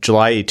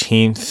July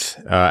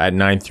 18th at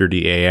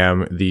 9:30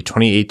 a.m., the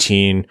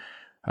 2018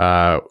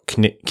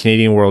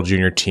 Canadian World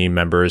Junior Team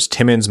members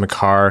Timmins,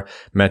 Makar,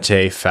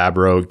 Mete,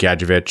 Fabro,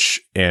 Gadjevich,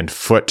 and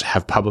Foote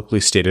have publicly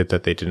stated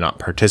that they did not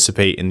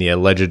participate in the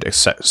alleged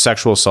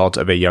sexual assault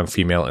of a young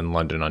female in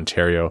London,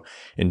 Ontario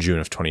in June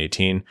of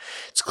 2018.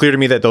 It's clear to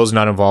me that those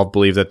not involved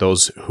believe that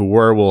those who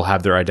were will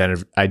have their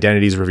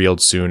identities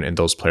revealed soon, and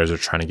those players are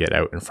trying to get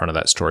out in front of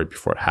that story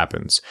before it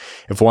happens.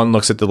 If one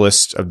looks at the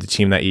list of the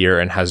team that year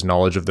and has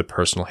knowledge of the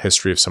personal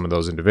history of some of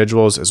those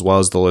individuals, as well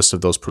as the list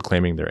of those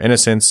proclaiming their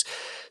innocence,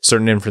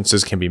 certain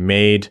inferences can be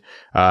made.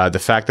 The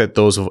fact that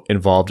those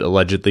involved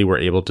allegedly were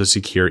able to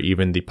secure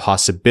even the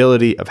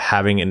possibility of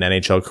having an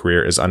NHL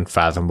career is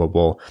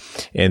unfathomable,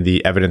 and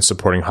the evidence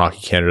supporting Hockey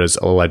Canada's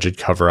alleged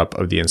cover-up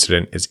of the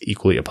incident is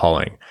equally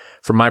appalling.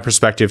 From my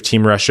perspective,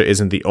 Team Russia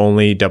isn't the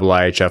only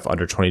IIHF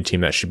under-20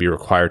 team that should be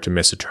required to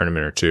miss a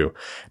tournament or two.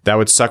 That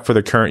would suck for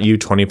the current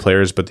U20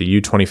 players, but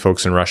the U20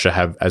 folks in Russia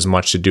have as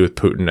much to do with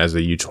Putin as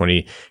the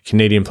U20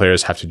 Canadian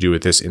players have to do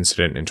with this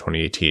incident in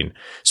 2018.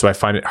 So I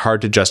find it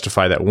hard to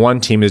justify that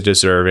one team is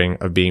deserving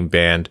of being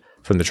banned,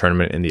 from the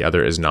tournament and the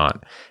other is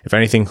not. If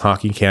anything,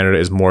 Hockey Canada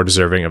is more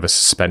deserving of a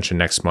suspension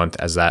next month,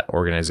 as that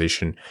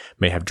organization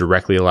may have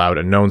directly allowed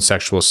a known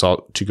sexual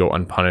assault to go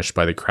unpunished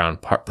by the Crown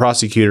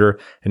prosecutor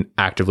and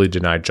actively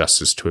denied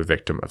justice to a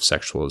victim of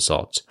sexual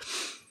assault.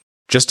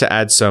 Just to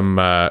add some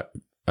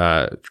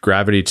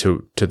gravity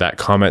to that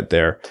comment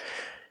there,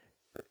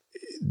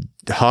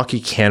 Hockey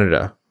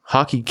Canada,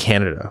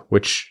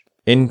 which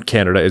in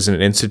Canada is an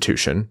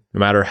institution, no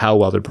matter how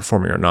well they're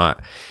performing or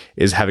not,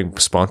 is having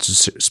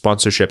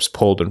sponsorships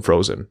pulled and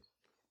frozen.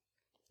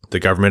 The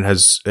government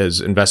has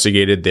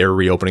investigated. They're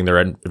reopening their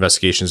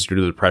investigations due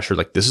to the pressure.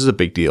 Like, this is a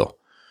big deal.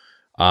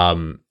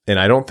 And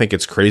I don't think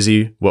it's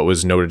crazy what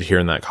was noted here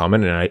in that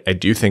comment. And I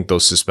do think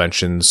those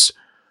suspensions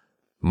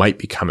might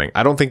be coming.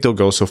 I don't think they'll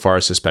go so far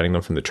as suspending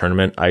them from the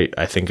tournament.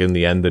 I think in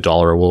the end, the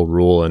dollar will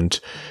rule. And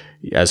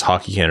as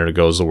Hockey Canada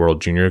goes, the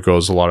World Junior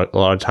goes a lot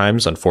of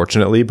times,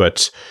 unfortunately.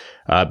 But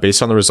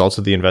based on the results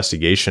of the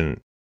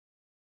investigation,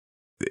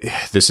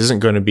 this isn't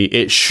going to be,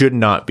 it should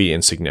not be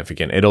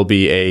insignificant. It'll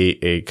be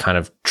a kind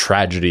of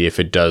tragedy if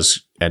it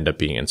does end up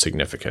being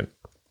insignificant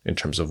in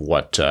terms of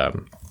what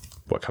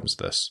comes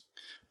to this.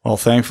 Well,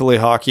 thankfully,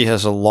 hockey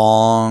has a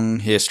long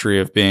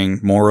history of being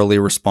morally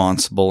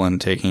responsible and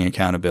taking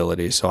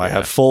accountability. So I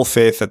have full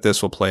faith that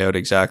this will play out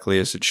exactly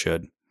as it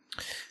should.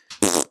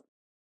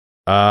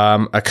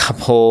 A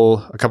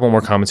couple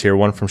more comments here.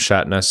 One from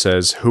Shatna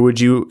says, "Who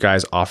would you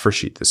guys offer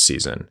sheet this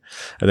season?"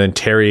 And then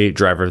Terry,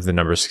 driver of the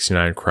number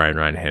 69, crying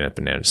Ryan Hannah,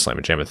 Banana Slam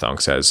and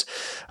Jamathong says,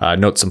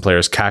 "Note some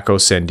players: Kako,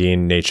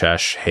 Sandin,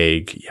 Nachesh,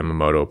 Haig,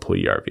 Yamamoto,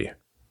 Puljujarvi."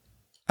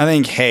 I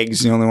think Haig's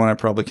the only one I'd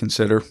probably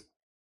consider.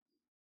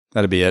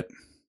 That'd be it.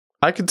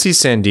 I could see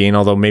Sandin,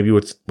 although maybe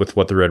with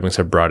what the Red Wings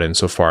have brought in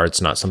so far, it's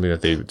not something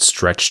that they would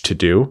stretch to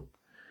do.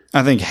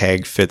 I think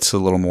Haig fits a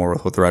little more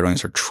with what the Red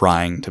Wings are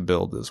trying to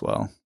build as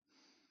well.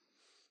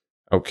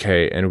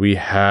 Okay, and we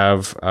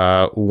have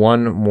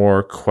one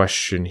more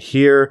question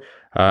here.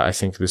 I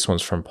think this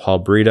one's from Paul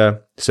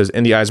Breda. It says,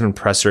 in the Yzerman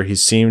presser, he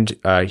seemed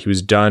he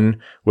was done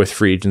with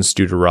free agents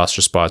due to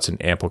roster spots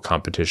and ample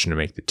competition to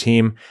make the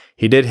team.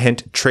 He did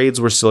hint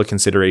trades were still a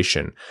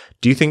consideration.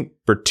 Do you think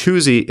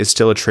Bertuzzi is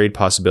still a trade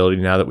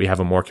possibility now that we have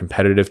a more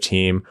competitive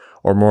team,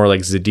 or more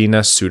like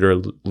Zadina,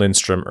 Suter,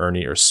 Lindstrom,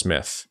 Ernie, or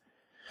Smith?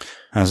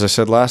 As I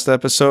said last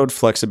episode,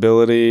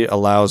 flexibility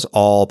allows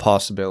all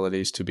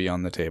possibilities to be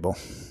on the table.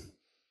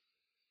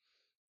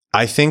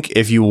 I think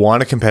if you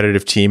want a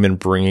competitive team and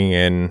bringing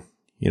in,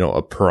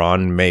 a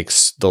Perron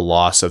makes the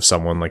loss of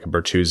someone like a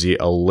Bertuzzi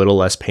a little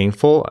less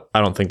painful.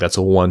 I don't think that's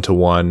a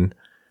one-to-one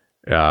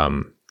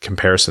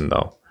comparison,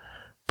 though.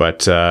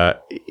 But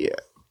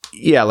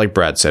yeah, like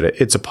Brad said,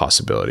 it's a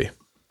possibility.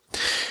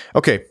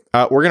 Okay,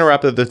 we're going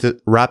to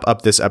wrap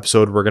up this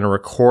episode. We're going to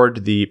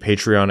record the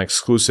Patreon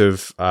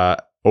exclusive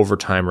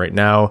overtime right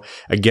now.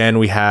 Again,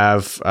 we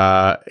have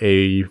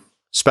a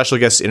special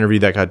guest interview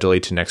that got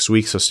delayed to next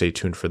week, so stay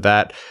tuned for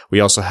that. We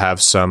also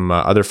have some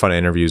other fun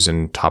interviews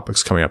and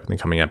topics coming up in the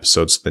coming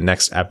episodes. The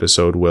next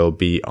episode will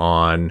be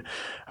on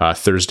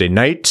Thursday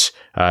night.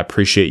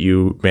 Appreciate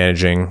you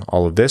managing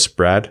all of this.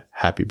 Brad,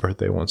 happy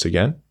birthday once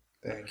again.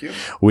 Thank you.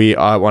 We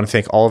want to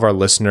thank all of our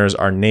listeners,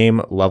 our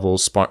the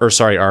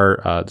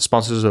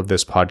sponsors of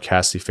this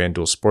podcast, the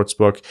FanDuel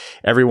Sportsbook,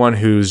 everyone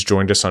who's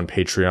joined us on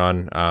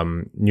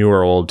Patreon, new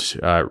or old,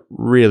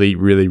 really,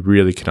 really,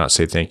 really cannot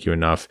say thank you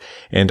enough.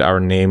 And our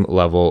name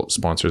level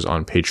sponsors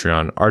on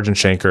Patreon, Arjun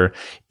Shankar,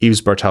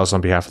 Yves Bartels on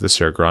behalf of the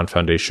Sarah Grand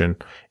Foundation,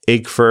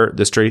 Igfer,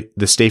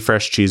 the Stay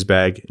Fresh Cheese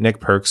Bag, Nick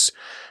Perks,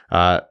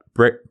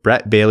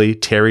 Brett Bailey,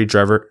 Terry,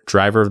 driver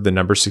of the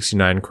number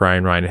 69,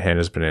 crying Ryan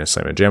Hannah's Banana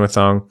Slam and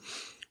Jamathong,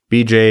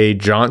 BJ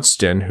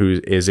Johnston,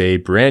 who is a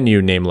brand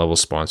new name level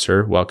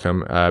sponsor.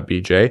 Welcome,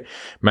 BJ.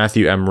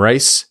 Matthew M.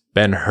 Rice,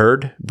 Ben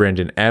Hurd,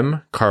 Brandon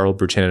M., Carl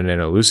Brutin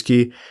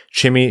Nanoluski,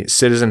 Chimmy,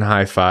 Citizen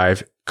High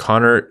Five,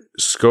 Connor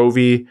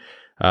Scovey,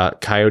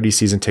 Coyote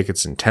Season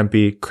Tickets in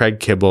Tempe, Craig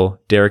Kibble,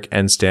 Derek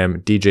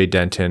Enstam, DJ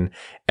Denton,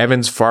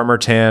 Evans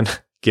Farmertan,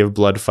 Give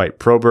Blood Fight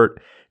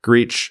Probert,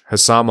 Greach,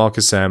 Hassam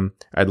Al-Qassem,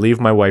 I'd Leave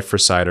My Wife for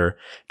Seider,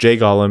 Jay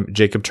Gollum,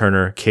 Jacob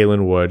Turner,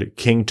 Kalen Wood,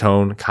 King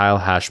Tone, Kyle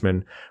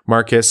Hashman,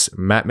 Marcus,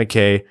 Matt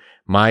McKay,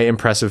 My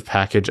Impressive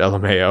Package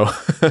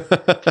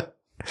LMAO,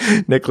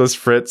 Nicholas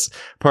Fritz,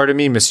 pardon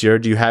me, monsieur,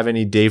 do you have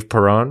any Dave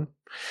Perron?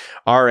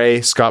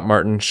 R.A., Scott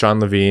Martin, Sean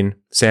Levine,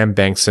 Sam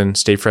Bankson,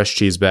 Stay Fresh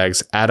Cheese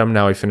Bags, Adam,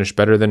 Now I Finished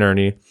Better Than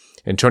Ernie,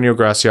 Antonio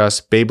Gracias,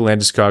 Babe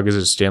Landeskog is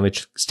a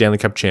Stanley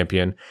Cup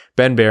champion,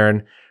 Ben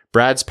Barron,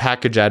 Brad's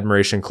Package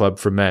Admiration Club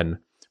for Men,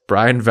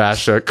 Brian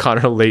Vasha,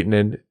 Connor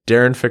Leighton,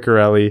 Darren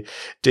Ficcarelli,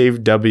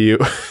 Dave W.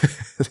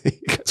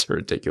 You guys are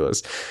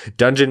ridiculous.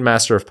 Dungeon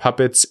Master of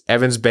Puppets,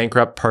 Evans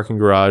Bankrupt Parking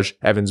Garage,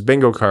 Evans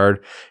Bingo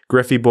Card,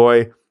 Griffey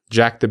Boy,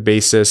 Jack the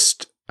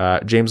Bassist,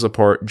 James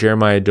Laporte,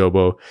 Jeremiah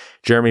Dobo,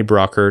 Jeremy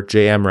Brocker,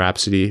 JM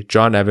Rhapsody,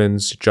 John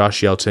Evans,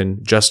 Josh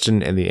Yelton,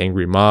 Justin and the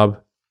Angry Mob,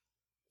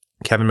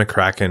 Kevin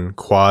McCracken,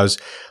 Quaz,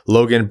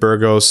 Logan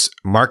Burgos,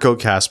 Marco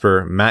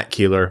Kasper, Matt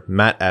Keeler,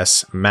 Matt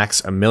S.,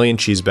 Max A Million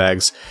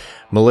Cheesebags,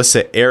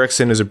 Melissa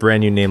Erickson is a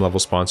brand new name level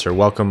sponsor.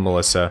 Welcome,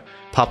 Melissa.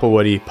 Papa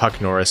Woody,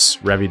 Puck Norris,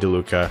 Revi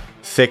DeLuca,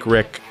 Thick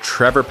Rick,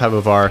 Trevor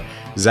Pevovar,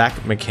 Zach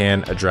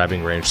McCann, a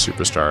driving range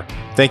superstar.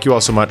 Thank you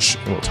all so much,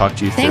 and we'll talk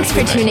to you Thanks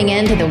Thursday for tuning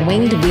in to the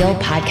Winged Wheel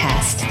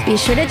Podcast. Be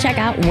sure to check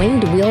out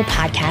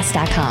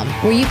wingedwheelpodcast.com,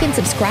 where you can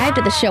subscribe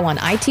to the show on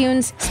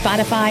iTunes,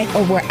 Spotify,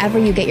 or wherever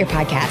you get your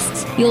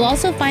podcasts. You'll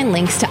also find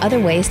links to other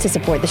ways to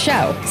support the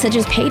show, such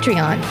as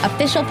Patreon,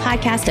 official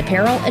podcast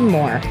apparel, and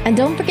more. And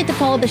don't forget to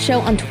follow the show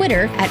on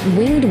Twitter at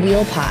Winged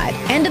Wheel Pod.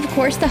 And of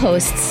course, the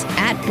hosts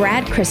at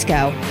Brad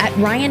Crisco, at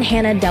Ryan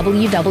Hanna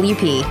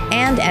WWP,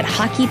 and at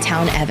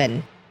Hockeytown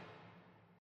Evan.